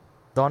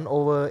don't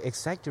over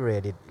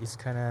exaggerate it. It's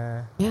kind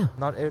of Yeah.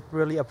 not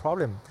really a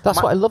problem.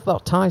 That's what I love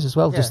about ties as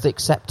well, Yeah. just the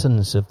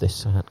acceptance of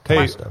this kind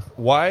Hey, of stuff.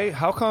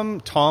 how come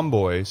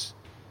tomboys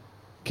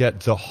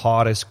get the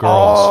hottest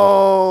girls?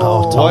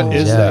 Oh, What Toms,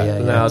 is yeah, that? Yeah,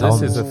 yeah, now, this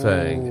Toms. is the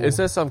thing. Is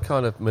there some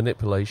kind of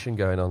manipulation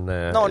going on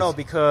there? No,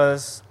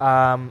 because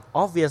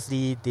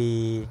obviously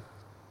the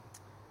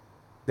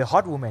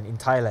hot women in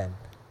Thailand,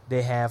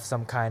 they have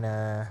some kind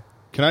of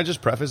Can I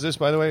just preface this,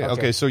 by the way? Okay.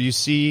 Okay, so you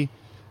see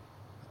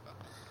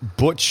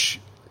butch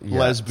Yeah,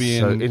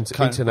 lesbian, so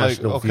kind-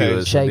 international like,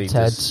 viewers Shaved need to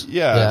heads.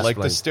 Yeah, Yeah. like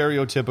the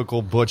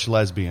stereotypical butch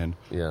lesbian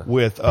Yeah.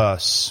 with a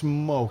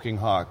smoking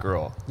hot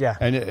girl. Yeah.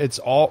 and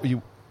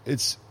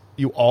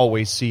you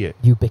always see it.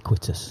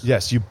 Ubiquitous.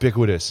 Yes,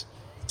 ubiquitous.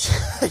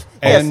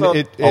 And so-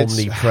 it's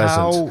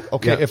Omnipresent.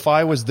 Okay, Yeah. if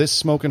I was this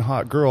smoking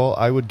hot girl,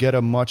 I would get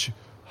a much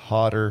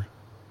hotter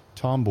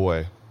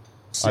tomboy,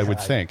 I would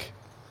think.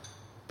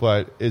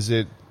 But is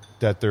it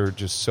that they're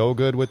just so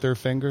good with their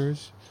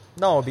fingers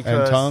no and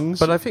because tongues?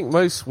 But I think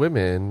most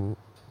women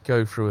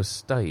go through a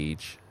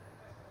stage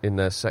in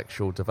their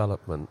sexual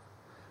development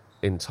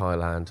in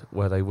Thailand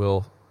where they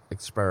will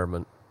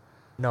experiment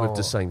no, with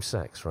the same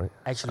sex, right?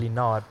 actually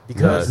not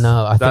because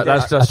No, I think,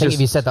 that's I just- think if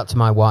you said that to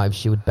my wife,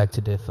 she would beg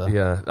to differ.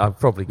 Yeah, I've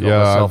probably got Yeah,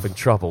 myself I've- in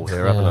trouble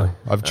here, haven't Yeah.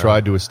 I? I've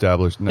tried to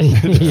establish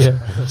Yeah.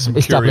 some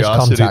Establish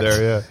curiosity contact.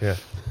 there. Yeah. Yeah.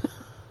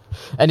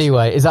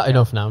 Anyway, is that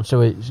enough now? Shall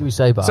we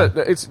say bye? So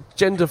it's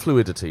gender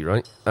fluidity,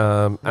 right?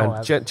 And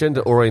I-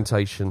 gender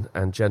orientation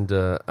and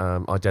gender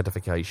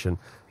identification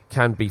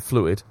can be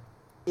fluid.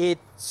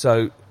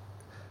 So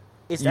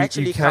it's you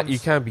actually you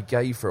can be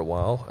gay for a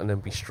while and then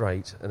be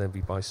straight and then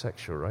be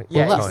bisexual, right?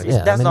 Yeah, Well, it's, that's- it's,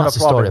 yeah, I that's mean, not that's a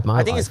the story problem. of my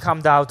I think life. it's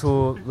come down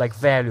to like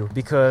value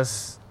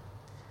because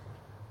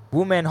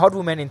hot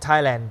women in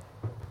Thailand,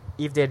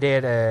 if they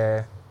date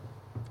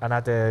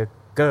another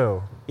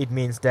girl, it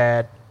means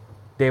that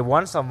they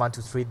want someone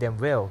to treat them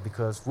well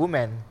because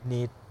women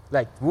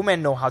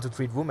know how to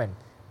treat women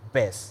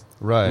best.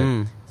 Right.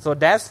 Mm. So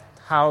that's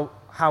how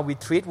we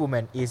treat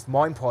women is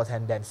more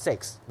important than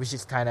sex, which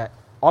is kind of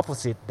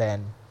opposite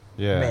than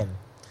Yeah. men.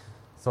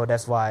 So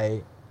that's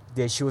why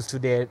they choose to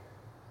date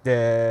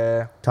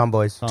the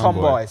Tomboys.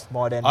 tomboys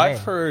more than I've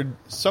men. heard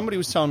somebody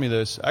was telling me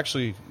this.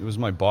 Actually, it was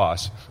my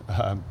boss.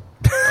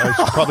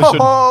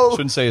 Probably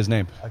shouldn't say his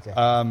name. Okay.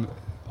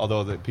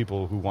 Although the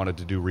people who wanted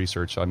to do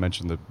research, I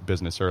mentioned the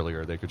business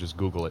earlier, they could just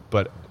Google it.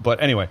 But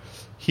anyway,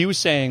 he was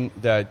saying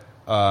that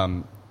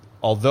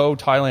although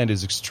Thailand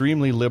is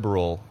extremely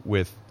liberal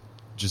with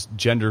just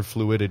gender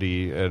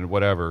fluidity and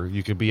whatever,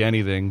 you could be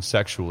anything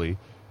sexually,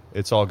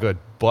 it's all good.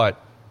 But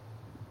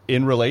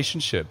in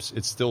relationships,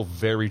 it's still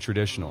very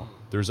traditional.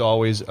 There's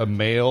always a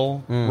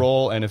male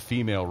role and a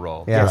female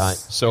role. Yeah. Right.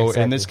 So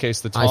in this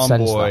case, the I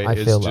sense tomboy that. I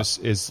feel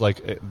is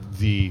like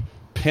the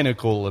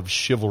pinnacle of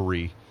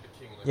chivalry,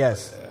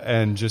 Yes.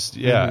 and just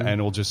and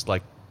will just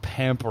like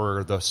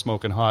pamper the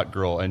smoking hot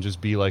girl and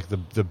just be like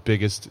the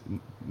biggest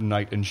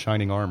knight in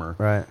shining armor.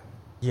 Right.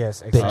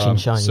 Yes, Bitch exactly. in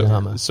shiny so,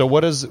 armor. So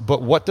what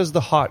does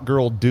the hot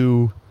girl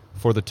do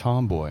for the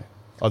tomboy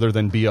other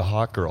than be a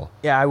hot girl?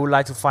 Yeah, I would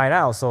like to find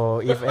out. So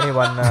if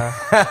anyone,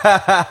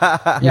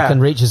 You can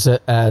reach us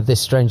at This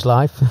Strange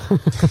Life,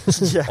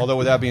 Although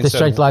with that being This said,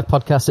 Strange Life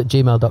podcast at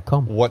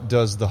gmail.com. what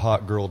does the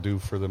hot girl do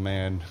for the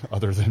man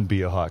other than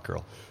be a hot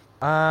girl?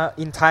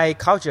 in Thai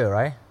culture,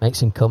 right?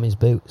 Makes him cum his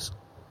boots.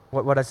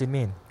 What does it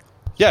mean?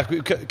 Yeah,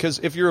 because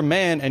if you're a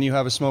man and you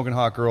have a smoking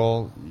hot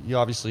girl, you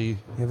obviously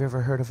Have you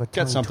ever heard of a get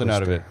tongue something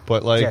out of it. twister?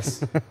 But like,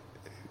 Yes.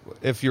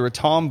 if you're a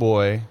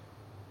tomboy,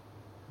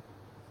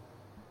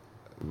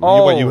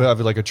 Oh. you have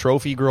like a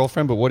trophy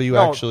girlfriend. But what do you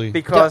No, actually?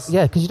 because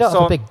Yeah, because you don't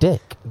have a big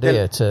dick, do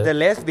you? the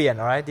lesbian,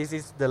 all right? This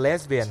is the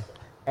lesbian,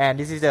 and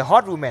this is the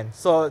hot woman.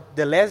 So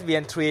the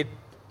lesbian treat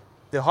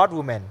the hot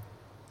woman.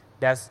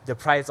 That's the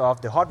price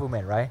of the hot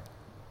woman, right?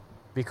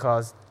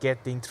 because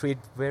getting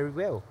treated very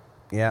well.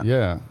 Yeah.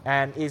 Yeah.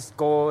 And it's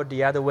go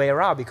the other way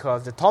around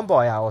because the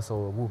tomboy are also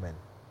a woman.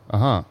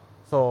 Uh-huh.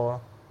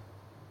 So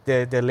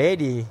the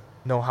lady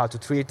know how to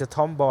treat the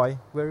tomboy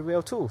very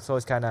well too. So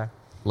it's kind of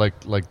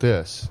Like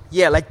this.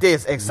 yeah, like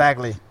this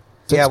exactly.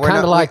 So Yeah, it's we're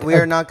kinda not. like We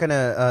a- are not going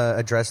to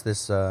address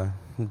this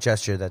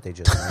gesture that they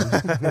just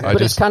made. I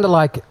But it's kind of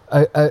like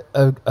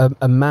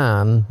a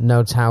man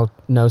knows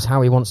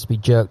how he wants to be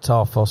jerked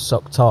off or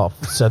sucked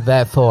off, so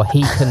therefore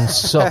he can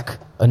suck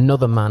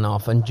another man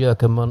off and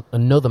jerk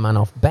another man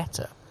off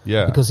better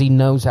yeah. because he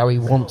knows how he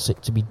wants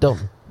it to be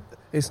done.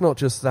 It's not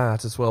just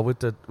that as well with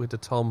the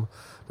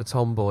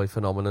tomboy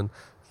phenomenon.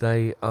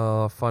 They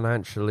are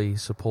financially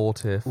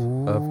supportive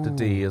of the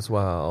D as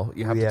well.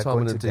 You have We the are Tom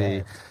and going the to D,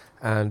 that.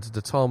 and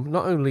the Tom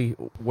not only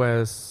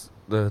wears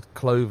the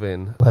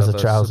clothing Wears of the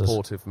a trousers.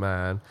 supportive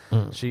man,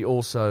 she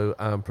also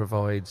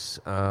provides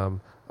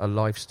a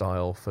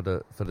lifestyle for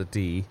the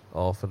D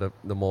or for the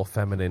more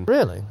feminine.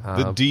 Really?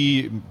 The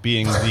D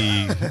being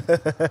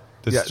the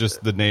this Yeah. is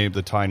just the name,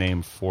 the Thai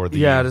name for the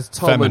Yeah, there's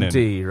Tom feminine. and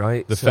D,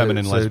 right? The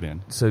feminine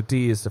lesbian. So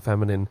D is the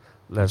feminine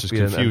Which is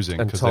lesbian, confusing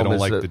and because they Tom don't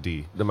is like the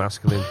D. the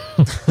masculine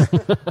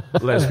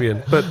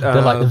lesbian. But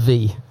They're like the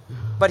V.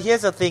 But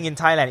here's the thing in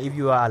Thailand: if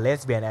you are a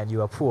lesbian and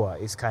you are poor,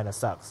 it kind of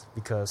sucks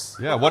because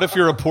Yeah, what if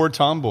you're a poor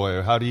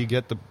tomboy? How do you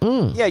get the...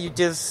 yeah, you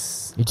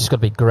just You just got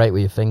to be great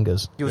with your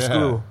fingers. you Yeah.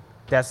 screw.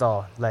 That's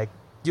all. Like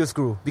you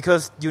screw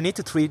because you need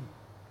to treat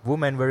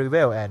women very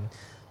well, and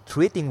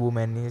treating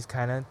women is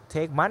kind of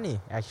take money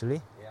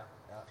actually.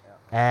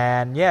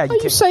 And yeah,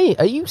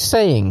 Are you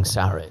saying,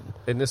 Sarin,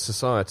 in this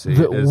society,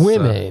 that is,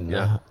 women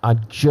yeah. are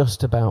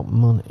just about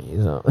money?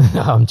 No,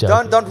 I'm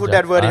joking. don't put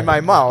that word in my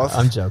mouth.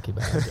 I'm joking.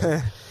 Man, I'm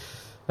joking.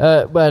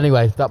 Well,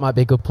 anyway, that might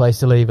be a good place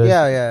to leave it.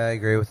 Yeah, I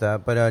agree with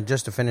that. But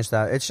just to finish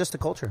that, it's just a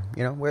culture.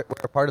 You know, we're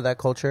a part of that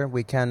culture.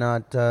 We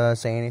cannot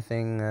say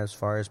anything as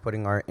far as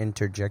putting our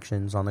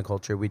interjections on the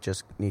culture. We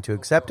just need to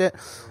accept it.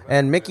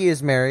 And Mickey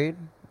is married,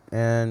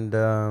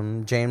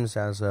 and James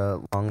has a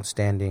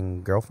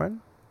long-standing girlfriend.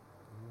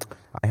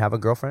 I have a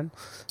girlfriend,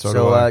 So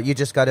do I. you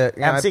just gotta.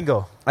 You know, I'm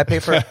single. I pay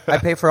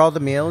for all the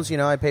meals. You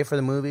know, I pay for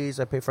the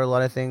movies. I pay for a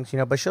lot of things. You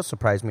know, but she'll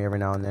surprise me every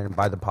now and then and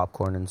buy the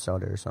popcorn and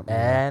soda or something.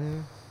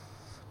 And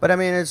But I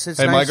mean, it's Hey,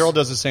 nice. my girl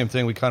does the same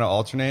thing. We kind of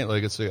alternate.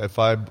 Like, it's if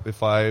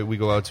we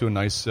go out to a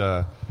nice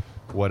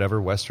whatever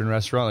Western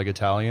restaurant, like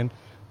Italian,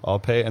 I'll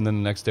pay, and then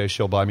the next day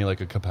she'll buy me like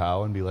a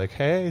kapow and be like,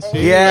 "Hey,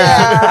 see,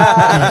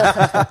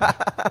 Yeah.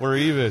 we're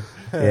even."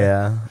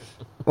 Yeah.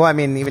 Well, I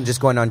mean, even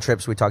just going on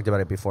trips, we talked about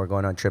it before.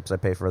 Going on trips, I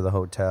pay for the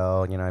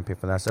hotel. You know, I pay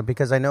for that stuff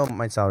because I know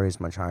my salary is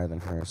much higher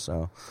than hers.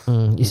 So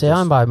You see,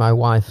 I buy my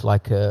wife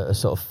like a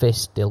sort of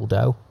fist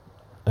dildo,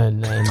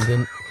 and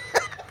then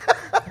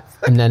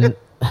and then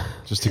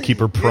Just to keep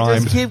her you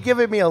primed. just keep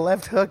giving me a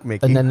left hook,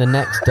 Mickey. and then the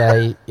next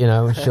day, you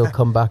know, she'll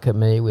come back at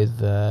me with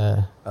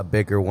a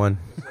bigger one.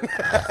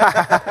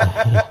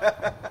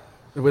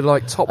 We're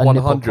like top A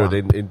nipple 100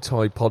 clamp. in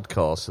Thai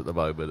podcasts at the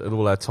moment, and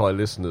all our Thai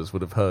listeners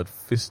would have heard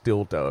fist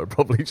dildo and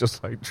probably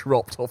just like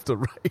dropped off the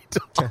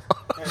radar.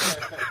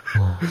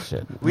 oh,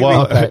 shit.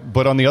 Well, Okay.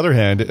 but on the other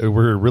hand,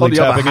 we're really On the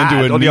other tapping hand,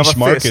 into a on the niche other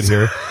market fist.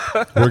 here.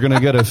 We're gonna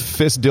get a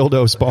fist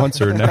dildo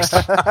sponsor next.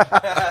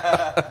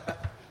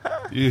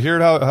 You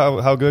heard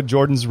how good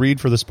Jordan's read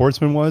for the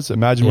Sportsman was?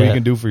 Imagine what you Yeah.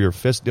 can do for your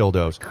fist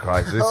dildos.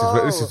 Christ,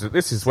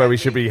 this is where we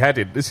should be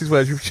headed. This is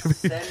where we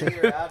should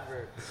be.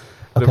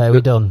 Okay, are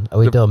we done? Are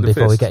we done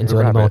before we fist, get into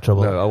the any more rabbit.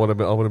 trouble? No, I want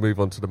to move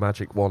on to the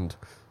magic wand.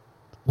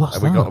 What's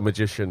And we that? got a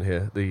magician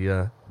here.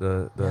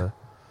 The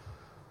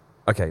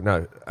Okay,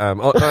 no.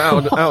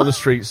 Out on the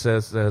streets,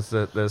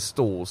 there's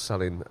stalls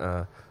selling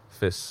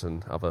fists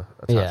and other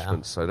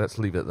attachments. So let's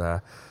leave it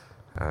there,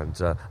 and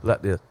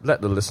let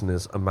the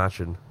listeners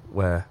imagine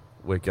where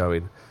we're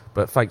going.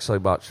 But thanks so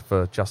much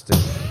for Justin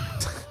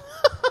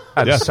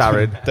and Yeah.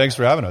 Sarin, Thanks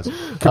for having us.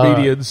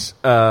 comedians,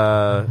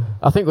 I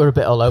think we're a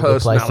bit all over the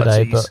place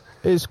today, but Personalities.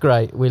 it's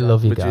great. We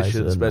love you guys.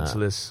 magicians, and,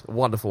 mentalists.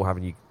 Wonderful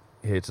having you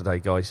here today,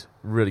 guys.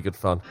 Really good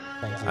fun.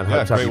 thank you. And Yeah,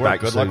 hope to have great you work. back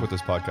Good soon. luck with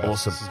this podcast.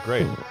 Awesome. This is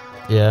great.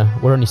 yeah,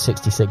 we're only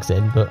 66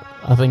 in, but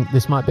I think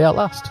this might be our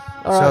last.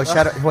 All So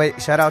right.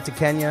 shout out to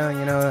Kenya.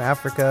 You know,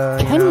 Africa.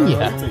 you Kenya.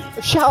 know.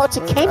 Shout out to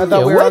Kenya. I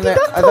thought we were Where on did the.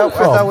 that I come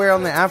thought from? we were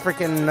on the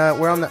African.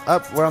 We're on the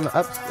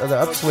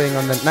upswing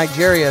on the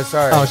Nigeria.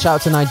 Sorry. Oh, shout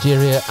out to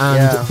Nigeria and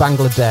Yeah.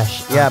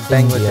 Bangladesh. Yeah, and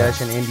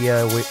Bangladesh India.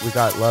 and India. We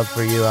got love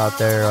for you out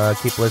there.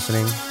 Keep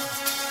listening.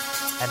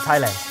 And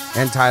Thailand.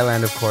 And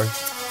Thailand, of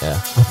course. Yeah,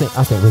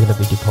 I think we're going to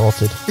be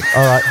deported.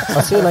 All right,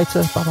 I'll see you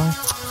later. Bye bye.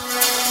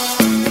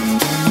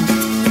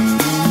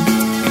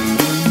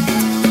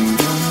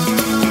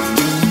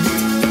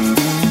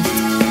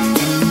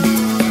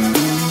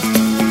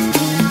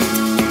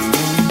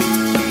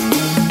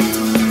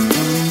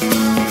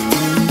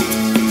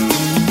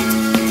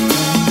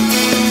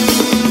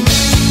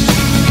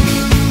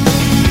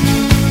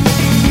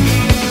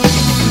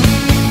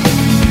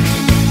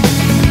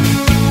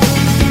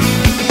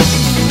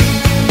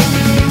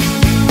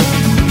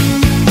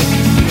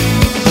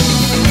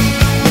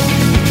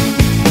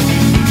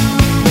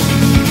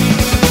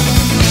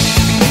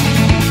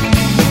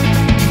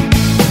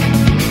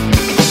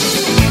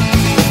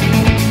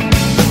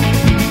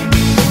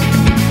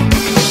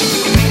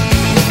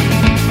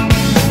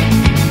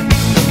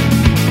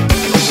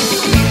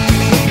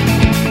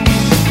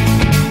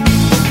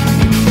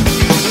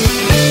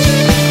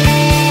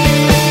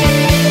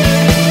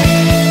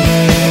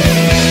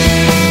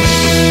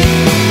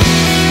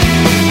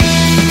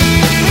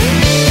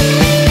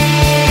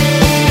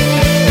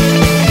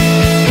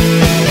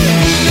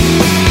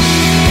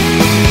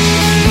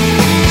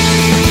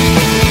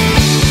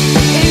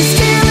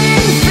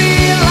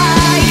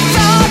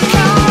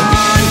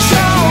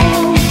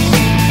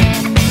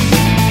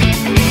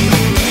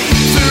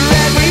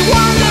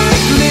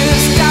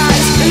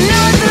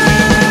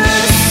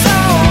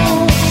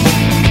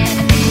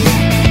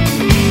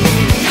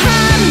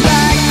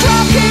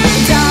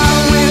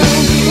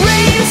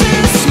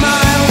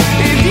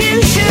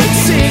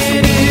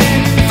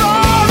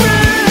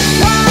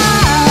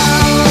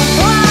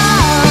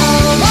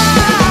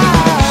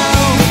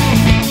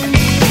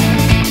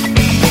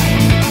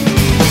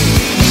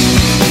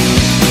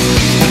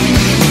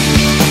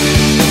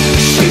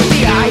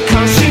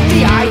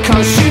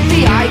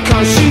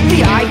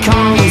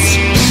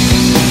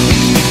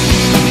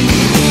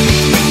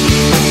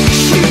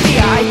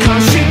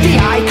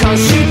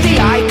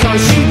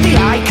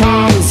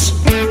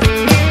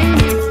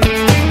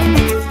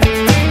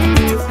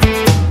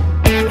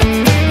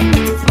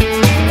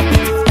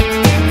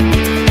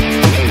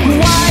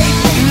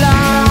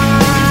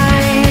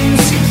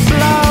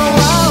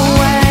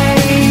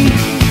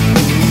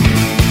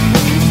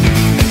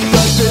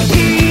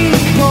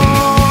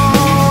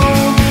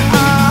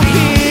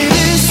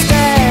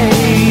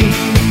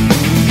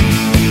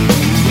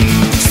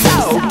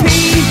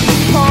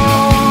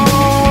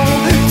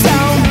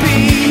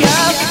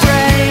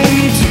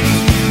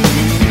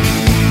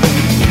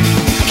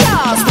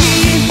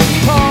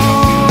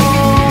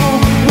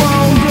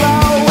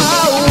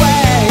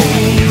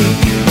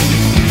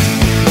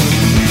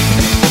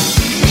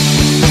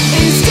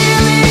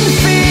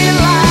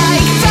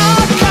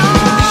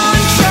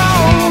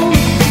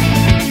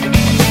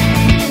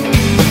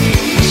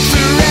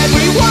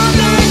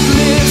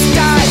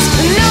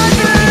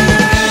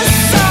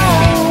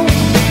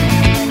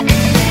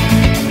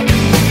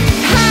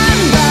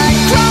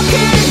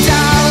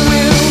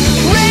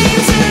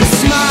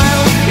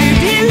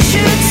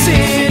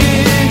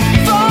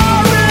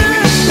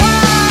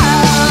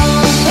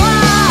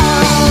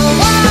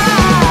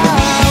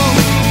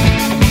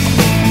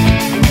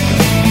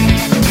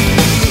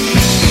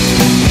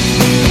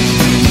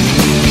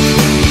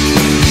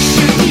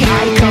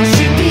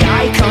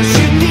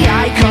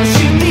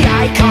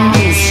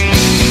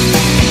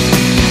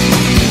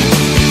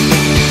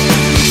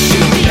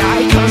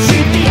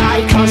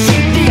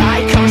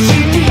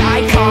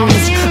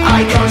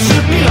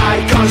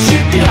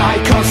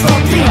 icons,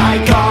 fuck the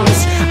icons.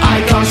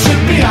 Icons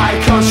should be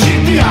icons,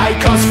 shoot the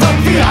icons, fuck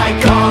the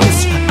icons.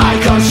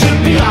 Icons should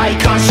be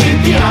icons, shoot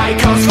the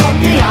icons, fuck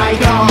the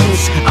icons.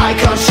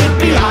 Icons should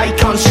be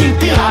icons, shoot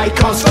the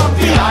icons, fuck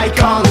the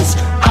icons.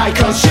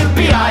 Icons should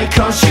be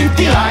icons, shoot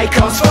the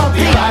icons, fuck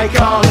the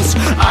icons.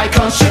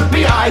 Icons should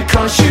be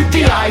icons, shoot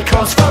the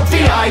icons, fuck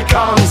the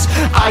icons.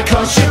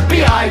 Icons should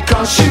be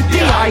icons, shoot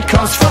the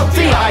icons, fuck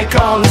the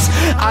icons.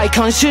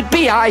 Icons should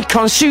be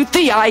icons, shoot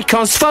the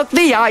icons, fuck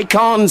the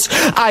icons.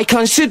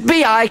 Icons should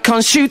be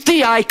icons, shoot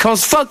the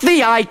icons, fuck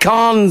the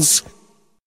icons.